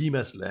ሲምቦልን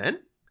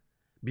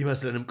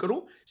ቢመስለንም ቅሉ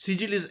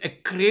ሲጅል is a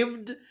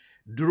craved,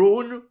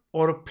 drawn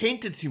or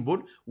painted symbol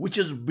which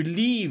is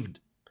believed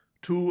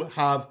to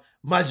have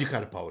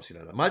magical powers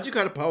ይላል።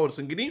 magical powers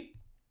እንግዲህ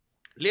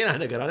ሌላ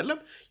ነገር አይደለም፣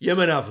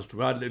 የመናፍስቱ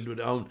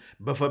አሁን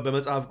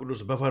በመጽሐፍ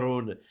ቅዱስ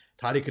በፈርዖን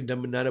ታሪክ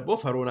እንደምናነበው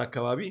ፈርዖን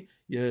አካባቢ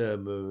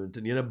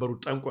የነበሩት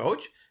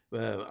ጠንቋዮች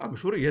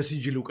አምሹር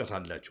የሲጅል እውቀት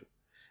አላቸው።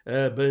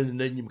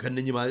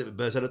 ከነኝም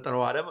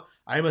በሰለጠነው ዓለም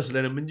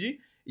አይመስለንም እንጂ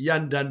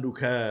እያንዳንዱ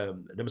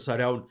ለምሳሌ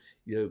አሁን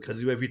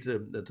ከዚህ በፊት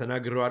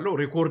ተናግሬዋለሁ፣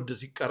 ሪኮርድ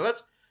ሲቀረጽ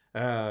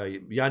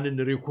ያንን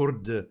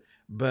ሪኮርድ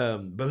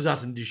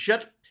በብዛት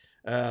እንዲሸጥ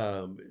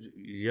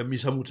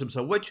የሚሰሙትም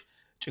ሰዎች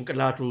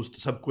ጭንቅላቱ ውስጥ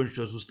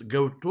ሰብኮንሽስ ውስጥ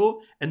ገብቶ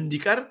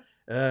እንዲቀር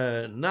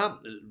እና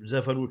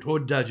ዘፈኑ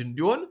ተወዳጅ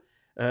እንዲሆን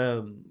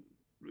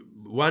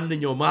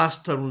ዋነኛው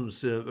ማስተሩን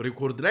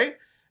ሪኮርድ ላይ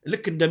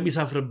ልክ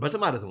እንደሚሰፍርበት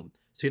ማለት ነው።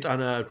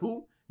 ሰይጣናቱ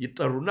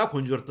ይጠሩና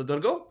ኮንጀር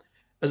ተደርገው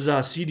እዛ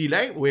ሲዲ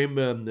ላይ ወይም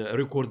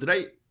ሪኮርድ ላይ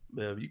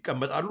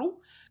ይቀመጣሉ።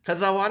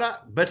 ከዛ በኋላ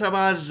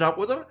በተባዛ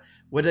ቁጥር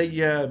ወደ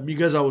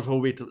የሚገዛው ሰው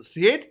ቤት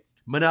ሲሄድ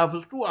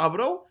መናፍስቱ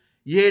አብረው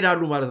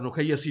ይሄዳሉ ማለት ነው፣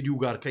 ከየሲዲው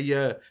ጋር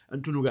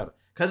ከየእንትኑ ጋር።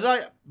 ከዛ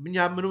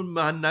እኛ ምንም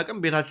አናቅም፣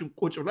 ቤታችን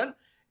ቁጭ ብለን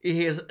ይሄ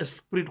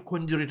ስፕሪት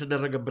ኮንጀር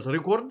የተደረገበት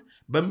ሪኮርድ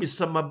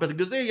በሚሰማበት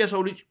ጊዜ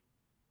የሰው ልጅ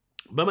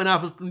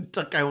በመናፍስቱ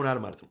እንዲጠቃ ይሆናል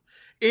ማለት ነው።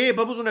 ይሄ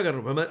በብዙ ነገር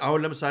ነው።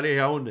 አሁን ለምሳሌ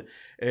አሁን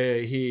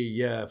ይሄ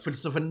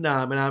የፍልስፍና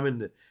ምናምን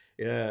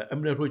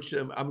እምነቶች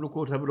አምልኮ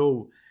ተብለው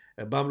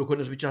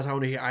በአምልኮነት ብቻ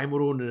ሳይሆን ይሄ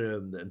አይምሮን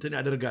እንትን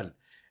ያደርጋል፣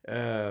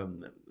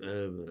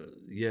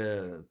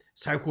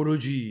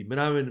 የሳይኮሎጂ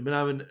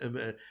ምናምን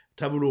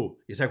ተብሎ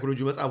የሳይኮሎጂ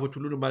መጽሐፎች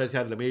ሁሉንም ማለት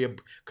ያለም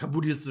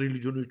ከቡዲስት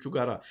ሪሊጅኖቹ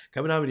ጋር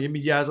ከምናምን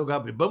የሚያያዘው ጋር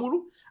በሙሉ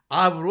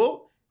አብሮ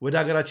ወደ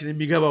ሀገራችን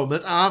የሚገባው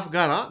መጽሐፍ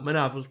ጋር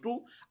መናፍስቱ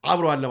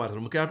አብሮ አለ ማለት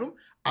ነው። ምክንያቱም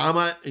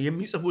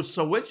የሚጽፉት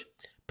ሰዎች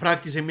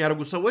ፕራክቲስ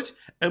የሚያደርጉት ሰዎች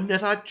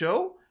እምነታቸው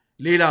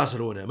ሌላ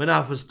ስለሆነ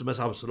መናፍስት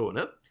መሳብ ስለሆነ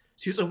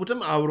ሲጽፉትም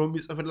አብሮ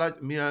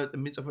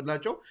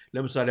የሚጽፍላቸው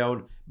ለምሳሌ አሁን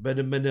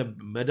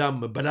መዳም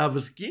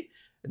በላቭስኪ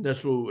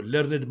እነሱ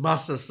ለርንድ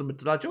ማስተርስ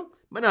የምትላቸው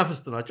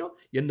መናፍስት ናቸው።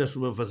 የእነሱ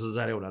መንፈስ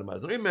ዛሬ ይሆናል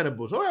ማለት ነው።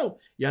 የሚያነበው ሰው ያው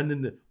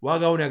ያንን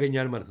ዋጋውን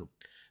ያገኛል ማለት ነው።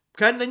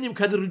 ከእነኝም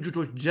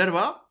ከድርጅቶች ጀርባ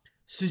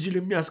ሲጅል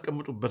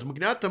የሚያስቀምጡበት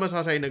ምክንያት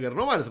ተመሳሳይ ነገር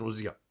ነው ማለት ነው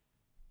እዚያ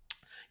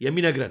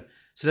የሚነግረን።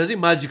 ስለዚህ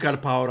ማጂካል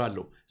ፓወር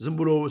አለው፣ ዝም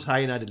ብሎ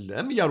ሳይን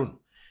አይደለም እያሉ ነው።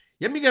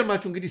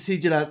 የሚገርማችሁ እንግዲህ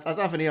ሲጅል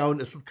አጻጻፍ እኔ አሁን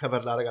እሱ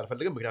ከበር ላደርግ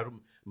አልፈልግም፣ ምክንያቱም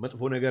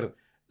መጥፎ ነገር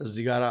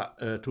እዚህ ጋር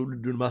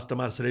ትውልዱን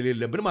ማስተማር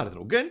ስለሌለብን ማለት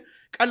ነው። ግን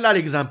ቀላል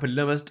ኤግዛምፕል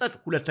ለመስጠት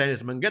ሁለት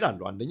አይነት መንገድ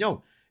አለው። አንደኛው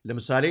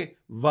ለምሳሌ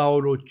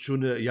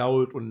ቫውሎቹን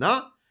ያወጡና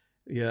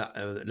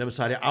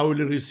ለምሳሌ I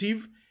will receive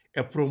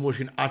a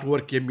promotion at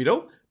work የሚለው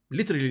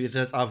ሊትራሊ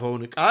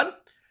የተጻፈውን ቃል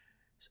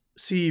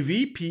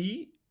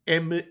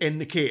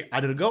CVPMNK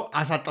አድርገው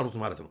አሳጠሩት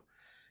ማለት ነው።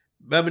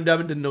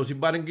 በምንድን ነው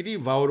ሲባል እንግዲህ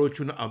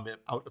ቫውሎቹን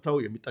አውጥተው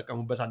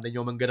የሚጠቀሙበት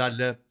አንደኛው መንገድ አለ።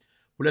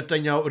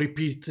 ሁለተኛው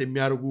ሪፒት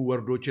የሚያደርጉ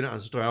ወርዶችን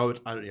አንስተው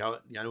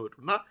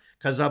ያወጡና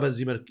ከዛ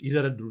በዚህ መልክ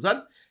ይደረድሩታል።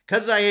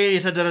 ከዛ ይሄ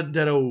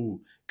የተደረደረው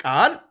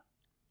ቃል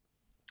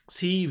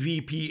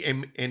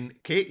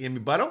CVPMNK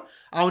የሚባለው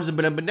አሁን ዝም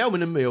ብለን ብናየው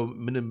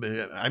ምንም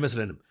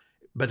አይመስለንም።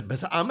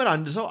 በተአምር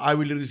አንድ ሰው I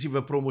will receive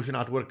a promotion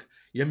at work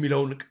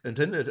የሚለውን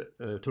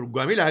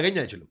ትርጓሜ ላያገኝ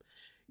አይችልም።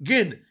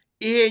 ግን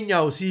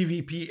ይሄኛው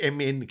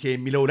CVPMNK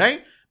የሚለው ላይ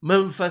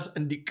መንፈስ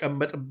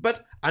እንዲቀመጥበት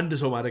አንድ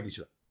ሰው ማድረግ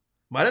ይችላል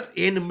ማለት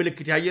ይህን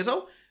ምልክት ያየ ሰው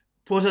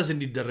ፕሮሰስ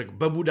እንዲደረግ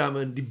በቡዳ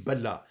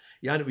እንዲበላ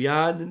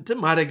ያንንትን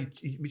ማድረግ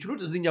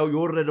የሚችሉት እዚኛው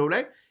የወረደው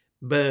ላይ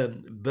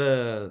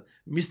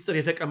በሚስጥር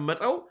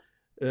የተቀመጠው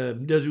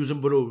እንደዚሁ ዝም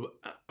ብሎ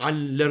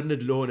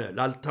አንለርንድ ለሆነ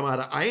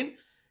ላልተማረ አይን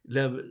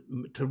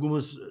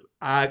ትርጉሙን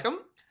አያውቅም።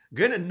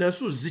 ግን እነሱ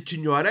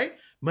ዝችኛዋ ላይ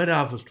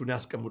መናፍስቱን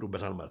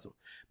ያስቀምጡበታል ማለት ነው።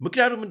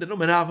 ምክንያቱም ምንድነው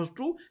መናፍስቱ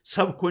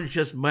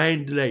ሰብኮንሽስ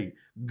ማይንድ ላይ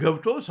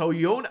ገብቶ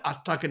ሰውየውን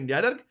አታክ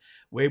እንዲያደርግ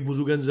ወይ ብዙ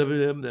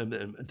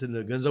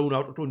ገንዘቡን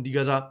አውጥቶ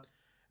እንዲገዛ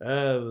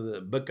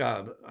በቃ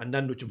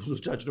አንዳንዶች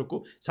ብዙዎቻችን እኮ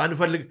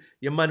ሳንፈልግ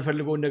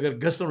የማንፈልገውን ነገር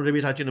ገዝተን ወደ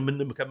ቤታችን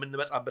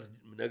ከምንመጣበት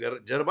ነገር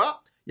ጀርባ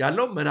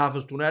ያለው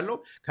መናፍስቱ ነው ያለው።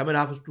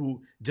 ከመናፍስቱ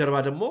ጀርባ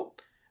ደግሞ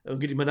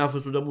እንግዲህ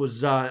መናፍስቱ ደግሞ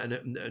እዛ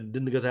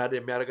እንድንገዛ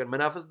የሚያደርገን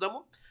መናፍስት ደግሞ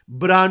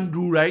ብራንዱ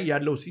ላይ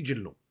ያለው ሲጅል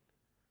ነው።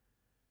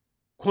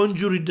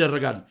 ኮንጁር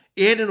ይደረጋል።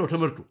 ይሄን ነው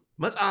ትምህርቱ።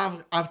 መጽሐፍ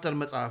አፍተር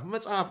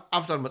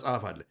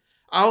መጽሐፍ አለ።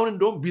 አሁን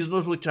እንደውም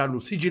ቢዝነሶች አሉ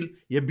ሲጅል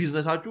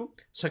የቢዝነሳችሁ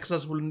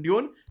ሰክሰስፉል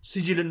እንዲሆን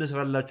ሲጅል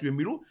እንስራላችሁ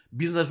የሚሉ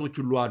ቢዝነሶች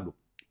ሁሉ አሉ።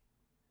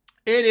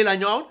 ይሄ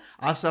ሌላኛው አሁን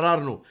አሰራር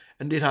ነው።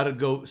 እንዴት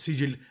አድርገው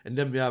ሲጅል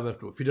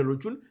እንደሚያበርቱ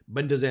ፊደሎቹን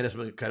በእንደዚህ አይነት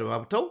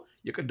ከባብተው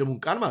የቅድሙን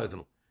ቃል ማለት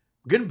ነው።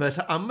 ግን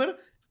በተአምር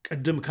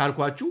ቅድም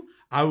ካልኳችሁ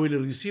I will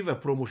receive a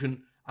promotion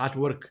at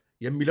work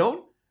የሚለውን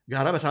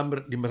ጋራ በተአምር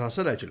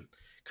ሊመሳሰል አይችልም።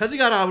 ከዚህ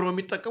ጋር አብረው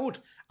የሚጠቀሙት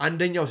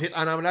አንደኛው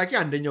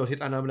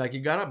ሴጣን አምላኪ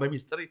ጋራ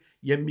በሚስጥር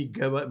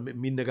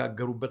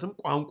የሚነጋገሩበትም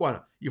ቋንቋ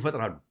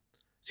ይፈጥራሉ።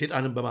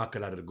 ሴጣንን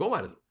በማከል አድርገው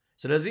ማለት ነው።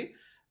 ስለዚህ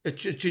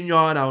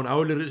እችኛዋን አሁን I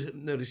will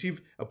receive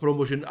a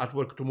promotion at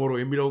work tomorrow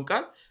የሚለውን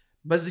ቃል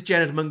በዚች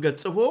አይነት መንገድ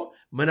ጽፎ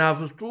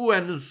መናፍስቱ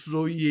ያንን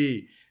ሰውዬ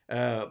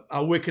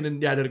አዌክን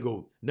እንዲያደርገው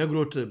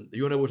ነግሮት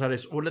የሆነ ቦታ ላይ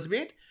ጽፎለት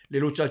ቢሄድ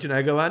ሌሎቻችን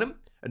አይገባንም፣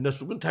 እነሱ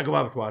ግን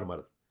ተግባብተዋል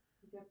ማለት ነው።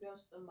 ኢትዮጵያ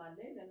ውስጥም አለ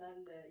ለናል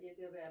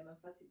የገበያ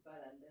መንፈስ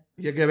ይባላል።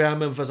 የገበያ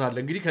መንፈስ አለ።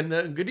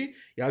 እንግዲህ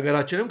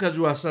የሀገራችንም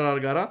ከዚሁ አሰራር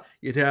ጋራ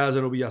የተያያዘ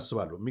ነው ብዬ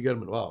አስባለሁ።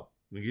 የሚገርም ነው። አዎ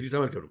እንግዲህ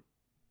ተመልከቱ።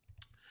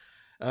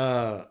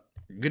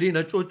 እንግዲህ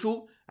ነጮቹ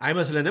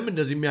አይመስለንም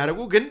እንደዚህ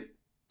የሚያደርጉ ግን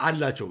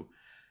አላቸው።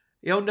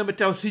 ያው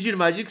እንደምታየው ሲጅል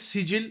ማጂክ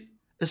ሲጅል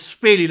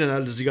ስፔል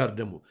ይለናል እዚህ ጋር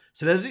ደግሞ።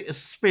 ስለዚህ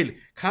ስፔል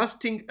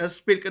ካስቲንግ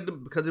ስፔል ቅድም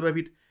ከዚህ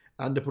በፊት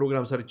አንድ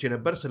ፕሮግራም ሰርቼ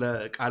ነበር ስለ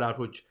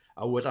ቃላቶች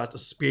አወጣጥ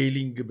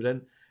ስፔሊንግ ብለን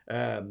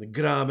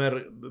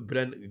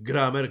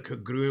ግራመር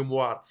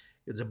ከግሪሞር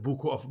the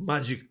book of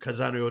magic ከዛ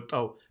ነው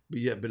የወጣው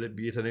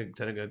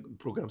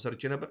ፕሮግራም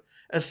ሰርቼ ነበር።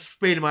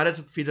 ስፔል ማለት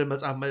ፊደል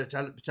መጻፍ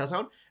ብቻ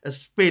ሳይሆን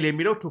ስፔል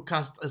የሚለው to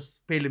cast a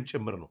spellም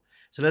ጭምር ነው።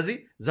 ስለዚህ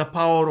the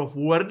power of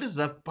words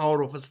the power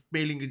of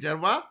spelling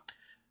ጀርባ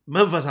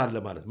መንፈስ አለ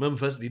ማለት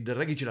መንፈስ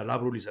ሊደረግ ይችላል፣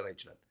 አብሮ ሊሰራ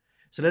ይችላል።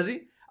 ስለዚህ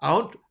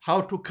አሁን how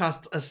to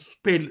cast a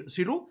spell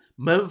ሲሉ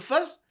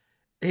መንፈስ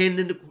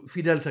ይሄንን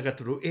ፊደል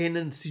ተከትሎ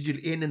ይሄንን ሲጅል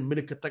ይሄንን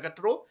ምልክት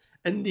ተከትሎ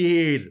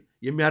እንዲሄድ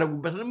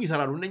የሚያደርጉበትንም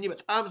ይሰራሉ። እነኚህ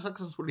በጣም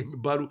ሰክሰስፉል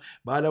የሚባሉ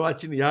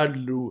በዓለማችን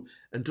ያሉ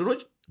እንትኖች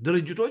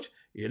ድርጅቶች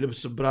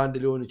የልብስ ብራንድ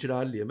ሊሆን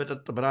ይችላል፣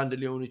 የመጠጥ ብራንድ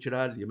ሊሆን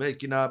ይችላል፣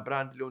 የመኪና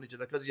ብራንድ ሊሆን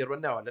ይችላል። ከዚህ ጀርባ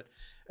እናያለን።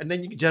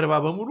 እነኚህ ጀርባ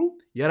በሙሉ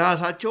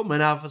የራሳቸው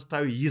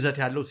መናፍስታዊ ይዘት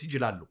ያለው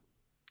ሲጅል አሉ።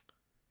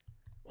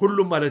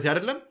 ሁሉም ማለት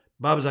አይደለም፣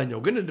 በአብዛኛው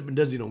ግን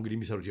እንደዚህ ነው እንግዲህ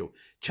የሚሰሩት። ይኸው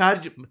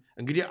ቻርጅ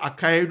እንግዲህ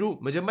አካሄዱ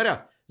መጀመሪያ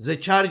the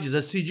charge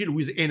the sigil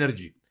with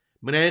energy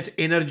ምን አይነት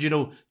ኤነርጂ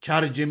ነው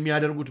ቻርጅ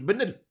የሚያደርጉት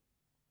ብንል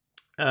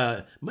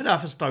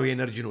መናፍስታዊ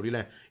ኤነርጂ ነው፣ ሌላ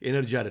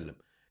ኤነርጂ አይደለም።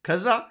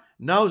 ከዛ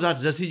now that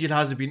the sigil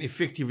has been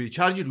effectively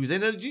charged with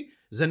energy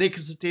the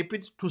next step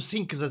is to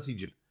sink the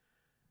sigil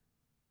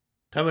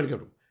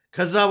ተመልከቱ።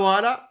 ከዛ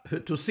በኋላ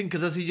to sink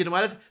the sigil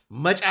ማለት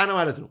መጫን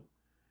ማለት ነው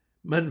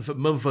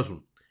መንፈሱን።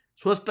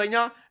 ሶስተኛ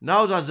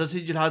now that the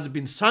sigil has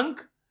been sunk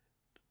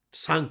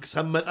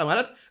ሰመጠ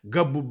ማለት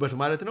ገቡበት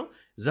ማለት ነው።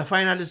 the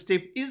final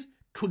step is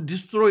to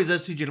destroy the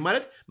sigil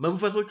ማለት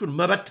መንፈሶቹን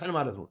መበተን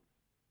ማለት ነው።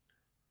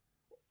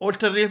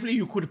 alternatively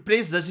you could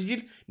place the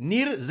sigil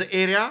near the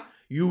area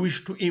you wish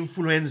to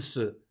influence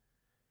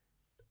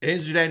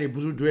እዚህ ላይ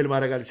ብዙ ዱዌል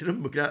ማድረግ አልችልም፣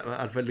 ምክንያቱም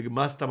አልፈልግም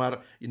ማስተማር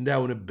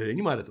እንዳይሆንብኝ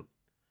ማለት ነው።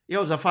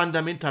 ያው the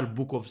fundamental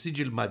book of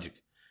sigil magic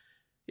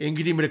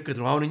እንግዲህ ምልክት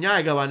ነው። አሁን እኛ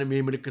አይገባንም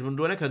ይሄ ምልክት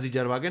እንደሆነ፣ ከዚህ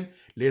ጀርባ ግን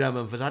ሌላ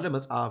መንፈስ አለ፣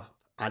 መጽሐፍ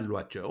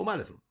አሏቸው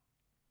ማለት ነው።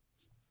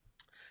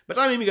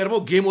 በጣም የሚገርመው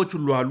ጌሞች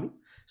ሁሉ አሉ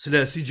ስለ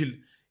ሲጅል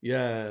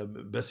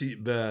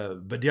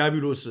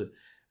በዲያብሎስ።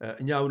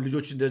 እኛ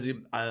ልጆች እንደዚህ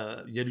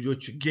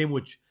የልጆች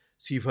ጌሞች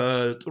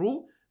ሲፈጥሩ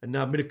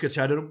እና ምልክት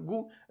ሲያደርጉ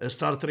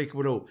ስታር ትሬክ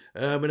ብለው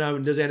ምናምን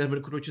እንደዚህ አይነት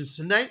ምልክቶችን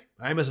ስናይ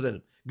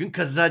አይመስለንም፣ ግን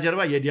ከዛ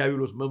ጀርባ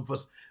የዲያብሎስ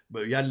መንፈስ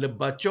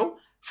ያለባቸው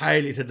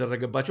ኃይል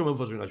የተደረገባቸው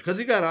መንፈሶች ናቸው።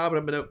 ከዚህ ጋር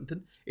አብረን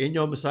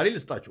ይሄኛው ምሳሌ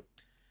ልስጣችሁ።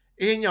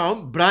 ይሄኛውም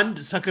ብራንድ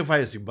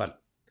ሳክሪፋይስ ይባል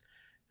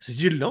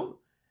ሲጅል ነው።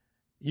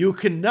 you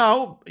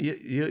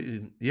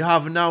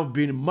have now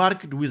been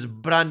marked with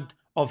brand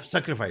of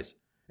sacrifice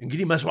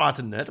እንግዲህ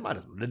መስዋዕትነት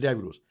ማለት ነው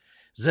ለዲያብሎስ።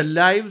 the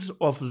lives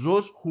of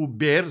those who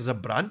bear the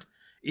brand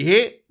ይሄ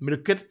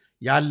ምልክት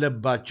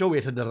ያለባቸው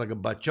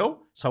የተደረገባቸው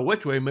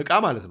ሰዎች ወይም ዕቃ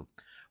ማለት ነው።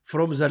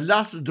 from the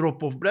last drop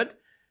of blood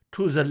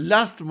to the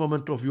last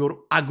moment of your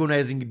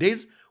agonizing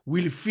days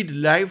will feed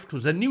life to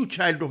the new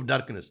child of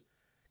darkness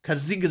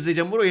ከዚህ ጊዜ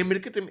ጀምሮ ይሄ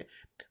ምልክት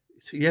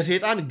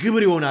የሰይጣን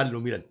ግብር ይሆናል ነው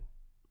የሚለን።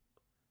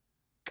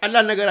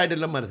 ቀላል ነገር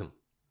አይደለም ማለት ነው።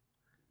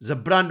 the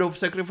brand of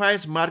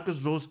sacrifice marks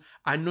those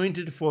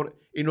anointed for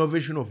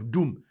innovation of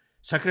doom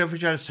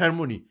sacrificial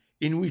ceremony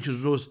in which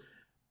those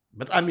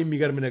በጣም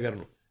የሚገርም ነገር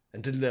ነው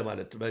እንትን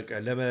ለማለት በቃ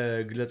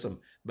ለመግለጽም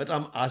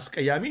በጣም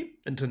አስቀያሚ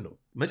እንትን ነው።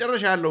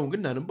 መጨረሻ ያለውን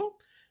ግን አንበው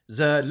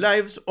the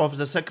lives of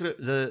the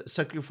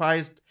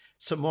sacrificed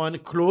someone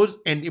close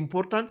and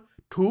important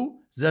to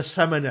the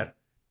summoner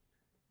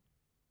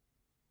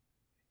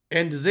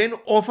and then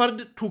offered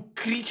to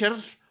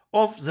creatures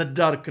of the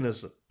darkness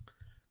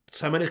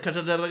ሰመን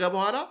ከተደረገ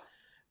በኋላ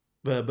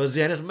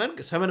በዚህ አይነት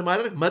መንገድ ሰመን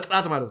ማድረግ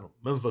መጥራት ማለት ነው።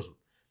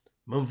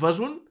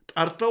 መንፈሱን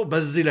ጠርተው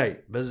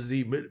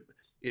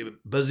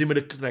በዚህ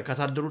ምልክት ላይ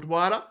ካሳደሩት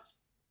በኋላ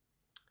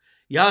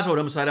ያ ሰው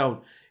ለምሳሌ አሁን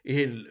ይሄ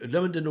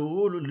ለምንድን ነው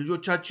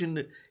ልጆቻችን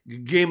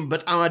ጌም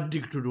በጣም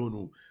አዲክትድ ሆኑ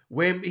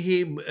ወይም ይሄ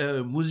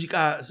ሙዚቃ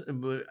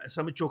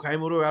ሰምቼው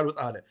ካይምሮ ያልወጣ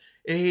አለ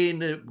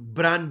ይሄን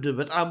ብራንድ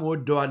በጣም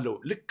ወደዋለሁ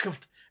ልክ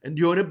ክፍት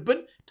እንዲሆንብን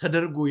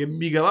ተደርጎ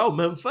የሚገባው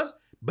መንፈስ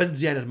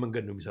በዚህ አይነት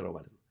መንገድ ነው የሚሰራው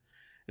ማለት ነው።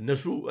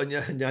 እነሱ እኛ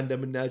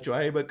እንደምናያቸው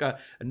አይ በቃ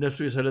እነሱ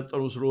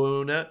የሰለጠኑ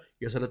ስለሆነ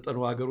የሰለጠኑ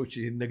ሀገሮች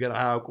ይህን ነገር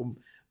አያውቁም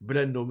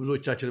ብለን ነው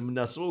ብዙዎቻችን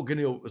የምናስበው። ግን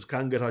ያው እስከ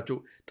አንገታቸው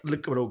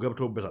ጥልቅ ብለው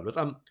ገብተውበታል።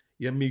 በጣም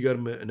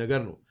የሚገርም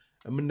ነገር ነው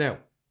የምናየው።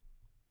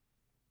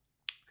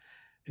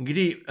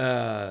 እንግዲህ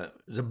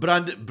the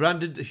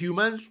branded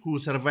humans who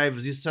survive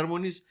these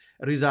ceremonies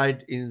reside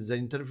in the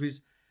interface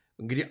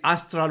እንግዲህ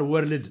አስትራል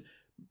ወርልድ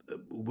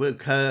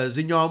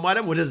ከዚህኛው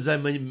ዓለም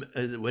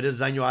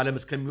ወደዛኛው ዓለም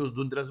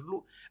እስከሚወስዱን ድረስ ሁሉ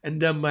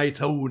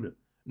እንደማይተውን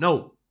ነው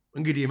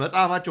እንግዲህ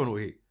መጽሐፋቸው ነው።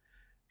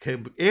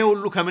 ይሄ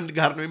ሁሉ ከምን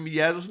ጋር ነው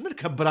የሚያያዘው ስንል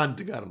ከብራንድ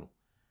ጋር ነው።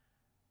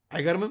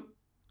 አይገርምም?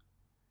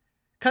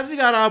 ከዚህ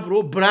ጋር አብሮ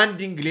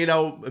ብራንዲንግ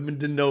ሌላው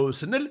ምንድነው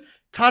ስንል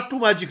ታቱ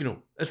ማጂክ ነው።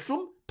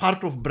 እሱም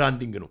ፓርት ኦፍ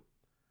ብራንዲንግ ነው።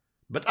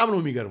 በጣም ነው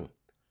የሚገርመው።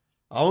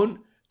 አሁን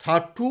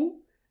ታቱ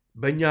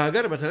በእኛ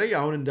ሀገር በተለይ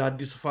አሁን እንደ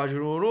አዲስ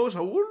ፋሽን ሆኖ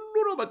ሰው ሁሉ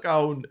ነው በቃ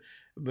አሁን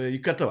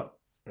ይከተባል።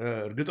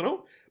 እርግጥ ነው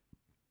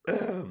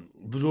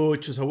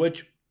ብዙዎች ሰዎች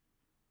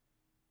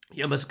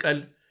የመስቀል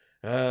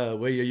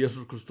ወይ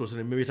የኢየሱስ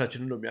ክርስቶስን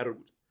የእመቤታችንን ነው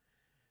የሚያደርጉት።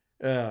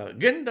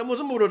 ግን ደግሞ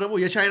ዝም ብሎ ደግሞ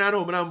የቻይና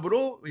ነው ምናምን ብሎ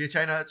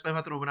የቻይና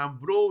ጽሕፈት ነው ምናምን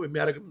ብሎ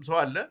የሚያደርግም ሰው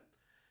አለ።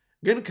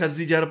 ግን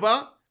ከዚህ ጀርባ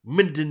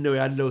ምንድን ነው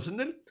ያለው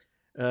ስንል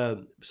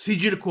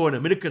ሲጅል ከሆነ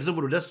ምልክት ዝም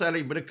ብሎ ደስ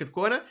ያለኝ ምልክት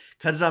ከሆነ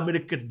ከዛ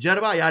ምልክት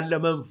ጀርባ ያለ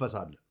መንፈስ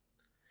አለ።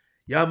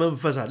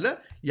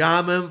 ያ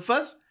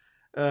መንፈስ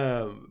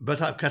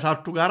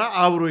ከታቱ ጋር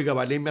አብሮ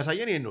ይገባል።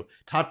 የሚያሳየን ይሄን ነው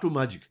ታቱ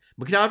ማጂክ።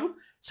 ምክንያቱም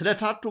ስለ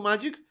ታቱ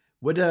ማጂክ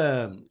ወደ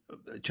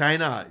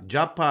ቻይና፣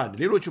 ጃፓን፣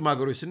 ሌሎችም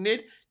ሀገሮች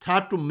ስንሄድ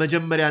ታቱ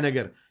መጀመሪያ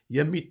ነገር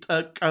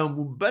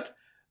የሚጠቀሙበት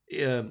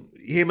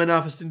ይሄ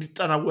መናፍስት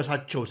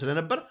እንዲጠናወሳቸው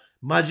ስለነበር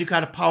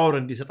ማጂካል ፓወር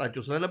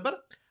እንዲሰጣቸው ስለነበር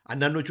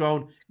አንዳንዶቹ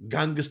አሁን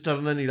ጋንግስተር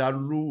ነን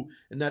ይላሉ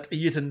እና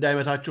ጥይት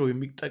እንዳይመታቸው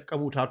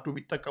የሚጠቀሙ ታቱ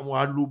የሚጠቀሙ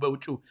አሉ።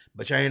 በውጭ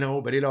በቻይናው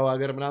በሌላው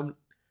ሀገር ምናምን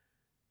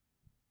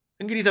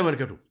እንግዲህ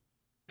ተመልከቱ።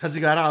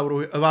 ከዚህ ጋር አብሮ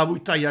እባቡ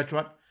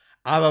ይታያቸዋል።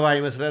 አበባ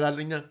ይመስለናል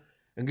እኛ።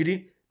 እንግዲህ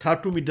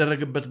ታቱ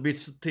የሚደረግበት ቤት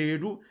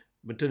ስትሄዱ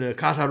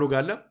ካታሎግ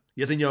አለ።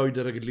 የትኛው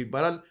ይደረግልህ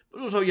ይባላል።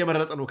 ብዙ ሰው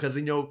እየመረጠ ነው።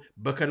 ከዚህኛው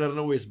በከለር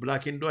ነው ወይስ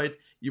ብላክ ኤንድ ዋይት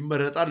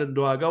ይመረጣል።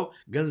 እንደዋጋው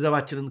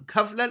ገንዘባችንን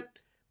ከፍለን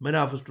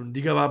መናፍስቱ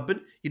እንዲገባብን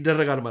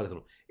ይደረጋል ማለት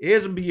ነው። ይሄ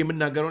ዝም ብዬ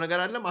የምናገረው ነገር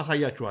አለ፣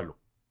 ማሳያችኋለሁ።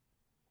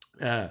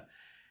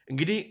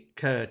 እንግዲህ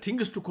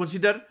ከቲንግስ ቱ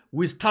ኮንሲደር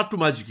ዊዝ ታቱ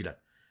ማጂክ ይላል።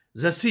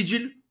 ዘ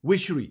ሲጅል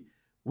ዊችሪ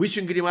ዊች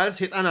እንግዲህ ማለት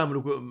ሴጣን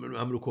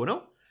አምልኮ ነው።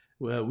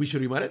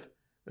 ዊችሪ ማለት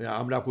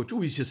አምላኮቹ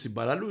ዊችስ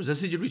ይባላሉ። ዘ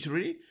ሲጅል ዊችሪ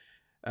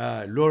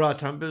ሎራ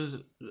ታምፕስ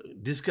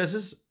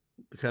ዲስከስስ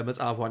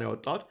ከመጽሐፏን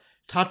ያወጣሁት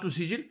ታቱ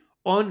ሲጅል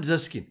ኦን ዘ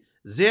ስኪን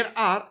ዜር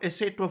አር ኤ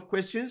ሴት ኦፍ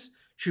ኩዌስችንስ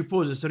ሺ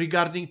ፖዝስ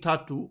ሪጋርዲንግ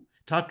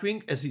ታቱዊንግ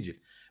ኤ ሲጅል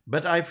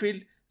በት አይ ፊል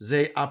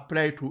they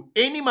apply to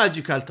any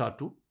magical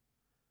tattoo.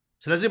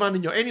 ስለዚህ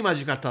ማንኛው any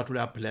magical tattoo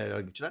ላይ apply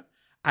ያደርግ ይችላል።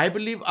 I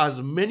believe as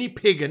many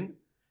pagan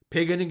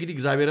እንግዲህ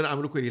እግዚአብሔርን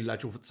አምልኮ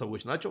የሌላቸው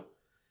ሰዎች ናቸው።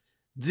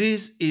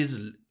 This is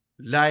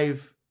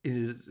life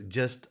is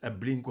just a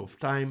blink of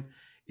time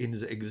in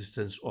the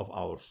existence of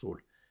our soul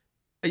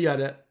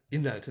እያለ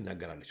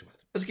ትናገራለች ማለት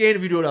ነው። እስኪ ይህን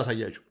ቪዲዮ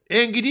ላሳያችሁ።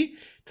 ይህ እንግዲህ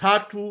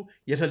ታቱ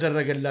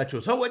የተደረገላቸው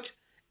ሰዎች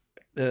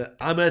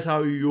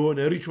ዓመታዊ የሆነ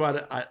ሪቹዋል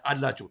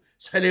አላቸው።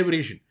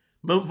 ሴሌብሬሽን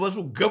መንፈሱ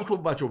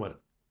ገብቶባቸው ማለት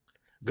ነው።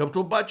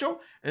 ገብቶባቸው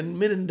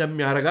ምን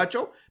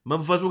እንደሚያደርጋቸው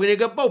መንፈሱ ግን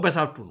የገባው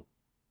በታቱ ነው።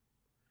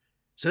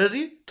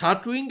 ስለዚህ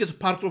ታቱዊንግ is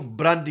part of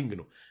branding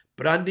ነው።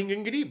 ብራንዲንግ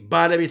እንግዲህ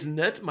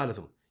ባለቤትነት ማለት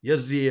ነው።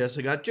 የዚህ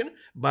የስጋችን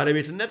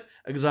ባለቤትነት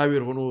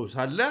እግዚአብሔር ሆኖ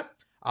ሳለ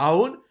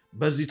አሁን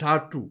በዚህ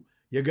ታቱ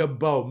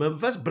የገባው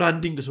መንፈስ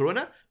ብራንዲንግ ስለሆነ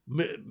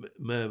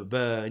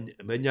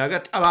በእኛ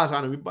ጋር ጠባሳ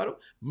ነው የሚባለው።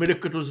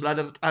 ምልክቱን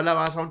ስላደረገ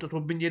ጠባሳውን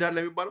ትቶብኝ ይሄዳል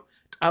የሚባለው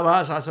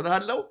ጠባሳ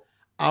ስላለው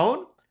አሁን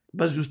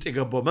በዚህ ውስጥ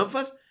የገባው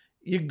መንፈስ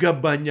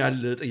ይገባኛል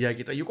ጥያቄ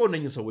ጠይቆ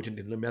እነኝን ሰዎች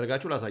እንዴት ነው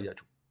የሚያደርጋቸው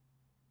ላሳያችሁ።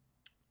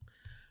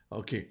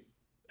 ኦኬ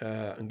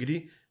እንግዲህ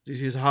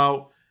this is how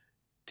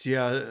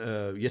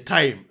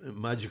የታይም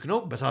ማጂክ ነው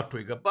በታቶ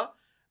የገባ።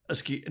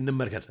 እስኪ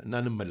እንመልከት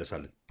እና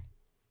እንመለሳለን።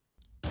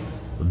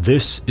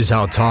 This is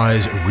how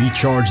Thais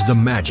recharge the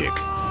magic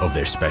of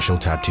their special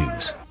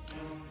tattoos.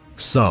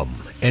 Some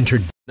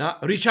entered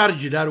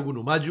ሪቻርጅ ዳርጉ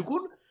ነው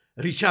ማጂኩን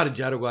ሪቻርጅ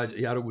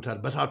ያደርጉታል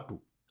በታቱ።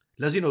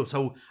 ለዚህ ነው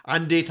ሰው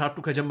አንዴ ታቱ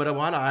ከጀመረ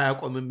በኋላ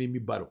አያቆምም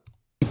የሚባለው።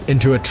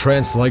 into a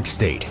trance-like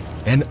state,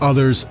 and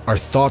others are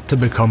thought to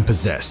become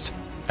possessed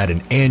at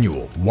an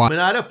annual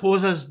ምን አለ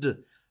possessed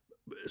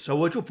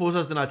ሰዎቹ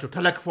possessed ናቸው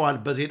ተለክፈዋል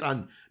በሰይጣን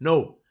ነው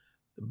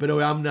ብለው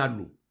ያምናሉ።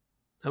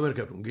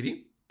 ተመልከቱ እንግዲህ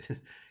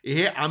ይሄ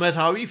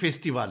ዓመታዊ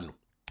ፌስቲቫል ነው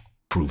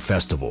proof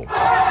festival.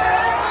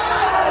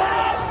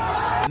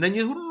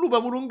 እነኚህ ሁሉ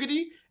በሙሉ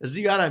እንግዲህ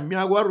እዚህ ጋር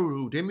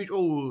የሚያጓሩት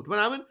የሚጮሁት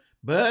ምናምን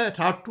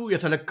በታቱ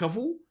የተለከፉ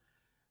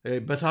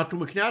በታቱ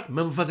ምክንያት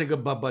መንፈስ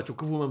የገባባቸው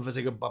ክፉ መንፈስ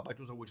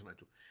የገባባቸው ሰዎች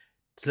ናቸው።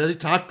 ስለዚህ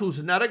ታቱ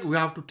ስናደርግ we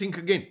have to think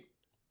again.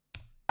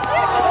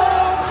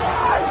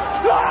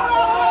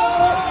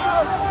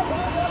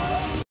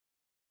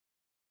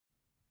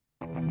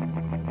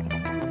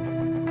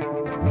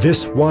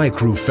 This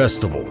Waikru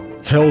festival,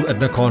 held at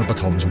Nakhon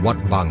Pathom's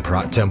Wat Bang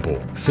Prat Temple,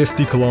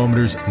 50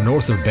 kilometers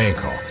north of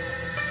Bangkok,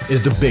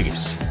 is the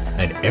biggest,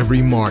 and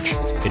every March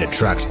it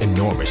attracts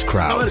enormous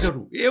crowds.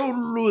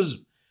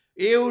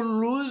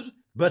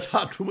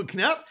 በታቱ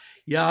ምክንያት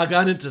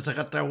ያጋንንት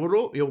ተከታይ ሆኖ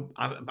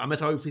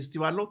አመታዊ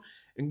ፌስቲቫል ነው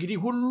እንግዲህ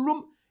ሁሉም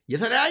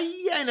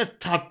የተለያየ አይነት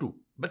ታቱ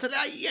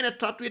በተለያየ አይነት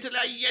ታቱ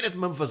የተለያየ አይነት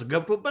መንፈስ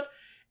ገብቶበት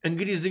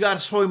እንግዲህ እዚህ ጋር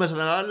ሰው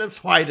ይመስላል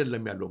ሰው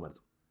አይደለም ያለው ማለት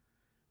ነው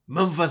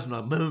መንፈስ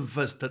ነው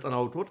መንፈስ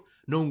ተጠናውቶት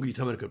ነው እንግዲህ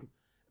ተመልከቱ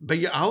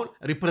በየአሁን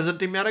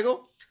ሪፕሬዘንት የሚያደርገው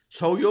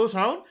ሰውየው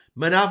ሳይሆን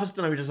መናፍስት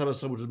ነው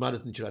የተሰበሰቡት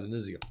ማለት እንችላለን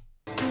እዚህ ጋር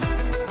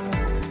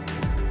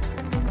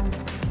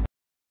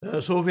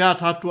ሶፊያ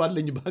ታቱ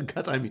አለኝ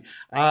በአጋጣሚ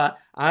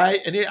አይ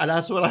እኔ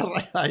አላስወራራ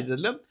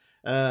አይደለም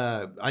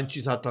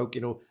አንቺ ሳታውቂ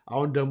ነው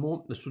አሁን ደግሞ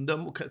እሱን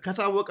ደግሞ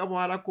ከታወቀ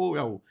በኋላ እኮ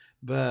ያው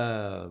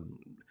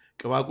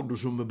በቅባ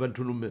ቅዱስም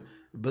በእንትኑም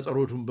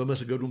በጸሎቱም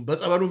በመስገዱም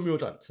በጸበሉም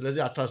ይወጣል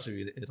ስለዚህ አታስቢ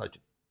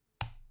እታችን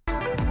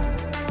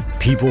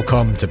People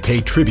come to pay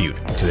tribute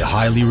to the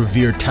highly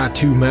revered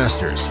tattoo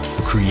masters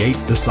who create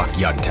the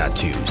Sakyan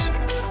tattoos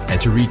and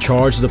to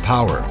recharge the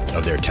power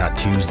of their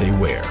tattoos they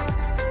wear.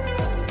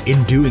 In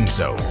doing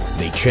so,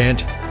 they chant,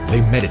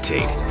 they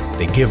meditate,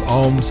 they give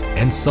alms,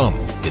 and some,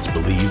 it's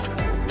believed,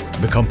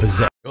 become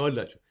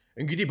possessed.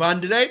 እንግዲህ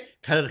በአንድ ላይ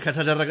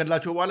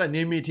ከተደረገላቸው በኋላ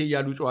ኔሜቴ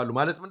ያሉ ይጫዋሉ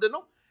ማለት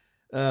ምንድነው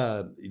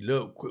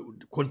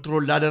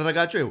ኮንትሮል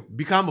ላደረጋቸው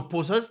become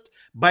possessed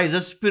by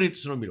the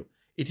spirits ነው የሚለው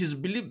it is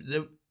believed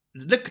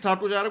ልክ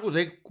ታቱ ያደረጉ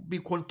they be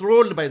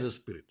controlled by the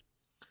spirit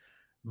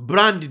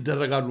ብራንድ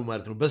ይደረጋሉ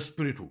ማለት ነው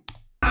በስፒሪቱ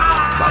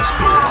by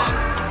spirits.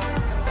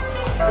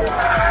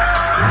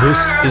 This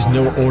is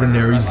no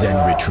ordinary Zen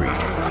retreat.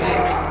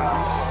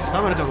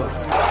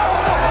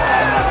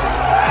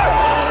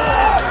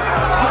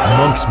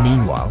 Monks,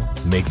 meanwhile,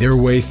 make their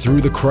way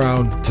through the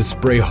crowd to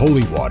spray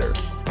holy water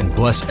and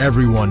bless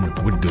everyone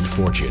with good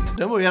fortune.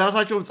 ደግሞ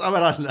የራሳቸውን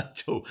ጸበል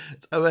አላቸው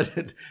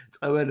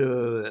ጸበል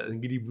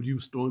እንግዲህ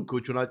ቡዲስት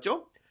ሞንኮቹ ናቸው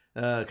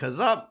ከዛ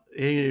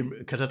ይሄ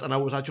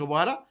ከተጠናወታቸው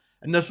በኋላ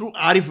እነሱ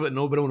አሪፍ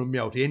ነው ብለው ነው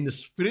የሚያዩት ይሄን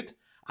ስፒሪት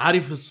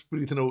አሪፍ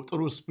ስፒሪት ነው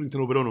ጥሩ ስፒሪት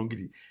ነው ብለው ነው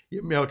እንግዲህ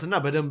የሚያዩትና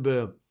በደንብ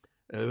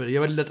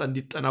የበለጠ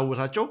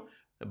እንዲጠናወታቸው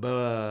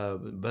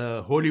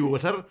በሆሊ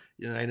ወተር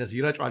አይነት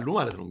ይረጫሉ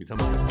ማለት ነው እንግዲህ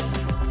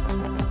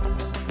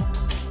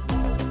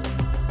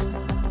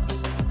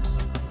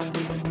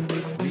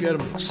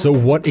So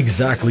what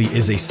exactly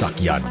is a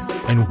Sakyan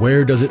and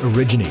where does it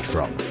originate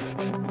from?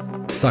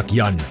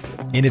 Sakyan,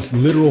 in its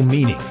literal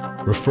meaning,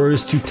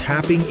 refers to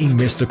tapping a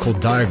mystical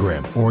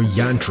diagram or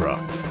yantra,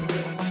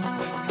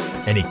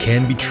 and it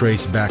can be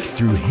traced back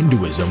through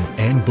Hinduism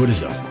and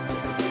Buddhism.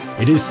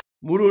 It is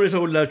ሙሉውን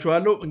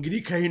የተወላችኋለሁ እንግዲህ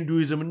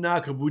ከሂንዱይዝም እና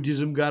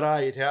ከቡዲዝም ጋራ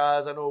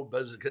የተያያዘ ነው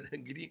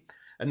እንግዲህ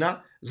እና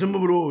ዝም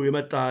ብሎ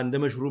የመጣ እንደ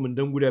መሽሩም እንደ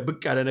እንጉዳይ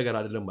ብቅ ያለ ነገር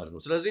አይደለም ማለት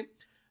ነው ስለዚህ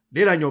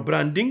ሌላኛው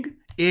ብራንዲንግ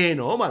ኤ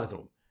ነው ማለት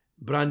ነው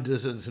ብራንድ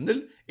ስንል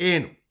ኤ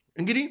ነው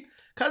እንግዲህ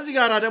ከዚህ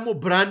ጋራ ደግሞ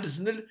ብራንድ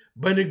ስንል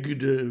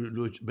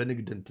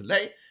በንግድ እንትን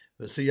ላይ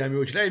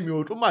ስያሜዎች ላይ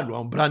የሚወጡም አሉ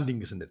አሁን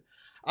ብራንዲንግ ስንል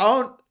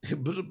አሁን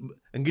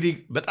እንግዲህ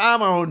በጣም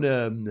አሁን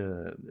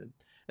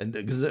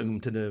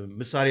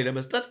ምሳሌ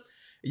ለመስጠት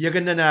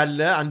እየገነነ ያለ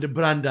አንድ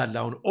ብራንድ አለ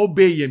አሁን ኦቤ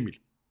የሚል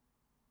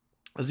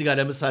እዚህ ጋር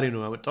ለምሳሌ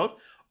ነው ያመጣሁት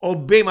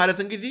ኦቤ ማለት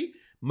እንግዲህ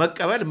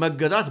መቀበል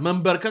መገዛት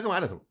መንበርከክ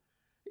ማለት ነው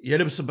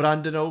የልብስ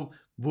ብራንድ ነው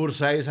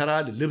ቦርሳ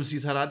ይሰራል ልብስ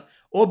ይሰራል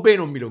ኦቤ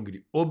ነው የሚለው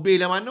እንግዲህ ኦቤ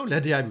ለማን ነው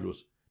ለዲያብሎስ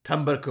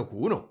ተንበርከኩ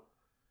ነው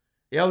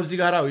ያው እዚህ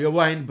ጋር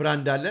የዋይን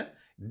ብራንድ አለ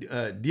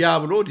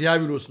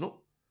ዲያብሎስ ነው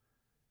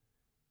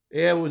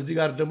ይሄው እዚህ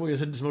ጋር ደግሞ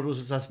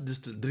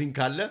የ666 ድሪንክ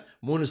አለ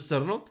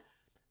ሞንስተር ነው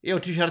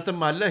ይሄው ቲሸርትም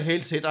አለ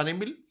ሄል ሰይጣን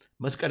የሚል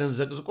መስቀልን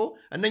ዘቅዝቆ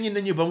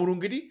እነኚህ በሙሉ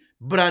እንግዲህ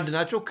ብራንድ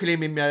ናቸው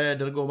ክሌም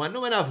የሚያደርገው ማን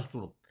ነው መናፍስቱ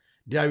ነው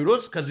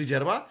ዲያብሎስ ከዚህ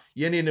ጀርባ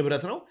የኔ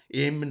ንብረት ነው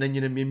ይሄም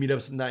እነኚህንም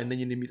የሚለብስና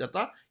እነኚህን የሚጠጣ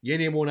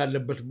የኔ መሆን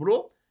አለበት ብሎ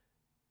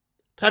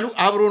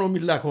አብሮ ነው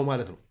የሚላከው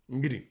ማለት ነው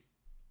እንግዲህ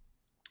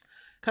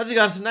ከዚህ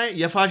ጋር ስናይ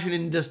የፋሽን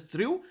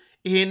ኢንዱስትሪው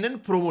ይሄንን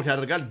ፕሮሞት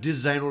ያደርጋል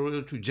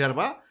ዲዛይነሮቹ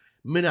ጀርባ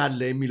ምን አለ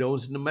የሚለውን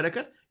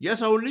ስንመለከት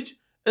የሰው ልጅ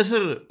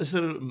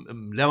እስር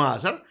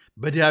ለማሰር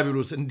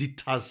በዲያብሎስ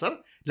እንዲታሰር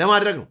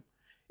ለማድረግ ነው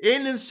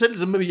ይሄንን ስል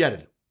ዝም ብዬ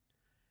አይደለም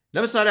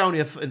ለምሳሌ አሁን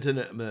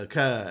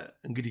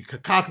እንግዲህ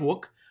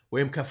ከካትወክ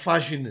ወይም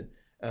ከፋሽን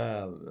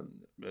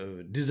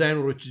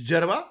ዲዛይነሮች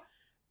ጀርባ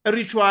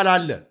ሪቹዋል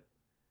አለ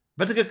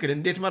በትክክል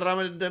እንዴት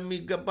መራመድ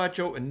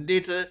እንደሚገባቸው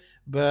እንዴት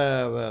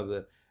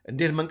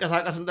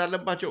መንቀሳቀስ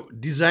እንዳለባቸው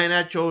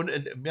ዲዛይናቸውን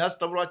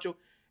የሚያስተምሯቸው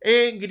ይሄ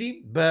እንግዲህ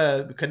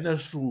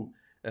ከነሱ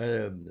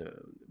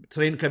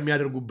ትሬን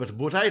ከሚያደርጉበት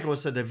ቦታ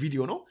የተወሰደ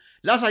ቪዲዮ ነው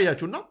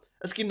ላሳያችሁና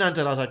እስኪ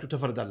እናንተ ራሳችሁ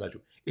ተፈርዳላችሁ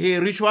ይሄ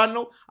ሪቹዋል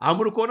ነው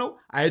አምልኮ ነው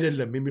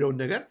አይደለም የሚለውን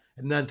ነገር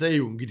እናንተ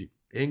እዩ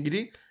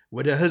እንግዲህ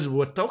ወደ ህዝብ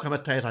ወጥተው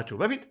ከመታየታቸው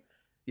በፊት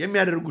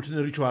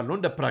የሚያደርጉትን ሪቹዋል ነው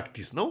እንደ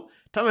ፕራክቲስ ነው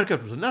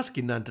ተመልከቱትና እስኪ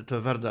እናንተ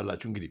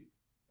ተፈርዳላችሁ እንግዲህ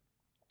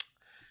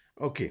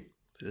ኦኬ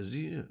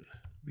ስለዚህ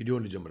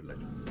ቪዲዮን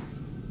ልጀምርላችሁ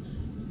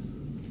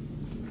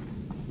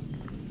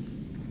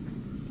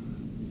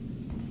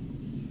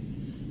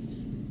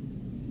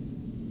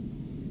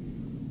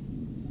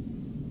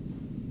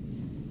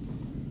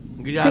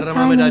እንግዲህ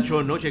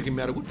አረማመዳቸውን ነው ቼክ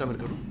የሚያደርጉት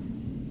ተመልከቱ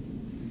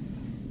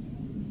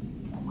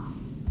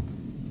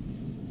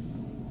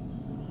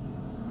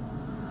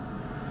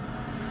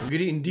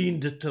እንግዲህ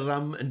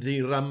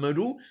እንዲራመዱ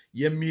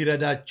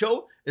የሚረዳቸው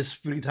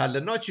ስፒሪት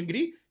አለና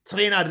እንግዲህ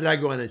ትሬን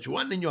አድራጊዋ ነች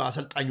ዋንኛው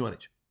አሰልጣኛዋ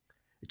ነች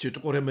እቺ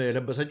ጥቁር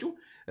የለበሰችው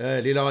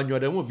ሌላዋኛው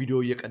ደግሞ ቪዲዮ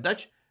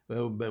እየቀዳች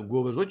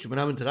ጎበዞች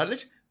ምናምን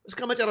ትላለች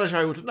እስከ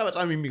መጨረሻ ይወጡና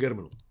በጣም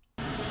የሚገርም ነው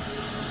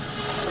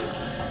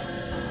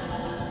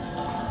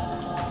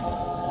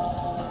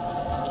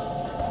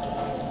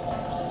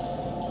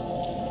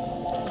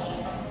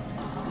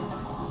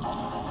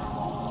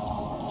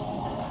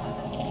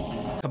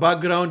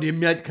ባክግራውንድ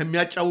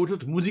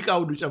ከሚያጫውቱት ሙዚቃ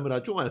ሁሉ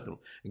ጨምራችሁ ማለት ነው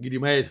እንግዲህ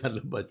ማየት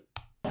አለባችሁ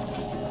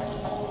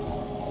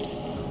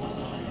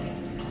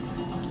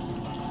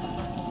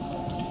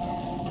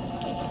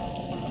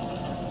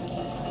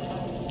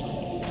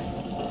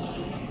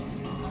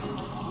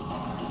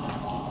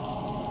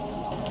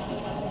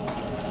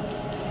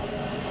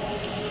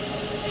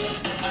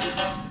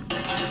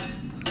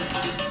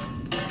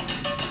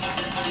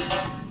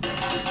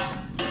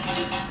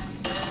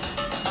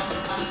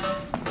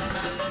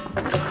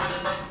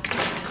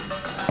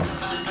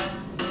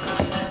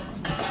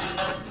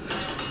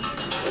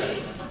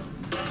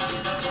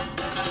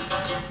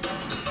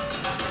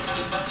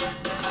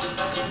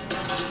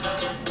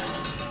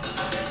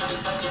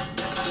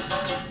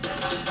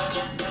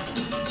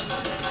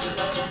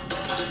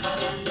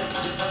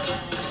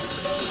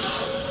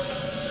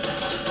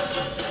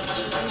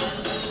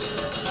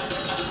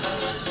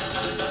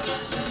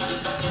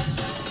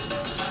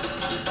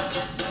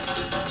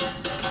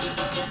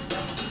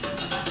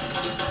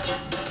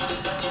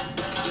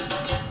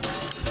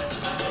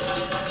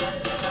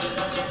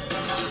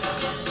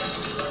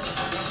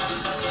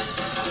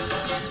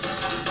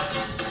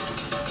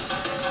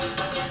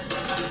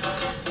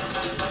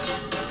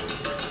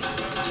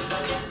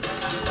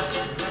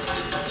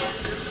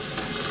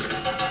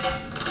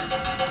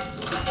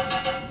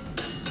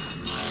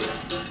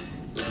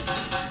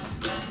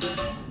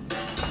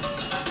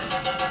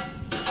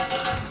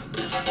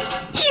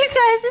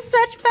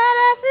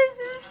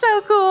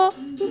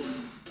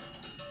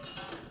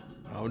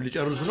አሁን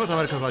ሊጨርሱ ነው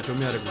ተመልከቷቸው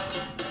የሚያደርጉት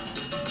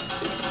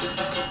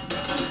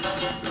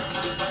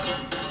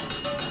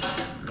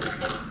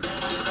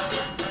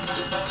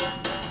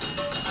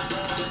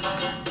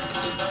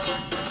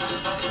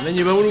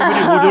እነኚህ በሙሉ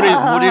እንግዲህ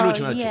ሞዴሎች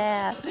ናቸው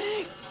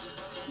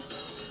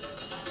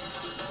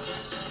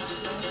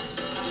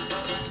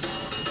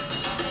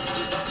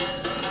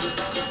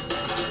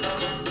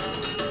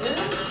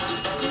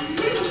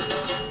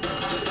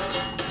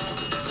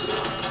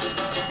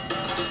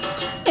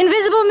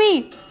Invisible me.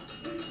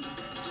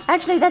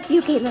 Actually, that's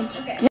you, Caitlin.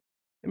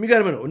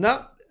 የሚገርም ነው እና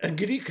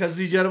እንግዲህ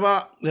ከዚህ ጀርባ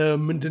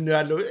ምንድነው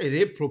ያለው ይሄ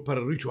ፕሮፐር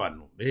ሪቹዋል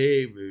ነው ይሄ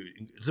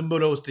ዝም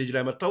ብለው ስቴጅ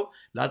ላይ መጣው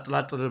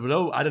ላጥላጥ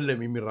ብለው አይደለም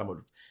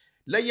የሚራመዱት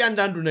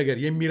ለእያንዳንዱ ነገር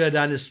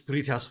የሚረዳን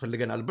ስፒሪት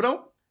ያስፈልገናል ብለው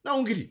ነው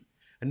እንግዲህ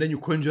እንደኚህ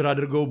ኮንጀር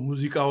አድርገው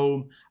ሙዚቃው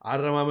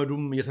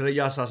አረማመዱም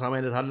የተለየ አሳሳም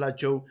አይነት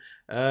አላቸው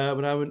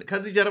ምናምን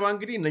ከዚህ ጀርባ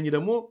እንግዲህ እነኚህ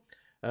ደግሞ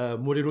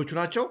ሞዴሎቹ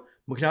ናቸው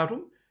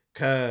ምክንያቱም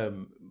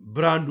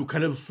ከብራንዱ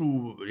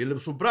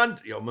የልብሱ ብራንድ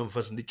ያው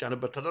መንፈስ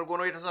እንዲጫነበት ተደርጎ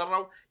ነው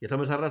የተሰራው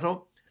የተመሰረተው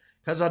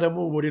ከዛ ደግሞ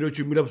ሞዴሎቹ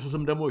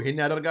የሚለብሱትም ደግሞ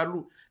ይሄን ያደርጋሉ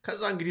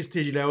ከዛ እንግዲህ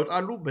ስቴጅ ላይ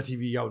ያወጣሉ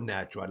በቲቪ ያው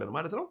እናያቸዋለን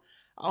ማለት ነው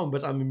አሁን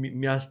በጣም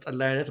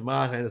የሚያስጠላ አይነት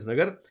ማት አይነት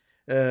ነገር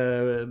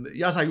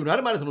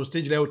ያሳዩናል ማለት ነው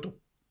ስቴጅ ላይ ወጥተው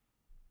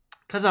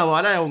ከዛ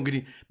በኋላ ያው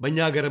እንግዲህ በእኛ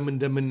ሀገርም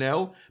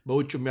እንደምናየው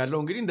በውጭም ያለው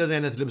እንግዲህ እንደዚህ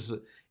አይነት ልብስ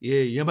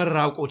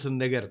የመራቆትን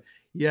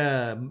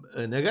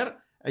ነገር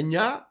እኛ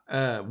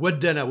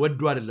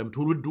ወዱ አይደለም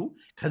ትውልዱ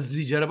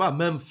ከዚህ ጀርባ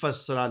መንፈስ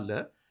ስላለ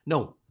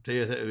ነው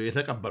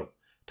የተቀበለው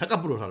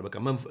ተቀብሎታል በቃ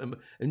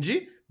እንጂ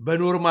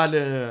በኖርማል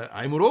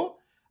አይምሮ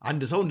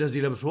አንድ ሰው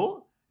እንደዚህ ለብሶ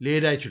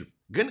ሊሄድ አይችልም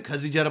ግን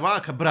ከዚህ ጀርባ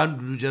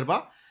ከብራንዱ ጀርባ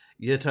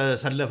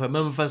የተሰለፈ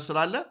መንፈስ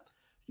ስላለ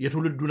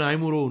የትውልዱን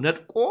አይምሮ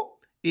ነጥቆ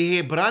ይሄ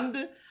ብራንድ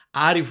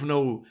አሪፍ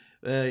ነው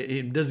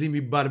እንደዚህ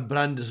የሚባል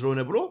ብራንድ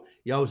ስለሆነ ብሎ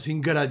ያው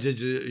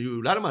ሲንገላጀጅ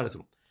ይውላል ማለት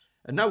ነው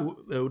እና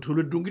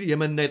ትውልዱ እንግዲህ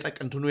የመናይ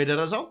ጠቅንቱ ነው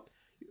የደረሰው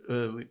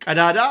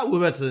ቀዳዳ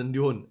ውበት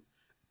እንዲሆን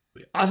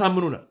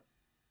አሳምኑናል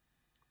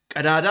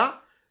ቀዳዳ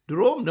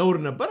ድሮም ነውር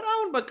ነበር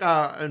አሁን በቃ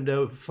እንደ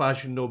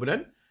ፋሽን ነው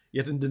ብለን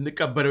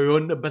እንድንቀበለው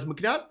የሆነበት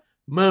ምክንያት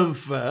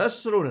መንፈስ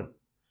ስለሆነ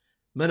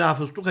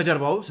መናፍስቱ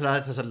ከጀርባው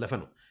ስለተሰለፈ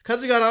ነው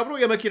ከዚህ ጋር አብሮ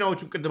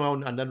የመኪናዎቹን ቅድም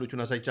አሁን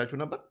አንዳንዶቹን አሳይቻችሁ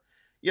ነበር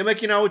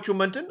የመኪናዎቹ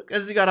መንተን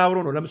ከዚህ ጋር አብሮ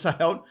ነው ለምሳሌ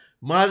አሁን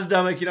ማዝዳ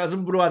መኪና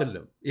ዝም ብሎ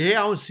አይደለም ይሄ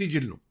አሁን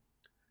ሲጅል ነው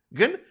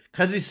ግን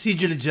ከዚህ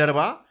ሲጅል ጀርባ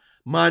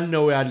ማን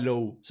ነው ያለው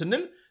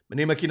ስንል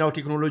እኔ መኪናው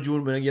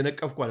ቴክኖሎጂውን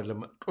የነቀፍኩ አይደለም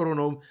ጥሩ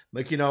ነው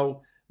መኪናው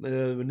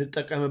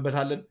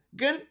እንጠቀምበታለን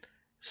ግን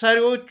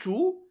ሰሪዎቹ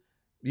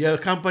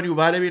የካምፓኒው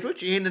ባለቤቶች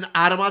ይሄንን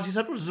አርማ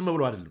ሲሰጡ ዝም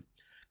ብሎ አይደለም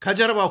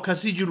ከጀርባው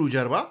ከሲጅሉ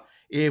ጀርባ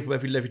ይሄ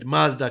በፊት ለፊት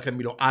ማዝዳ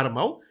ከሚለው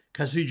አርማው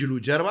ከሲጅሉ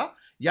ጀርባ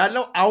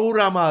ያለው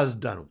አውራ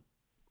ማዝዳ ነው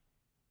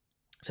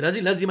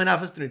ስለዚህ ለዚህ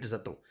መናፍስት ነው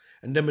የተሰጠው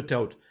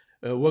እንደምታዩት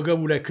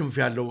ወገቡ ላይ ክንፍ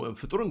ያለው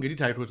ፍጡር እንግዲህ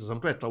ታይቶ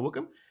ተሰምቶ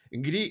አይታወቅም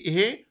እንግዲህ ይሄ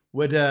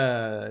ወደ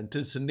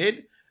እንትን ስንሄድ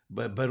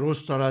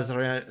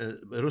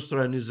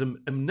በሮስተራኒዝም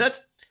እምነት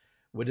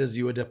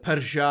ወደዚህ ወደ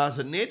ፐርሺያ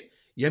ስንሄድ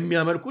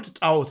የሚያመልኩት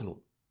ጣዖት ነው።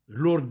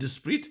 ሎርድ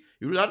ስፕሪት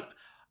ይሉታል።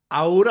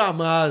 አውራ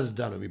ማዝዳ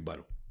ነው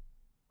የሚባለው።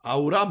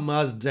 አውራ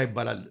ማዝዳ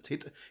ይባላል።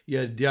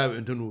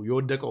 እንትኑ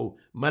የወደቀው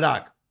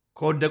መልአክ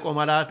ከወደቀው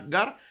መልአክ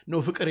ጋር ነው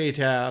ፍቅር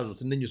የተያያዙት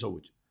እነኚህ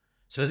ሰዎች።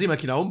 ስለዚህ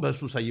መኪናውን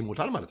በእሱ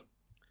ሰይሞታል ማለት ነው።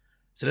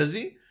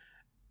 ስለዚህ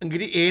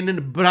እንግዲህ ይህንን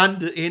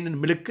ብራንድ፣ ይህንን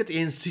ምልክት፣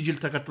 ይህን ሲጅል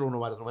ተከትሎ ነው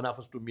ማለት ነው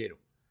መናፍስቱ የሚሄደው።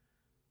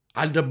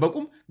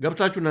 አልደበቁም።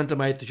 ገብታችሁ እናንተ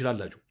ማየት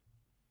ትችላላችሁ።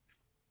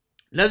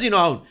 ለዚህ ነው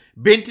አሁን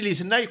ቤንትሊ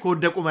ስናይ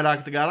ከወደቁ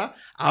መላእክት ጋር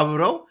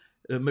አብረው፣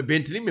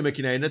 ቤንትሊም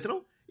የመኪና አይነት ነው፣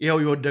 ይኸው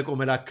የወደቀው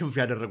መልአክ ክንፍ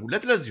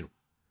ያደረጉለት ለዚህ ነው።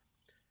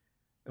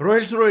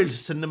 ሮይልስ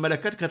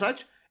ስንመለከት ከታች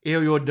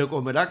ይኸው የወደቀው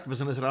መላእክት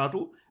በስነ ስርዓቱ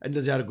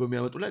እንደዚህ አድርገው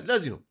የሚያመጡለት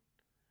ለዚህ ነው።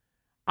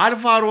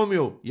 አልፋ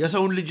ሮሚዮ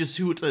የሰውን ልጅ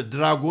ሲውጥ፣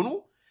 ድራጎኑ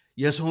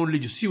የሰውን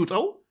ልጅ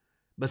ሲውጠው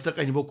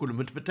በስተቀኝ በኩል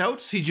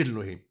የምትታዩት ሲጅል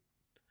ነው። ይሄ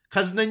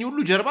ከዝነኝ ሁሉ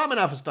ጀርባ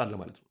መናፍስት አለ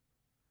ማለት ነው።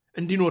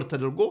 እንዲኖር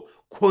ተደርጎ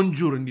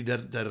ኮንጁር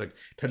እንዲደረግ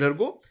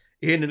ተደርጎ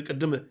ይሄንን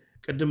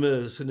ቅድም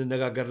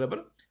ስንነጋገር ነበር።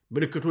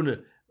 ምልክቱን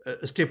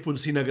ስቴፑን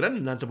ሲነግረን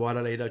እናንተ በኋላ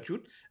ላይ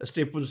ሄዳችሁን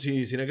ስቴፑን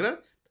ሲነግረን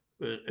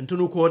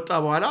እንትኑ ከወጣ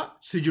በኋላ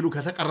ሲጅሉ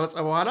ከተቀረጸ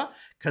በኋላ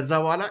ከዛ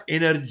በኋላ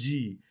ኤነርጂ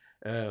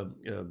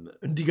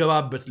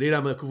እንዲገባበት፣ ሌላ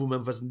ክፉ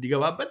መንፈስ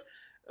እንዲገባበት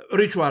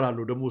ሪቹዋል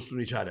አለው ደግሞ እሱን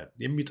የቻለ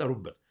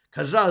የሚጠሩበት።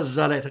 ከዛ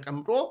እዛ ላይ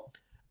ተቀምጦ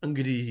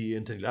እንግዲህ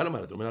እንትን ይላል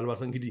ማለት ነው።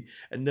 ምናልባት እንግዲህ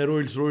እነ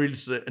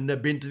ሮይልስ እነ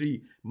ቤንትሊ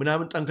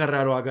ምናምን ጠንከር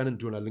ያለው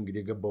አጋንንት ይሆናል እንግዲህ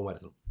የገባው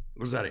ማለት ነው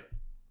እዛ ላይ።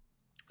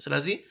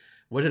 ስለዚህ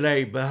ወደ ላይ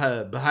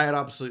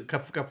በሃይራፕስ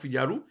ከፍ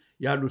እያሉ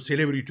ያሉ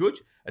ሴሌብሪቲዎች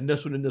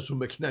እነሱን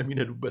መኪና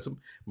የሚነዱበትም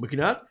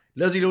ምክንያት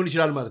ለዚህ ሊሆን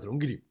ይችላል ማለት ነው።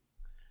 እንግዲህ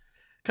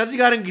ከዚህ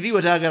ጋር እንግዲህ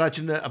ወደ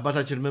ሀገራችን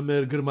አባታችን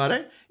መምህር ግርማ ላይ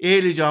ይሄ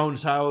ልጅ አሁን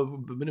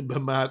ምንም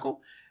በማያውቀው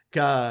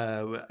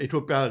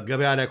ከኢትዮጵያ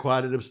ገበያ ላይ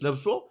ከዋለ ልብስ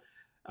ለብሶ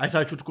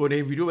አይታችሁት ከሆነ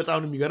ይህን ቪዲዮ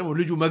በጣም የሚገርመው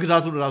ልጁ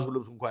መግዛቱን ራሱ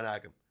ልብሱ እንኳን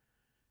አያውቅም።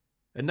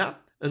 እና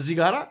እዚህ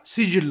ጋር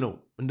ሲጅል ነው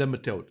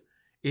እንደምታዩት።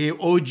 ይሄ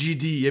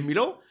ኦጂዲ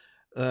የሚለው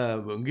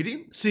እንግዲህ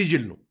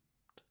ሲጅል ነው።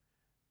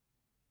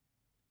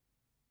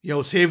 ያው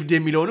ሴቭድ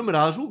የሚለውንም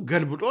ራሱ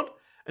ገልብጦት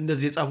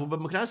እንደዚህ የጻፉበት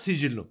ምክንያት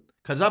ሲጅል ነው።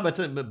 ከዛ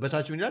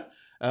በታች ምን ይላል?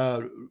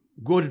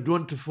 ጎድ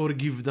ዶንት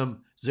ፎርጊቭ ዘም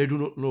ዘይ ዱ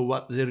ኖት ኖ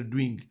ዋት ዘር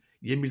ዱይንግ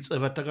የሚል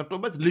ጽሕፈት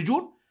ተቀርጦበት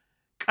ልጁን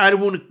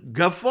ቀልቡን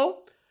ገፈው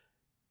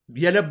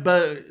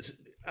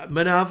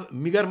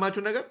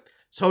የሚገርማችሁ ነገር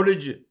ሰው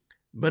ልጅ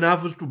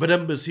መናፍስቱ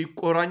በደንብ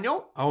ሲቆራኛው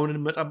አሁን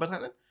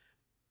እንመጣበታለን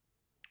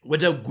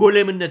ወደ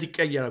ጎሌምነት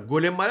ይቀየራል።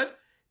 ጎሌም ማለት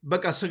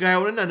በቃ ስጋ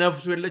ይሆንና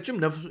ነፍሱ የለችም።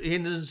 ነፍሱ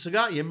ይሄንን ስጋ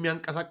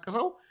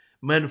የሚያንቀሳቅሰው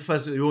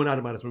መንፈስ ይሆናል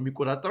ማለት ነው፣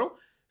 የሚቆጣጠረው።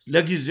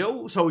 ለጊዜው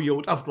ሰውየው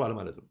ጠፍቷል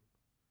ማለት ነው።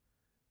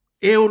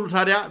 ይሄ ሁሉ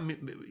ታዲያ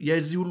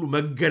የዚህ ሁሉ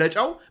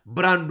መገለጫው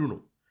ብራንዱ ነው።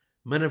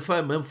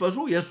 መንፈሱ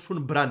የእሱን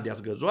ብራንድ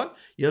ያስገዘዋል፣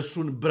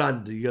 የእሱን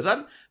ብራንድ ይገዛል፣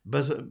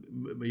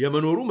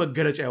 የመኖሩ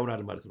መገለጫ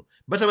ይሆናል ማለት ነው።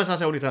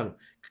 በተመሳሳይ ሁኔታ ነው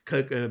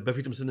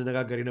በፊትም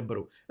ስንነጋገር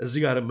የነበረው እዚህ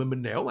ጋር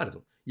የምናየው ማለት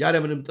ነው።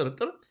 ያለምንም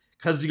ጥርጥር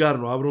ከዚህ ጋር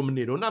ነው አብሮ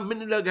የምንሄደው እና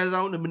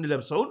የምንገዛውን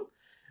የምንለብሰውን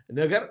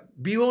ነገር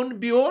ቢሆን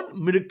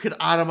ምልክት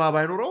አርማ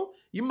ባይኖረው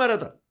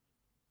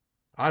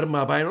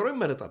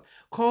ይመረጣል።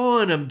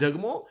 ከሆነም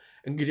ደግሞ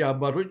እንግዲህ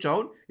አባቶች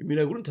አሁን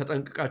የሚነግሩን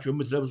ተጠንቅቃችሁ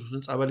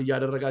የምትለብሱትን ጸበል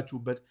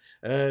እያደረጋችሁበት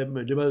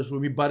ልበሱ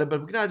የሚባልበት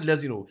ምክንያት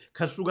ለዚህ ነው።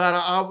 ከሱ ጋር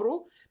አብሮ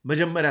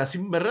መጀመሪያ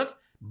ሲመረጥ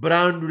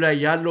ብራንዱ ላይ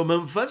ያለው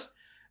መንፈስ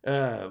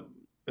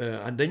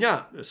አንደኛ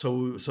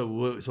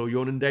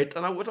ሰውየውን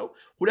እንዳይጠናወተው፣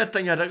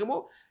 ሁለተኛ ደግሞ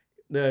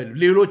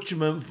ሌሎች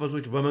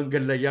መንፈሶች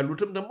በመንገድ ላይ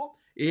ያሉትም ደግሞ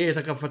ይሄ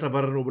የተከፈተ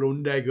በር ነው ብለው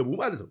እንዳይገቡ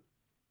ማለት ነው።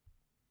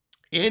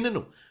 ይህን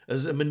ነው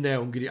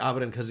የምናየው እንግዲህ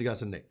አብረን ከዚህ ጋር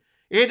ስናይ።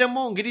 ይሄ ደግሞ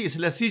እንግዲህ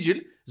ስለ ሲጅል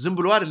ዝም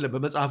ብሎ አይደለም።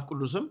 በመጽሐፍ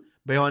ቅዱስም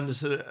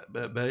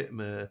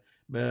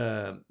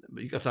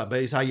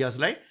በኢሳይያስ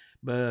ላይ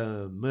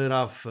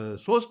በምዕራፍ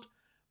 3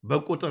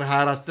 በቁጥር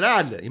 24 ላይ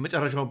አለ።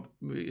 የመጨረሻው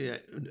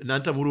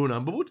እናንተ ሙሉውን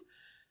አንብቡት።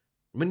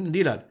 ምን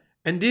እንዲህ ይላል?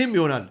 እንዲህም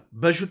ይሆናል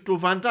በሽቱ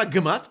ፋንታ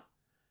ግማት፣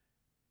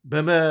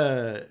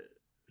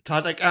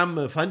 በመታጠቂያም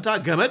ፈንታ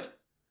ገመድ፣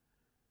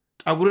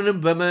 ጠጉርንም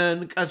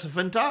በመንቀስ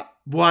ፈንታ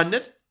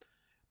በዋነት፣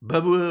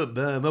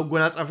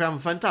 በመጎናጸፊያም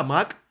ፈንታ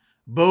ማቅ፣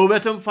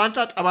 በውበትም ፋንታ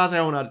ጠባሳ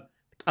ይሆናል።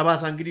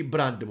 ጠባሳ እንግዲህ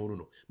ብራንድ መሆኑ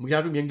ነው።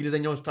 ምክንያቱም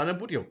የእንግሊዝኛውን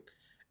ስታነቡት ይኸው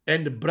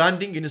ኤንድ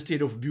ብራንዲንግ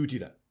ኢንስቴድ ኦፍ ቢዩቲ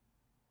ይላል።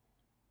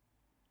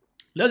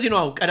 ለዚህ ነው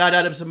አሁን ቀዳዳ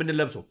ልብስ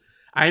የምንለብሰው።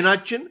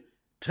 አይናችን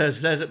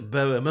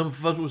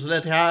በመንፈሱ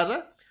ስለተያያዘ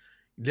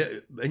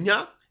እኛ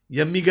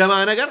የሚገማ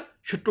ነገር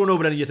ሽቶ ነው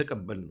ብለን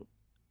እየተቀበልን ነው፣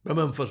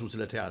 በመንፈሱ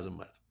ስለተያያዘ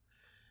ማለት ነው።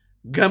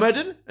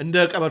 ገመድን እንደ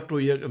ቀበቶ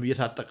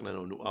እየታጠቅን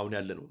ነው አሁን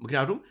ያለ ነው።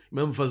 ምክንያቱም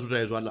መንፈሱ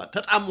ተያይዟል፣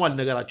 ተጣሟል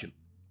ነገራችን።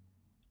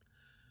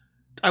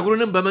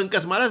 ጠጉርንም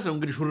በመንቀስ ማለት ነው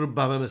እንግዲህ ሹርባ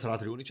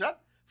በመስራት ሊሆን ይችላል።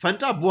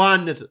 ፈንታ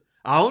በዋነት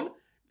አሁን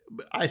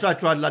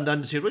አይታችኋል።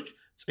 አንዳንድ ሴቶች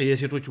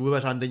የሴቶች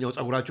ውበት አንደኛው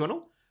ፀጉራቸው ነው።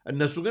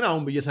 እነሱ ግን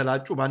አሁን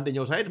እየተላጩ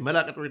በአንደኛው ሳይድ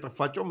መላቀጦ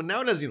የጠፋቸው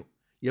የምናየው ለዚህ ነው።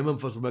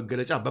 የመንፈሱ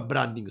መገለጫ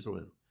በብራንዲንግ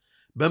ስለሆነ ነው።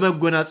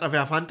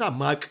 በመጎናጸፊያ ፋንታ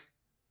ማቅ፣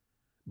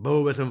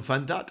 በውበትም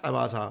ፈንታ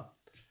ጠባሳ።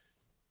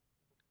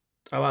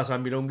 ጠባሳ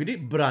የሚለው እንግዲህ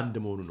ብራንድ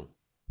መሆኑ ነው።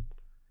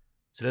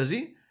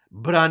 ስለዚህ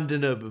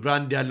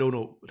ብራንድ ያለው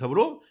ነው ተብሎ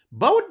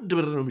በውድ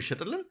ብር ነው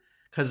የሚሸጥልን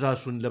ከዛ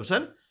እሱን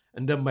ለብሰን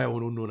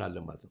እንደማይሆኑ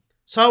እንሆናለን ማለት ነው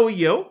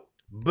ሰውየው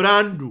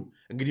ብራንዱ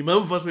እንግዲህ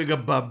መንፈሱ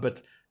የገባበት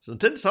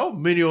እንትን ሰው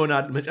ምን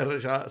ይሆናል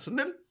መጨረሻ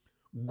ስንል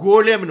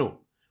ጎሌም ነው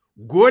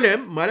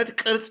ጎሌም ማለት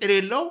ቅርጽ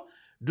የሌለው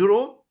ድሮ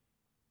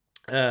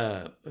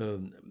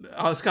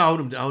እስከ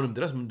አሁንም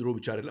ድረስ ምን ድሮ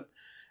ብቻ አይደለም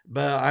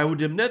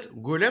በአይሁድ እምነት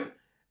ጎሌም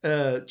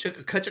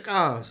ከጭቃ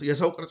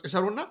የሰው ቅርጽ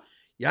ይሰሩና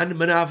ያን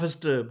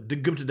መናፍስት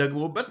ድግምት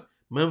ደግሞበት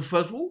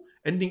መንፈሱ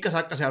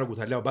እንዲንቀሳቀስ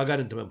ያደርጉታል ያው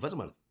ባጋንንት መንፈስ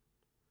ማለት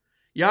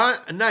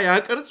ያ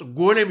ቅርጽ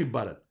ጎሌም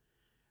ይባላል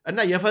እና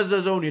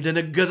የፈዘዘውን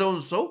የደነገዘውን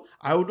ሰው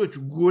አይሁዶች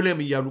ጎሌም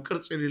እያሉ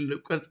ቅርጽ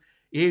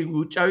ይሄ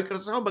ውጫዊ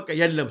ቅርጽ ነው በቃ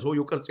የለም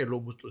ሰውየው ቅርጽ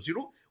የለውም ውስጡ ሲሉ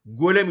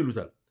ጎሌም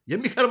ይሉታል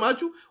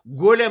የሚከርማችሁ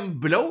ጎሌም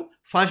ብለው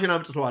ፋሽን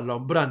አምጥተዋል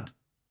አሁን ብራንድ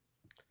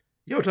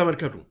ያው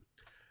ተመልከቱ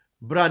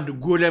ብራንድ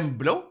ጎሌም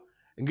ብለው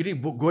እንግዲህ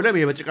ጎሌም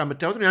የበጭቃ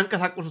የምታዩት ነው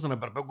ያንቀሳቀሱት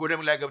ነበር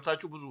በጎሌም ላይ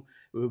ገብታችሁ ብዙ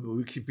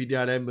ዊኪፒዲያ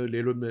ላይ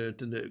ሌሎም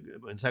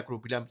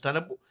ኢንሳይክሎፒዲያ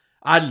የምታነቡ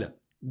አለ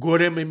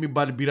ጎሌም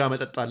የሚባል ቢራ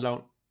መጠጥ አለ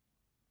አሁን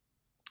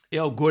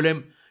ያው ጎሌም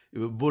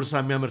ቦርሳ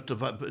የሚያመርት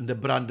እንደ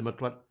ብራንድ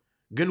መጥቷል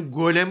ግን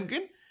ጎሌም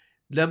ግን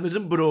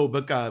ለምዝም ብሎ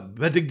በቃ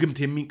በድግምት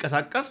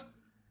የሚንቀሳቀስ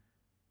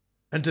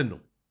እንትን ነው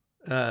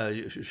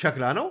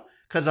ሸክላ ነው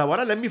ከዛ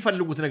በኋላ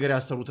ለሚፈልጉት ነገር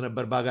ያሰሩት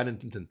ነበር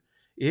ባጋንንት እንትን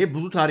ይሄ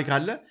ብዙ ታሪክ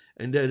አለ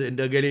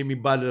እንደ ገሌ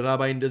የሚባል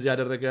ራባይ እንደዚህ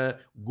ያደረገ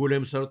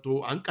ጎሌም ሰርቶ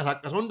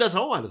አንቀሳቀሰው እንደ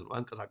ሰው ማለት ነው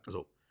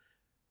አንቀሳቀሰው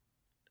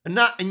እና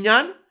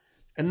እኛን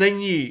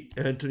እነኚህ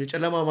እንትን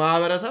የጨለማ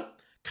ማህበረሰብ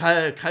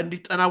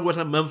ከእንዲጠናወተ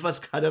መንፈስ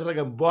ካደረገ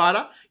በኋላ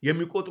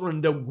የሚቆጥሩን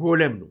እንደ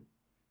ጎሌም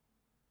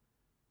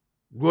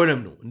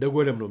ነው እንደ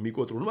ጎሌም ነው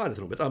የሚቆጥሩን ማለት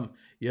ነው በጣም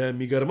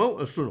የሚገርመው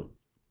እሱ ነው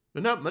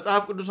እና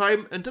መጽሐፍ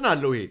ቅዱሳዊም እንትን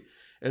አለው ይሄ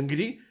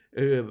እንግዲህ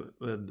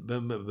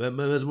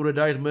በመዝሙረ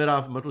ዳዊት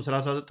ምዕራፍ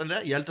 139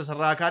 ላይ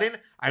ያልተሰራ አካሌን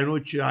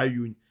አይኖች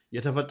አዩኝ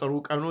የተፈጠሩ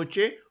ቀኖቼ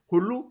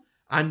ሁሉ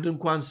አንድ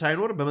እንኳን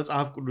ሳይኖር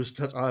በመጽሐፍ ቅዱስ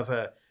ተጻፈ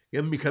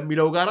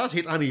ከሚለው ጋራ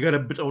ሰይጣን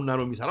ይገለብጠውና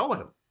ነው የሚሰራው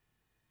ማለት ነው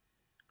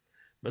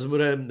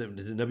መዝሙረ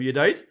ነብይ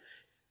ዳዊት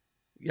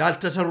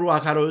ያልተሰሩ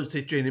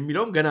አካሎችን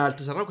የሚለውም ገና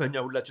ያልተሰራው ከኛ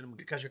ሁላችንም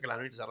ከሸክላ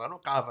ነው የተሰራ ነው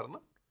ከአፈር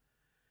ነው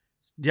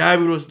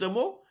ዲያብሎስ ደግሞ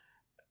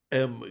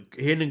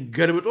ይሄንን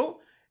ገልብጦ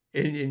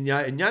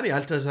እኛን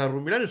ያልተሰሩ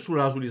የሚለን እሱ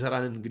ራሱ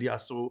ሊሰራን እንግዲህ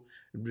አስቦ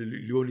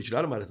ሊሆን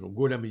ይችላል ማለት ነው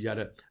ጎሌም እያለ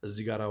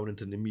እዚህ ጋር አሁን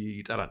እንትን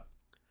የሚጠራን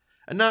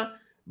እና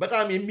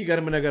በጣም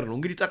የሚገርም ነገር ነው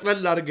እንግዲህ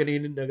ጠቅለል አድርገን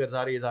ይህንን ነገር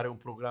የዛሬውን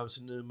ፕሮግራም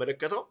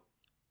ስንመለከተው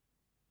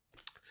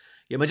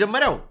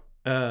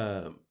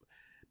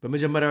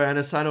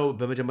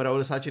በመጀመሪያው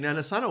ርዕሳችን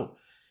ያነሳ ነው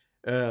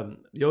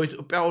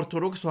የኢትዮጵያ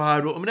ኦርቶዶክስ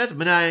ተዋሕዶ እምነት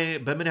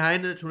በምን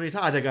አይነት ሁኔታ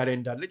አደጋ ላይ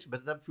እንዳለች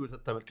በሰፊው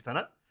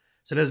ተመልክተናል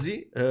ስለዚህ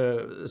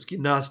እስኪ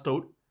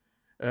እናስተውል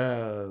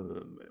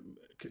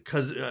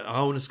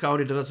አሁን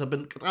እስካሁን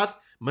የደረሰብን ቅጣት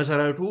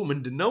መሰረቱ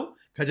ምንድነው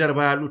ከጀርባ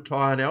ያሉት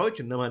ተዋናዮች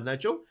እነማን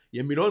ናቸው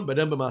የሚለውን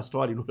በደንብ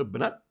ማስተዋል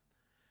ይኖርብናል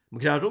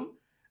ምክንያቱም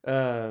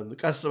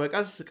ቀስ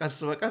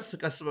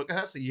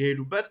በቀስ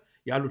እየሄዱበት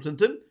ያሉት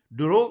እንትን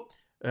ድሮ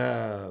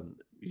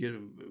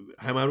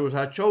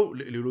ሃይማኖታቸው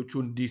ሌሎቹ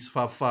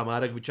እንዲስፋፋ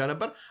ማድረግ ብቻ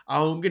ነበር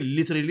አሁን ግን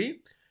ሊትራሊ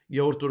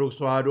የኦርቶዶክስ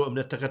ተዋሕዶ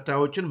እምነት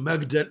ተከታዮችን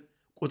መግደል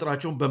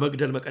ቁጥራቸውን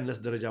በመግደል መቀነስ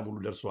ደረጃ ሙሉ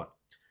ደርሰዋል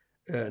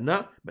እና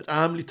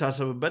በጣም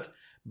ሊታሰብበት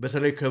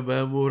በተለይ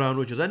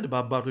በምሁራኖች ዘንድ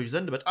በአባቶች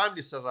ዘንድ በጣም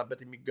ሊሰራበት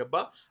የሚገባ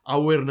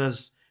አዌርነስ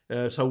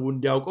ሰው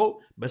እንዲያውቀው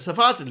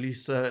በስፋት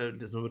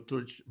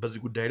በዚህ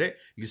ጉዳይ ላይ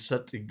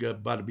ሊሰጥ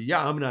ይገባል ብዬ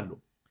አምናለሁ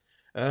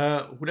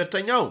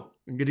ሁለተኛው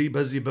እንግዲህ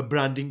በዚህ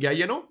በብራንዲንግ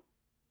ያየ ነው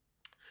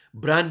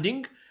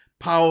ብራንዲንግ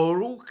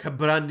ፓወሩ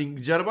ከብራንዲንግ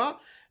ጀርባ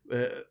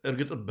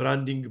እርግጥ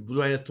ብራንዲንግ ብዙ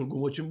አይነት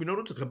ትርጉሞችን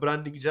ቢኖሩት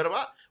ከብራንዲንግ ጀርባ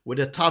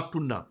ወደ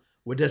ታቱና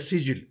ወደ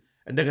ሲጅል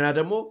እንደገና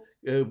ደግሞ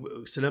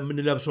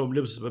ስለምንለብሰውም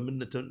ልብስ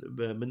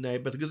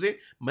በምናይበት ጊዜ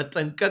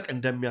መጠንቀቅ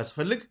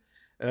እንደሚያስፈልግ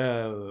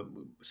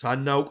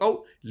ሳናውቀው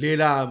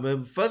ሌላ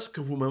መንፈስ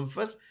ክፉ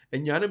መንፈስ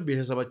እኛንም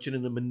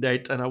ቤተሰባችንንም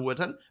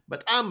እንዳይጠናወተን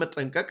በጣም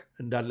መጠንቀቅ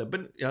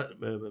እንዳለብን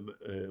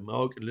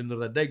ማወቅ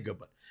ልንረዳ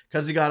ይገባል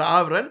ከዚህ ጋር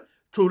አብረን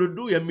ትውልዱ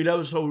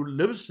የሚለብሰው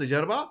ልብስ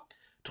ጀርባ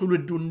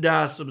ትውልዱ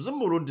እንዳያስብ ዝም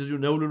ብሎ እንደዚሁ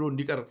ነውልሎ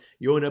እንዲቀር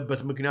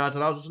የሆነበት ምክንያት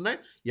ራሱ ስናይ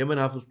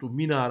የመናፍስቱ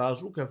ሚና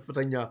ራሱ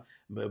ከፍተኛ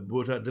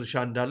ቦታ ድርሻ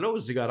እንዳለው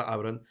እዚህ ጋር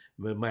አብረን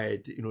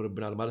ማየት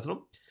ይኖርብናል ማለት ነው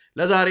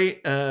ለዛሬ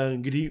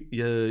እንግዲህ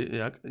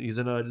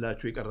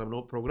ይዘናላችሁ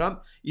የቀረብነው ፕሮግራም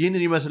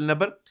ይህንን ይመስል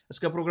ነበር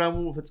እስከ ፕሮግራሙ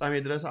ፍጻሜ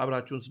ድረስ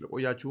አብራችሁን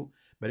ስለቆያችሁ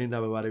በእኔና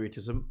በባለቤቴ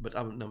ስም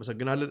በጣም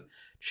እናመሰግናለን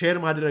ሼር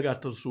ማድረግ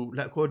አትርሱ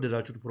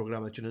ከወደዳችሁት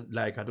ፕሮግራማችንን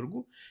ላይክ አድርጉ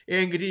ይሄ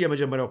እንግዲህ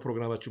የመጀመሪያው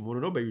ፕሮግራማችን ሆኖ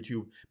ነው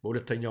በዩቲዩብ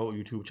በሁለተኛው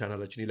ዩቲዩብ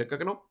ቻናላችን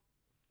ይለቀቅ ነው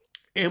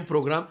ይህም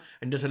ፕሮግራም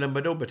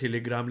እንደተለመደው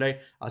በቴሌግራም ላይ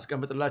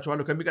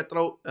አስቀምጥላችኋለሁ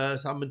ከሚቀጥለው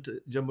ሳምንት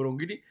ጀምሮ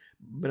እንግዲህ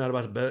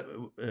ምናልባት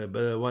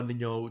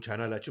በዋነኛው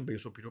ቻናላችን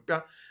በኤሶፕ ኢትዮጵያ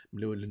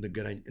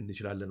ልንገናኝ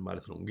እንችላለን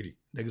ማለት ነው እንግዲህ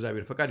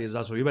ለእግዚአብሔር ፈቃድ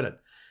የዛ ሰው ይበላል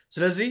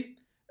ስለዚህ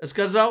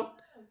እስከዛው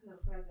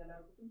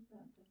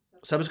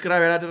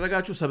ሰብስክራይብ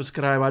ያላደረጋችሁ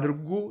ሰብስክራይብ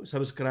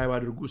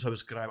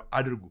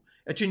አድርጉ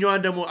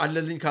እቺኛዋን ደግሞ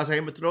አለልኝ ካሳ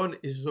የምትለውን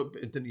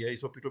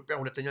የኢሶፕ ኢትዮጵያ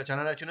ሁለተኛ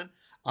ቻናላችንን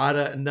አረ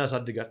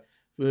እናሳድጋል።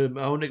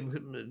 አሁን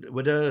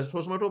ወደ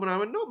 300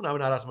 ምናምን ነው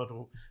ምናምን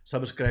 400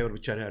 ሰብስክራይበር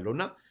ብቻ ነው ያለው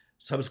እና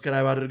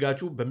ሰብስክራይብ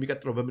አድርጋችሁ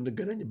በሚቀጥለው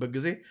በምንገናኝበት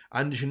ጊዜ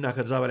 1000 እና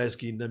ከዛ በላይ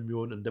እስኪ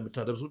እንደሚሆን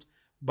እንደምታደርሱት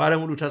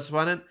ባለሙሉ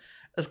ተስፋ ነን።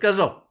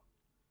 እስከዛው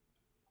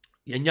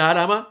የኛ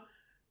ዓላማ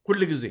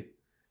ሁል ጊዜ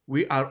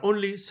we are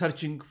only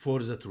searching for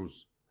the truth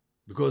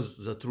because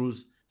the truth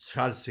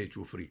shall set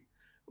you free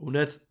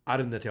እውነት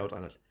አርነት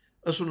ያወጣናል።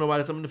 እሱ ነው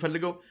ማለት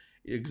የምንፈልገው።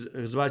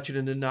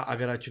 ህዝባችንንና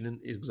አገራችንን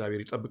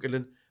እግዚአብሔር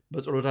ይጠብቅልን።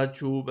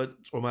 በጸሎታችሁ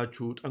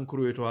በጾማችሁ ጠንክሩ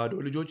የተዋህዶ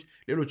ልጆች።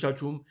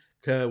 ሌሎቻችሁም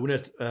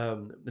ከእውነት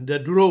እንደ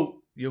ድሮው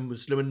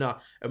የሙስሊምና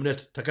እምነት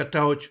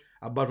ተከታዮች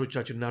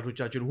አባቶቻችን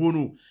እናቶቻችን ሁኑ።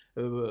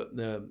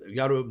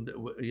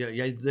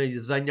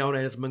 የዛኛውን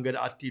አይነት መንገድ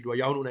አትሂዱ፣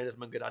 ያሁኑን አይነት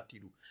መንገድ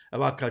አትሂዱ።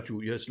 እባካችሁ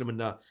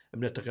የእስልምና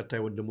እምነት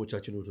ተከታይ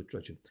ወንድሞቻችን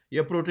እህቶቻችን፣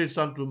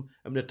 የፕሮቴስታንቱም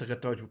እምነት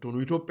ተከታዮች ብትሆኑ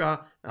ኢትዮጵያ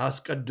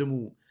አስቀድሙ።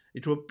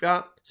 ኢትዮጵያ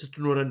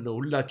ስትኖረን ነው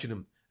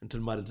ሁላችንም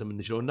እንትን ማለት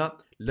የምንችለውና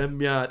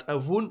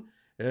ለሚያጠፉን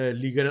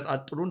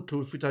ሊገነጣጥሉን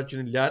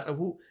ትውፊታችንን ሊያጠፉ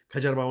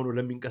ከጀርባ ሆኖ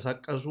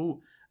ለሚንቀሳቀሱ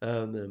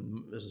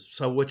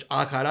ሰዎች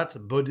አካላት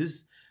ቦዲስ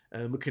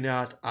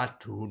ምክንያት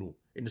አትሁኑ፣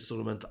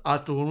 ኢንስትሩመንት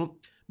አትሁኑ።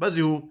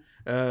 በዚሁ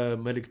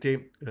መልእክቴ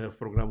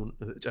ፕሮግራሙን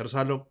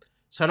ጨርሳለሁ።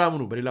 ሰላም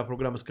ሁኑ። በሌላ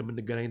ፕሮግራም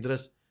እስከምንገናኝ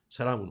ድረስ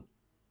ሰላም ሁኑ።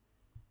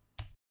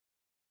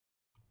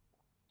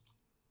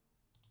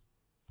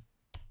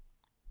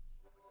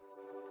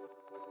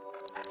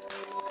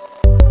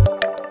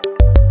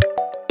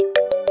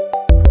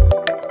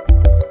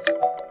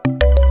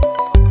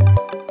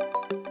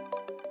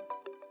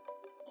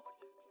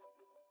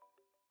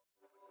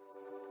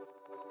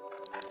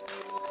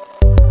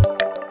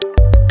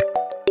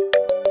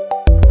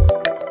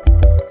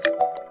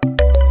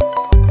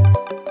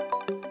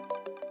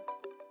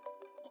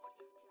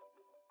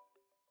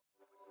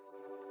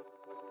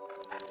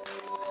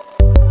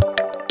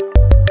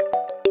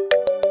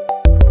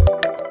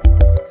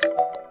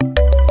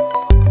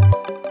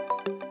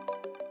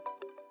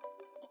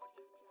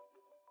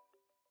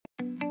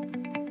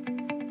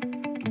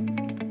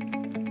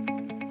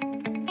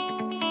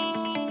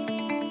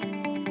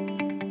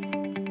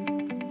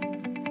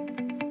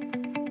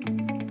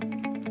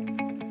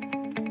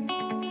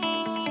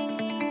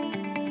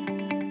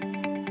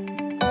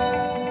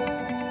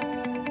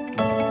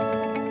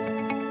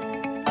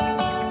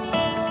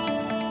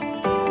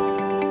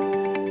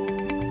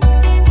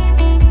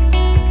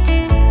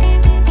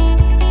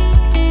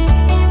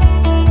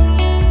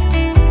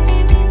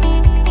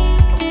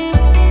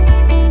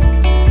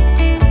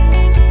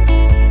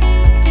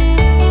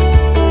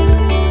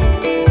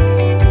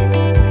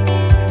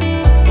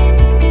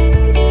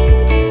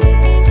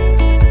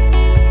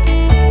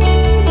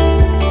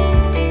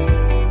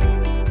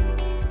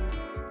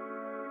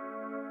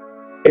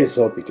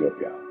 Aesop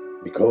Ethiopia,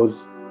 because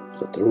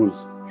the truth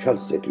shall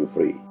set you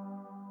free.